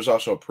 of course, it was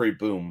also a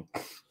pre-boom.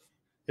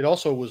 It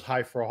also was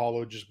high for a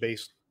hollow, just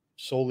based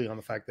solely on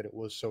the fact that it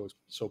was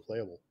so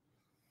playable,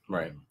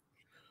 right?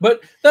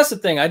 But that's the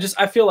thing. I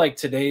feel like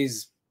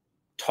today's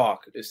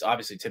talk is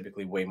obviously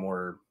typically way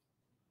more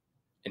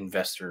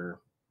investor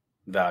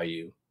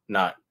value,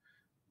 not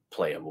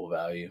playable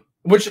value.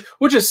 Which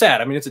is sad.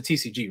 I mean, it's a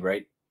TCG,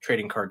 right?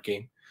 Trading card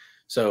game.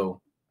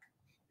 So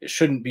it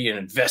shouldn't be an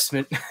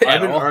investment. I've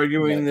been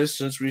arguing this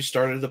since we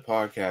started the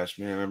podcast,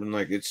 man. I've been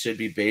like, it should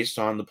be based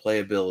on the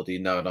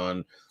playability, not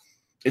on.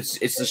 It's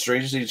the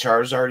strangest thing.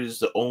 Charizard is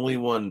the only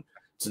one.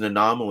 It's an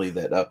anomaly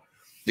that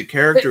the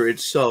character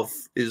itself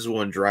is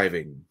one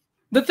driving.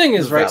 The thing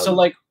is, right? So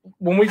like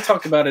when we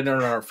talked about it in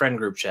our friend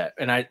group chat,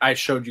 and I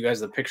showed you guys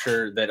the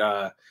picture that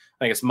I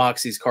guess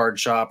Moxie's card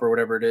shop or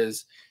whatever it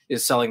is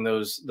selling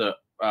the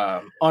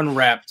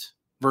unwrapped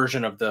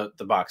version of the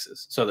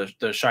boxes. So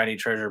the shiny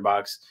treasure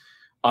box,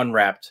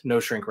 unwrapped, no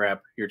shrink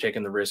wrap, you're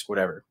taking the risk,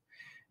 whatever.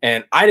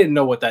 And I didn't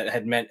know what that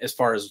had meant as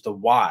far as the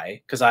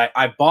why, because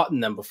I bought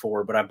them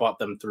before, but I bought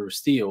them through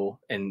Steel,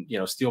 and you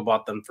know, Steel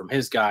bought them from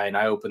his guy, and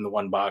I opened the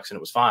one box and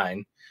it was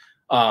fine.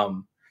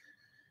 And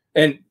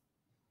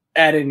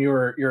add in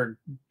your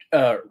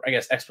I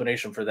guess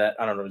explanation for that.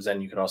 I don't know,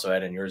 Zen, you could also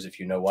add in yours if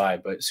you know why,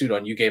 but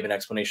Sudon, you gave an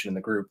explanation in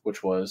the group,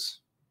 which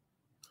was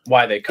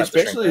why they cut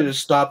especially to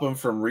stop them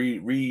from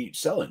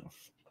reselling.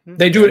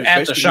 They do it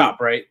at the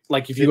shop, right?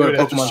 Like if you go to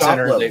Pokemon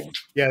Center, they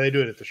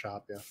do it at the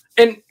shop, yeah.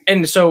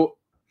 And so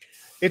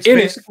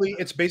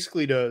it's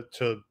basically to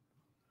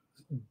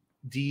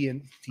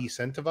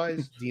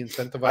de-incentivize.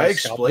 I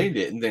explained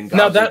it, and then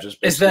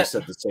just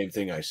said the same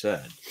thing I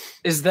said.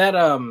 Is that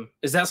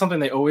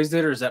something they always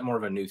did, or is that more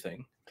of a new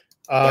thing?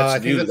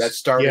 That's new. That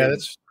started. Yeah,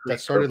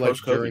 that started like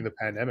during the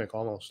pandemic,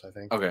 almost. I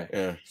think. Okay.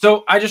 Yeah.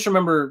 So I just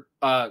remember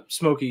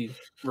Smokey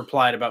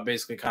replied about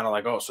basically kind of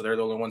like, oh, so they're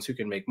the only ones who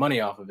can make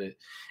money off of it,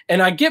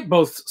 and I get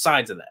both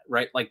sides of that,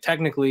 right? Like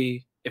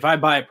technically, if I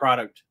buy a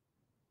product,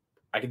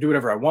 I can do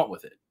whatever I want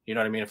with it. You know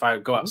what I mean? If I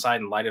go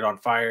outside and light it on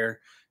fire,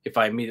 if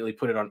I immediately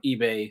put it on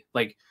eBay,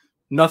 like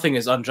nothing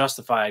is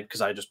unjustified because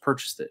I just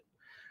purchased it.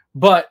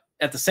 But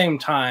at the same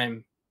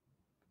time,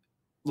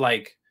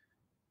 like.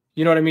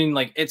 You know what I mean?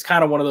 Like, it's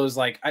kind of one of those,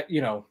 like, I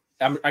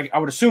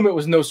would assume it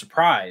was no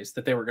surprise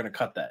that they were going to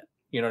cut that.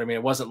 You know what I mean?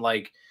 It wasn't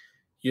like,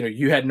 you know,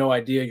 you had no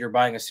idea you're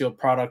buying a sealed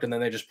product and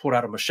then they just pulled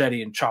out a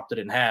machete and chopped it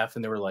in half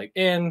and they were like,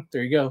 and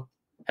there you go.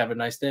 Have a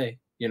nice day.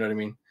 You know what I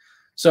mean?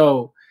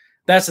 So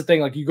that's the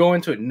thing. Like, you go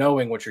into it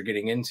knowing what you're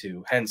getting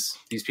into. Hence,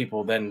 these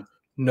people then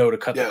know to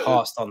cut the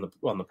cost on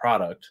the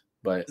product.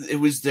 But it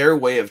was their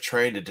way of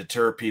trying to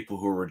deter people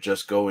who were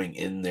just going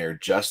in there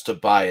just to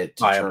buy it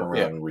to turn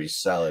around and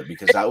resell it,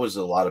 because that was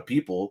a lot of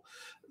people.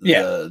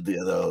 Yeah,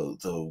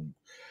 the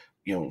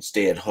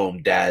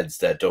stay-at-home dads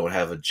that don't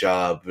have a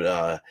job.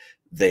 They're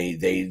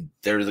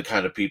the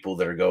kind of people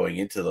that are going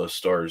into those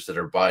stores that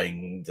are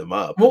buying them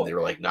up. Well, and they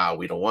were like, "Nah,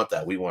 we don't want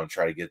that. We want to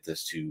try to get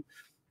this to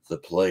the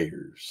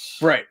players."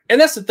 Right,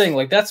 and that's the thing.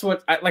 Like that's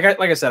what like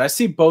I said. I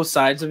see both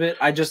sides of it.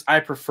 I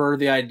prefer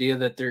the idea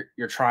that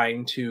you're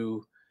trying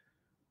to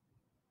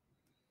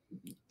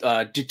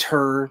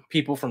deter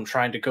people from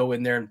trying to go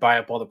in there and buy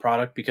up all the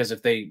product, because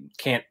if they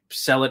can't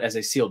sell it as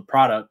a sealed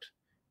product,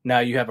 now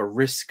you have a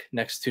risk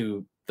next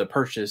to the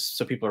purchase.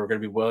 So people are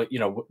going to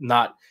be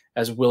not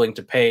as willing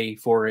to pay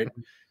for it,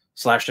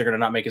 / they're going to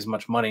not make as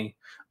much money.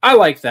 I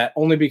like that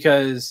only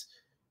because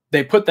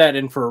they put that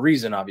in for a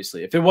reason.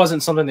 Obviously, if it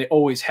wasn't something they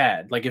always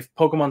had, like if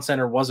Pokemon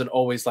Center wasn't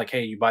always like,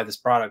 hey, you buy this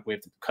product, we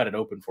have to cut it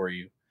open for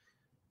you,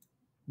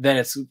 then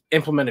it's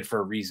implemented for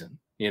a reason,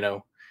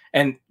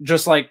 And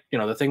just like,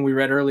 the thing we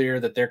read earlier,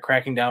 that they're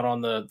cracking down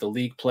on the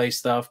league play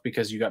stuff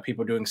because you got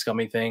people doing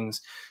scummy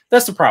things.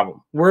 That's the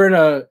problem. We're in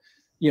a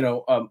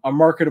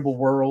marketable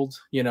world,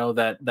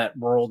 that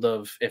world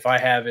of, if I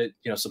have it,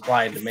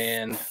 supply and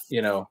demand,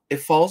 It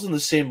falls in the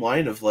same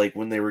line of like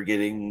when they were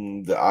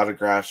getting the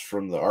autographs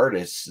from the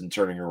artists and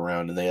turning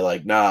around, and they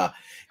like, nah,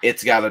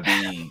 it's gotta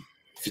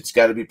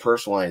be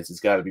personalized. It's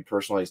gotta be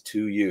personalized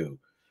to you.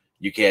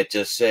 You can't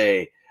just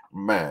say,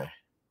 man,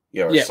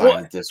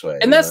 sign it this way.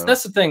 And that's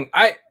the thing.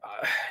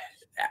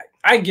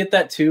 I get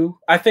that too.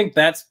 I think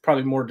that's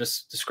probably more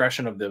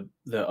discretion of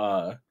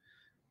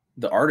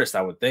the artist,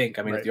 I would think.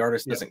 I mean, if the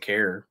artist doesn't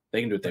care, they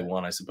can do what they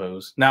want, I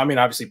suppose. Now, I mean,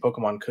 obviously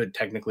Pokemon could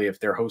technically, if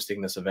they're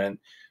hosting this event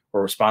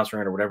or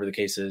sponsoring it or whatever the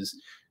case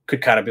is,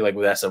 could kind of be like,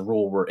 well, that's a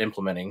rule we're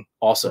implementing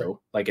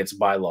also, like it's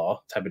by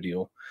law type of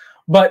deal.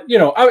 But,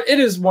 it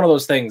is one of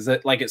those things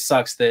that, like, it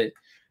sucks that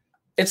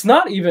it's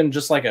not even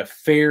just like a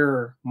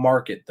fair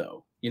market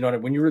though.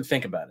 When you really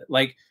think about it,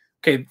 like,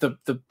 okay,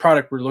 the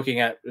product we're looking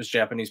at is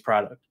Japanese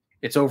product.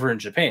 It's over in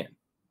Japan.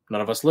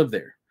 None of us live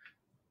there.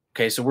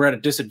 Okay, so we're at a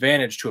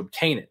disadvantage to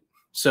obtain it.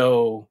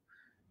 So,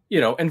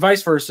 and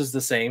vice versa is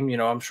the same.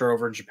 I'm sure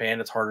over in Japan,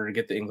 it's harder to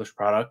get the English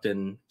product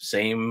and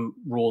same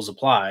rules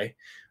apply.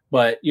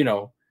 But,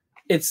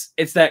 it's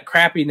that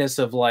crappiness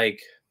of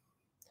like,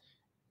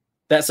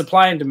 that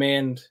supply and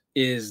demand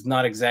is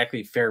not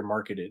exactly fair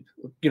marketed.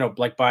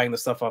 Like buying the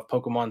stuff off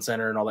Pokemon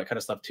Center and all that kind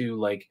of stuff too,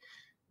 like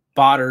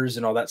botters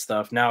and all that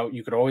stuff. Now,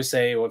 you could always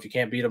say, well, if you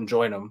can't beat them,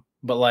 join them.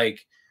 But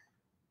like,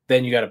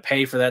 then you got to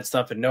pay for that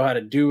stuff and know how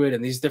to do it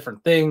and these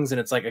different things. And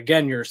it's like,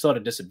 again, you're still at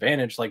a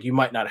disadvantage. Like you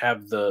might not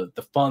have the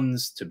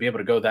funds to be able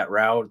to go that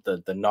route,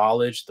 the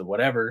knowledge, the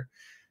whatever.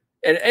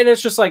 And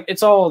it's just like,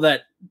 it's all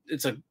that,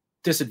 it's a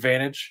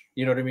disadvantage.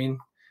 You know what I mean?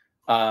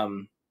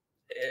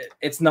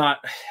 It's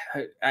not,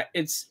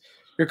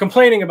 you're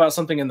complaining about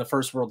something in the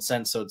first world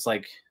sense. So it's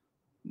like,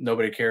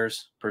 nobody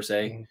cares per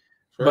se,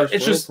 but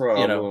it's just,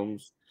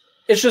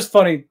 it's just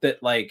funny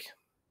that like,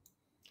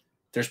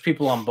 there's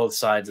people on both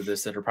sides of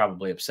this that are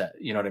probably upset.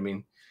 You know what I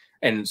mean?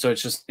 And so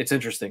it's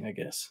interesting, I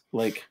guess.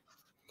 Like,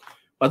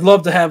 I'd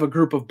love to have a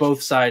group of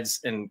both sides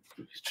and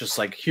just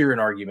like hear an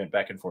argument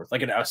back and forth,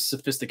 like a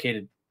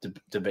sophisticated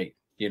debate.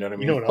 You know what I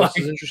mean? You know what else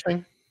is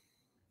interesting?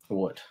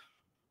 What?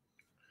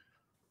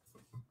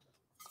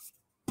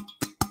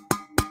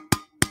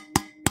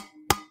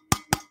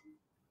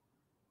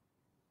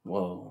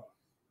 Whoa.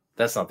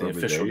 That's not the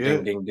official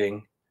ding, ding,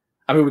 ding.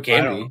 I mean, we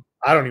can be.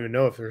 I don't even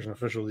know if there's an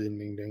official ding,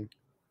 ding, ding.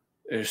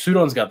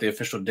 Sudon's got the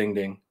official ding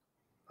ding.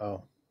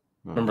 Oh,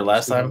 remember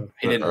last time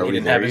he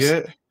didn't have his.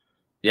 Yet?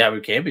 Yeah,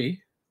 we can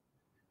be.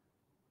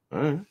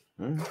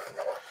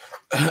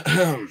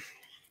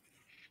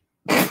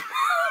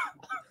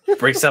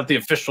 Breaks out the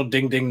official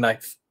ding ding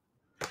knife.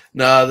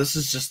 Nah, this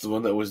is just the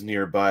one that was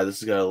nearby.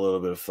 This has got a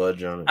little bit of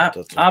fudge on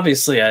it.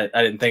 Obviously, I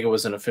didn't think it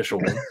was an official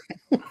one.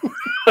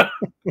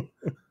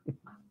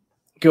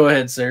 Go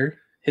ahead, sir.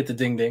 Hit the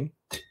ding ding.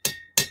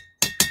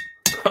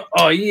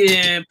 Oh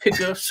yeah,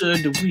 pickups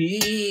of the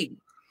week.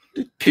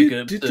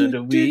 Pickups of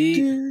the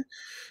week.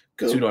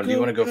 Sudon, do you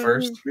want to go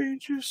first?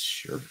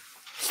 Sure.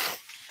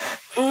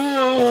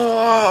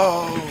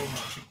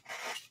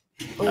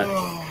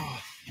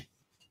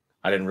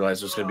 I didn't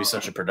realize it was going to be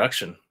such a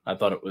production. I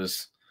thought it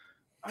was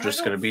just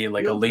going to be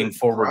like a lean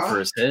forward for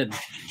his head.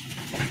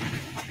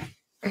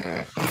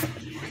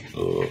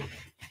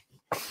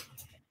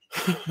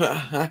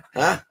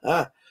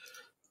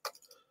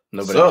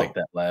 Nobody liked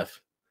that laugh.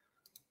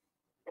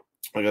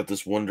 I got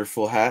this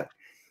wonderful hat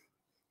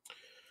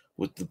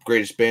with the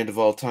greatest band of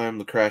all time,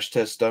 the Crash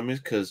Test Dummies,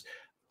 because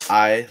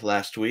I,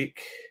 last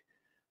week,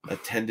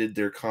 attended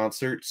their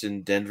concerts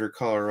in Denver,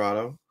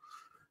 Colorado.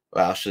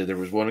 Well, actually, there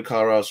was one in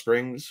Colorado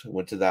Springs. I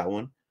went to that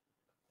one.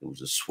 It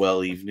was a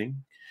swell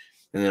evening.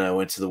 And then I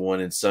went to the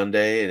one in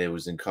Sunday, and it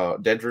was in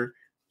Denver.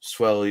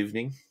 Swell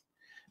evening.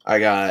 I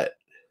got...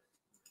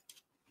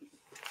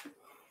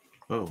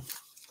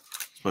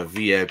 it's my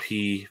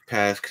VIP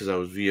pass because I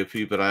was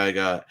VIP, but I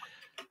got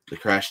the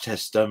Crash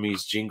Test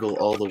Dummies Jingle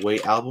All the Way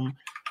album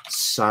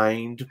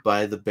signed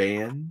by the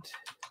band.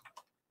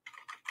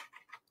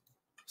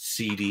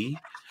 CD,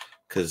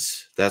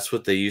 because that's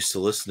what they used to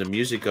listen to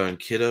music on,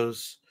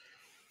 kiddos.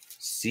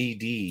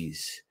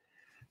 CDs.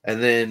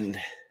 And then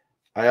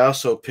I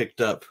also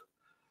picked up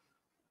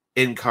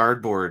in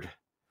cardboard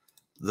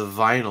the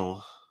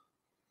vinyl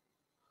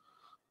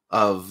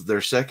of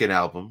their second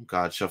album,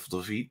 God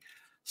Shuffle Defeat,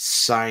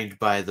 signed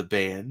by the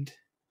band,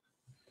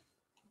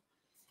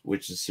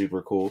 which is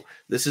super cool.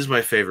 This is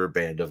my favorite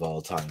band of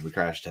all time, the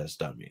Crash Test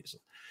Dummies.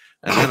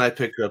 And then I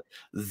picked up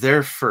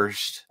their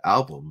first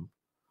album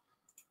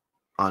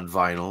on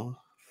vinyl,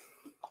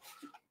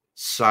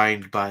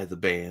 signed by the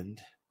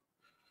band.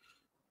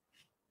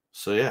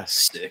 So yeah,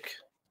 Sick.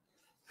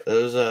 it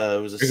was a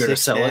You're gonna sick,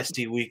 sell it?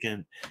 nasty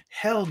weekend.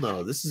 Hell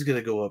no, this is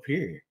gonna go up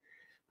here.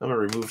 I'm gonna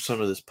remove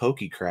some of this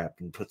pokey crap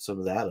and put some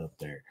of that up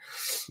there.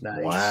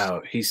 Nice.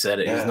 Wow, he said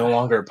it. He's Yeah. no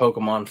longer a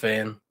Pokemon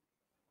fan.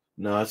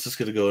 No, it's just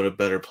gonna go in a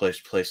better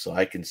place so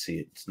I can see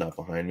it. It's not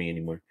behind me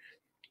anymore.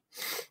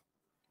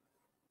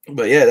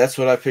 But yeah, that's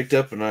what I picked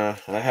up, and I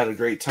had a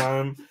great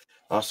time.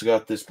 I also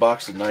got this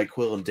box of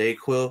NyQuil and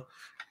DayQuil,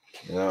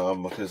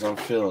 because I'm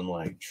feeling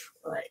like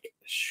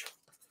trash.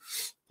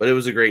 But it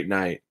was a great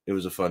night. It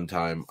was a fun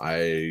time.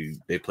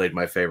 They played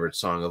my favorite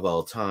song of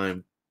all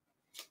time,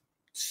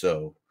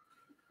 so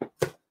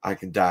I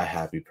can die a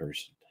happy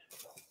person.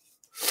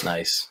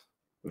 Nice.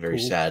 Very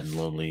Cool. sad and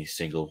lonely,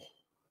 single,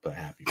 but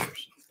happy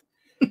person.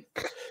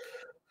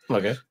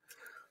 Okay.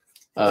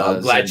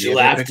 I'm glad Zen, you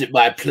laughed at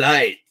my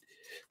plight.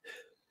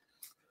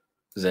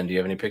 Zen, do you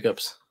have any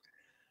pickups?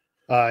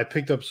 I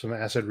picked up some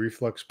acid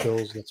reflux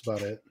pills. That's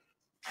about it.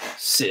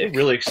 Sick. I'm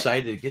really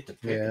excited to get the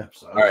Yeah.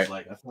 pickups. I All was right.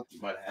 like, I thought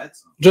you might have had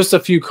some. Just a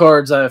few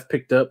cards I have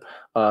picked up.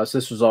 So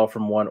this was all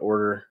from one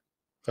order.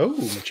 Oh,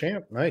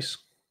 Machamp. Nice.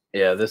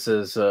 Yeah, this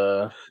is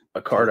a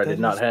card I that did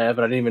not is? have,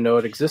 and I didn't even know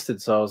it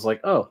existed. So I was like,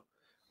 oh,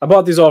 I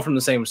bought these all from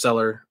the same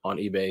seller on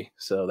eBay.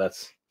 So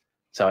that's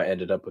how I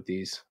ended up with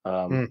these.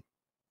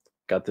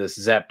 Got this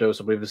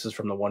Zapdos. I believe this is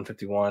from the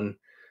 151.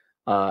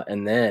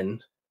 And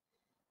then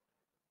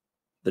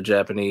the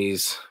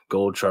Japanese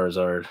Gold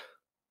Charizard.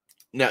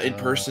 Now, in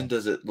person,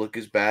 does it look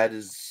as bad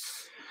as?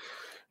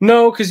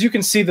 No, because you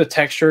can see the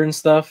texture and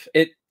stuff.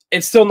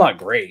 It's still not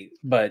great,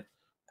 but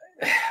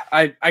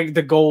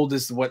the gold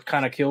is what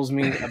kind of kills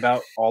me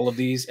about all of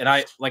these. And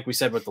I, like we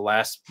said with the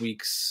last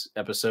week's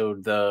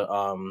episode,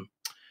 the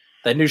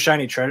that new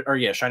Shiny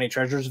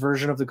Treasures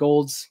version of the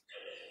golds,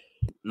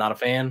 not a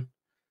fan.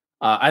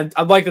 I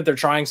like that they're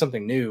trying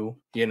something new,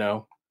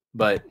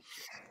 but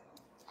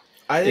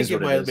I is think it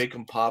what it might is. make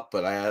them pop,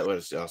 but I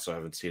also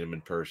haven't seen them in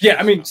person. yeah,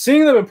 I mean, so.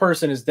 seeing them in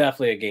person is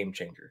definitely a game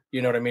changer.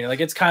 You know what I mean? Like,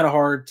 it's kind of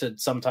hard to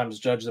sometimes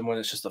judge them when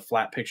it's just a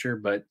flat picture,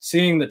 but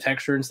seeing the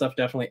texture and stuff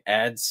definitely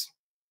adds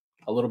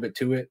a little bit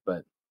to it,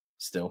 but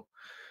still.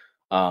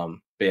 But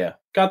yeah,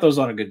 got those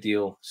on a good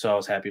deal, so I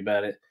was happy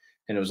about it.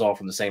 And it was all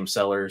from the same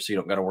seller, so you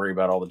don't got to worry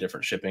about all the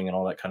different shipping and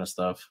all that kind of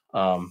stuff.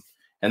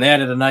 And they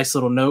added a nice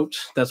little note.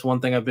 That's one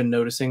thing I've been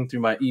noticing through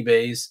my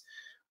eBays.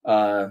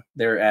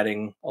 They're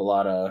adding a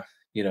lot of,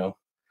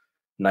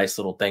 nice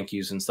little thank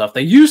yous and stuff.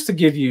 They used to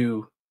give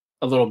you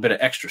a little bit of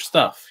extra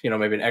stuff,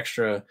 maybe an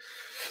extra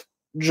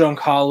junk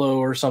hollow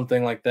or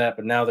something like that.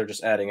 But now they're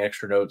just adding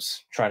extra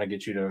notes, trying to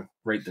get you to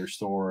rate their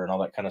store and all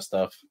that kind of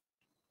stuff.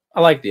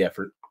 I like the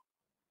effort.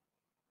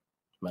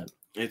 But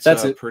It's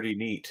that's it. pretty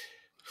neat.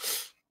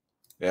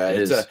 Yeah,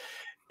 It it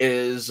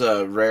is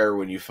rare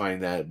when you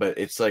find that, but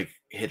it's like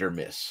hit or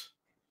miss.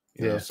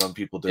 You know, Yeah. some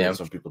people do, Yeah.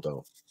 some people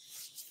don't.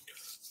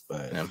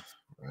 But Yeah.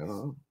 I don't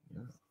know.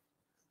 Yeah.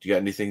 Do you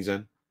got anything,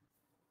 Zen?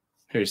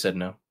 Here you said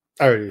no.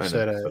 I already I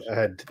said know. I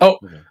had. Oh,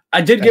 Okay.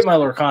 I did get my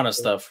Lorcana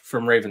stuff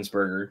from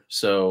Ravensburger,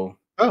 so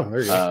Oh,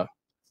 there you go.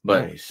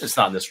 but Nice. it's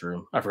not in this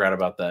room. I forgot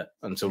about that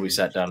until we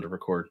sat down to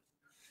record.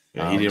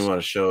 Yeah, he didn't want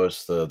to show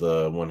us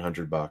the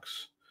 100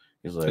 box.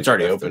 He's like, It's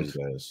already "F opened." those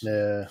guys."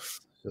 Yeah.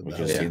 We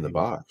could have seen the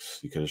box.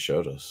 You could have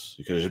showed us.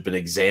 You could have been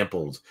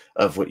examples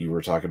of what you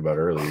were talking about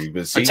earlier. You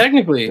could see.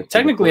 Technically, That's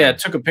pretty I cool.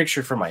 took a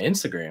picture for my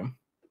Instagram,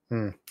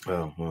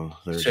 Oh well,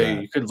 there's so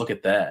that. you could look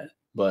at that.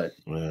 But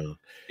Well,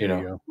 you There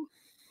know,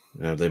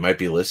 go. they might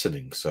be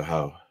listening. So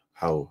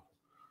how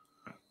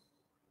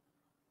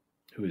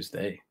who is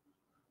they?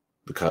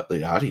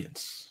 the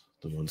audience,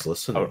 the ones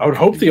listening? I would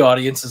hope the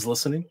audience is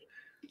listening.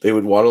 they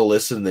would want to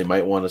listen. They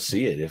might want to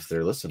see it if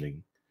they're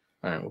listening.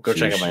 All right, well, go So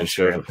check you out my should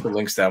show Instagram. them. The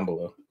link's down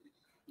below.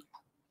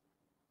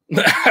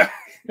 I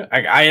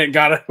ain't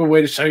got a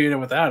way to show you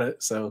without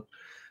it, so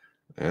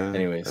Yeah,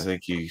 Anyways. I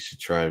think you should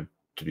try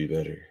to be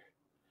better.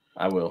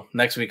 I will.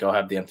 Next week, I'll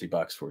have the empty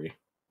box for you,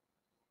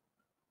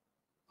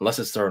 unless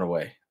it's thrown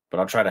away. But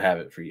I'll try to have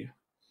it for you.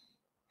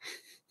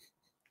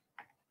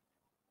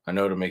 I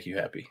know it'll make you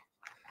happy.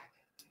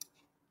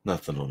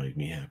 Nothing will make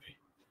me happy.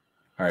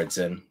 All right,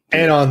 Zen.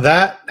 And on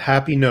that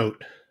happy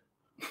note,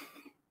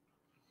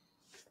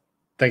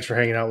 thanks for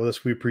hanging out with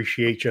us. We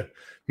appreciate you.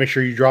 Make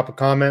sure you drop a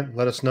comment.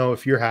 Let us know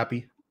if you're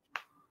happy.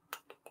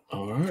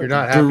 All right. you're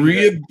not happy,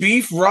 Berea then-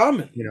 beef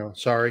ramen.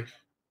 Sorry.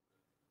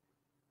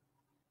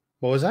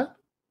 What was that?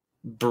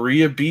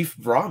 Berea beef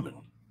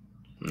ramen.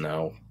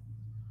 No.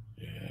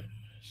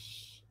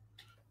 Yes.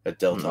 At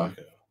Del Mm-mm.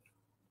 Taco.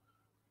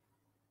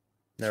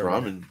 Never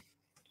mind.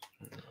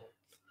 Ramen.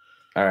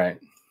 All right.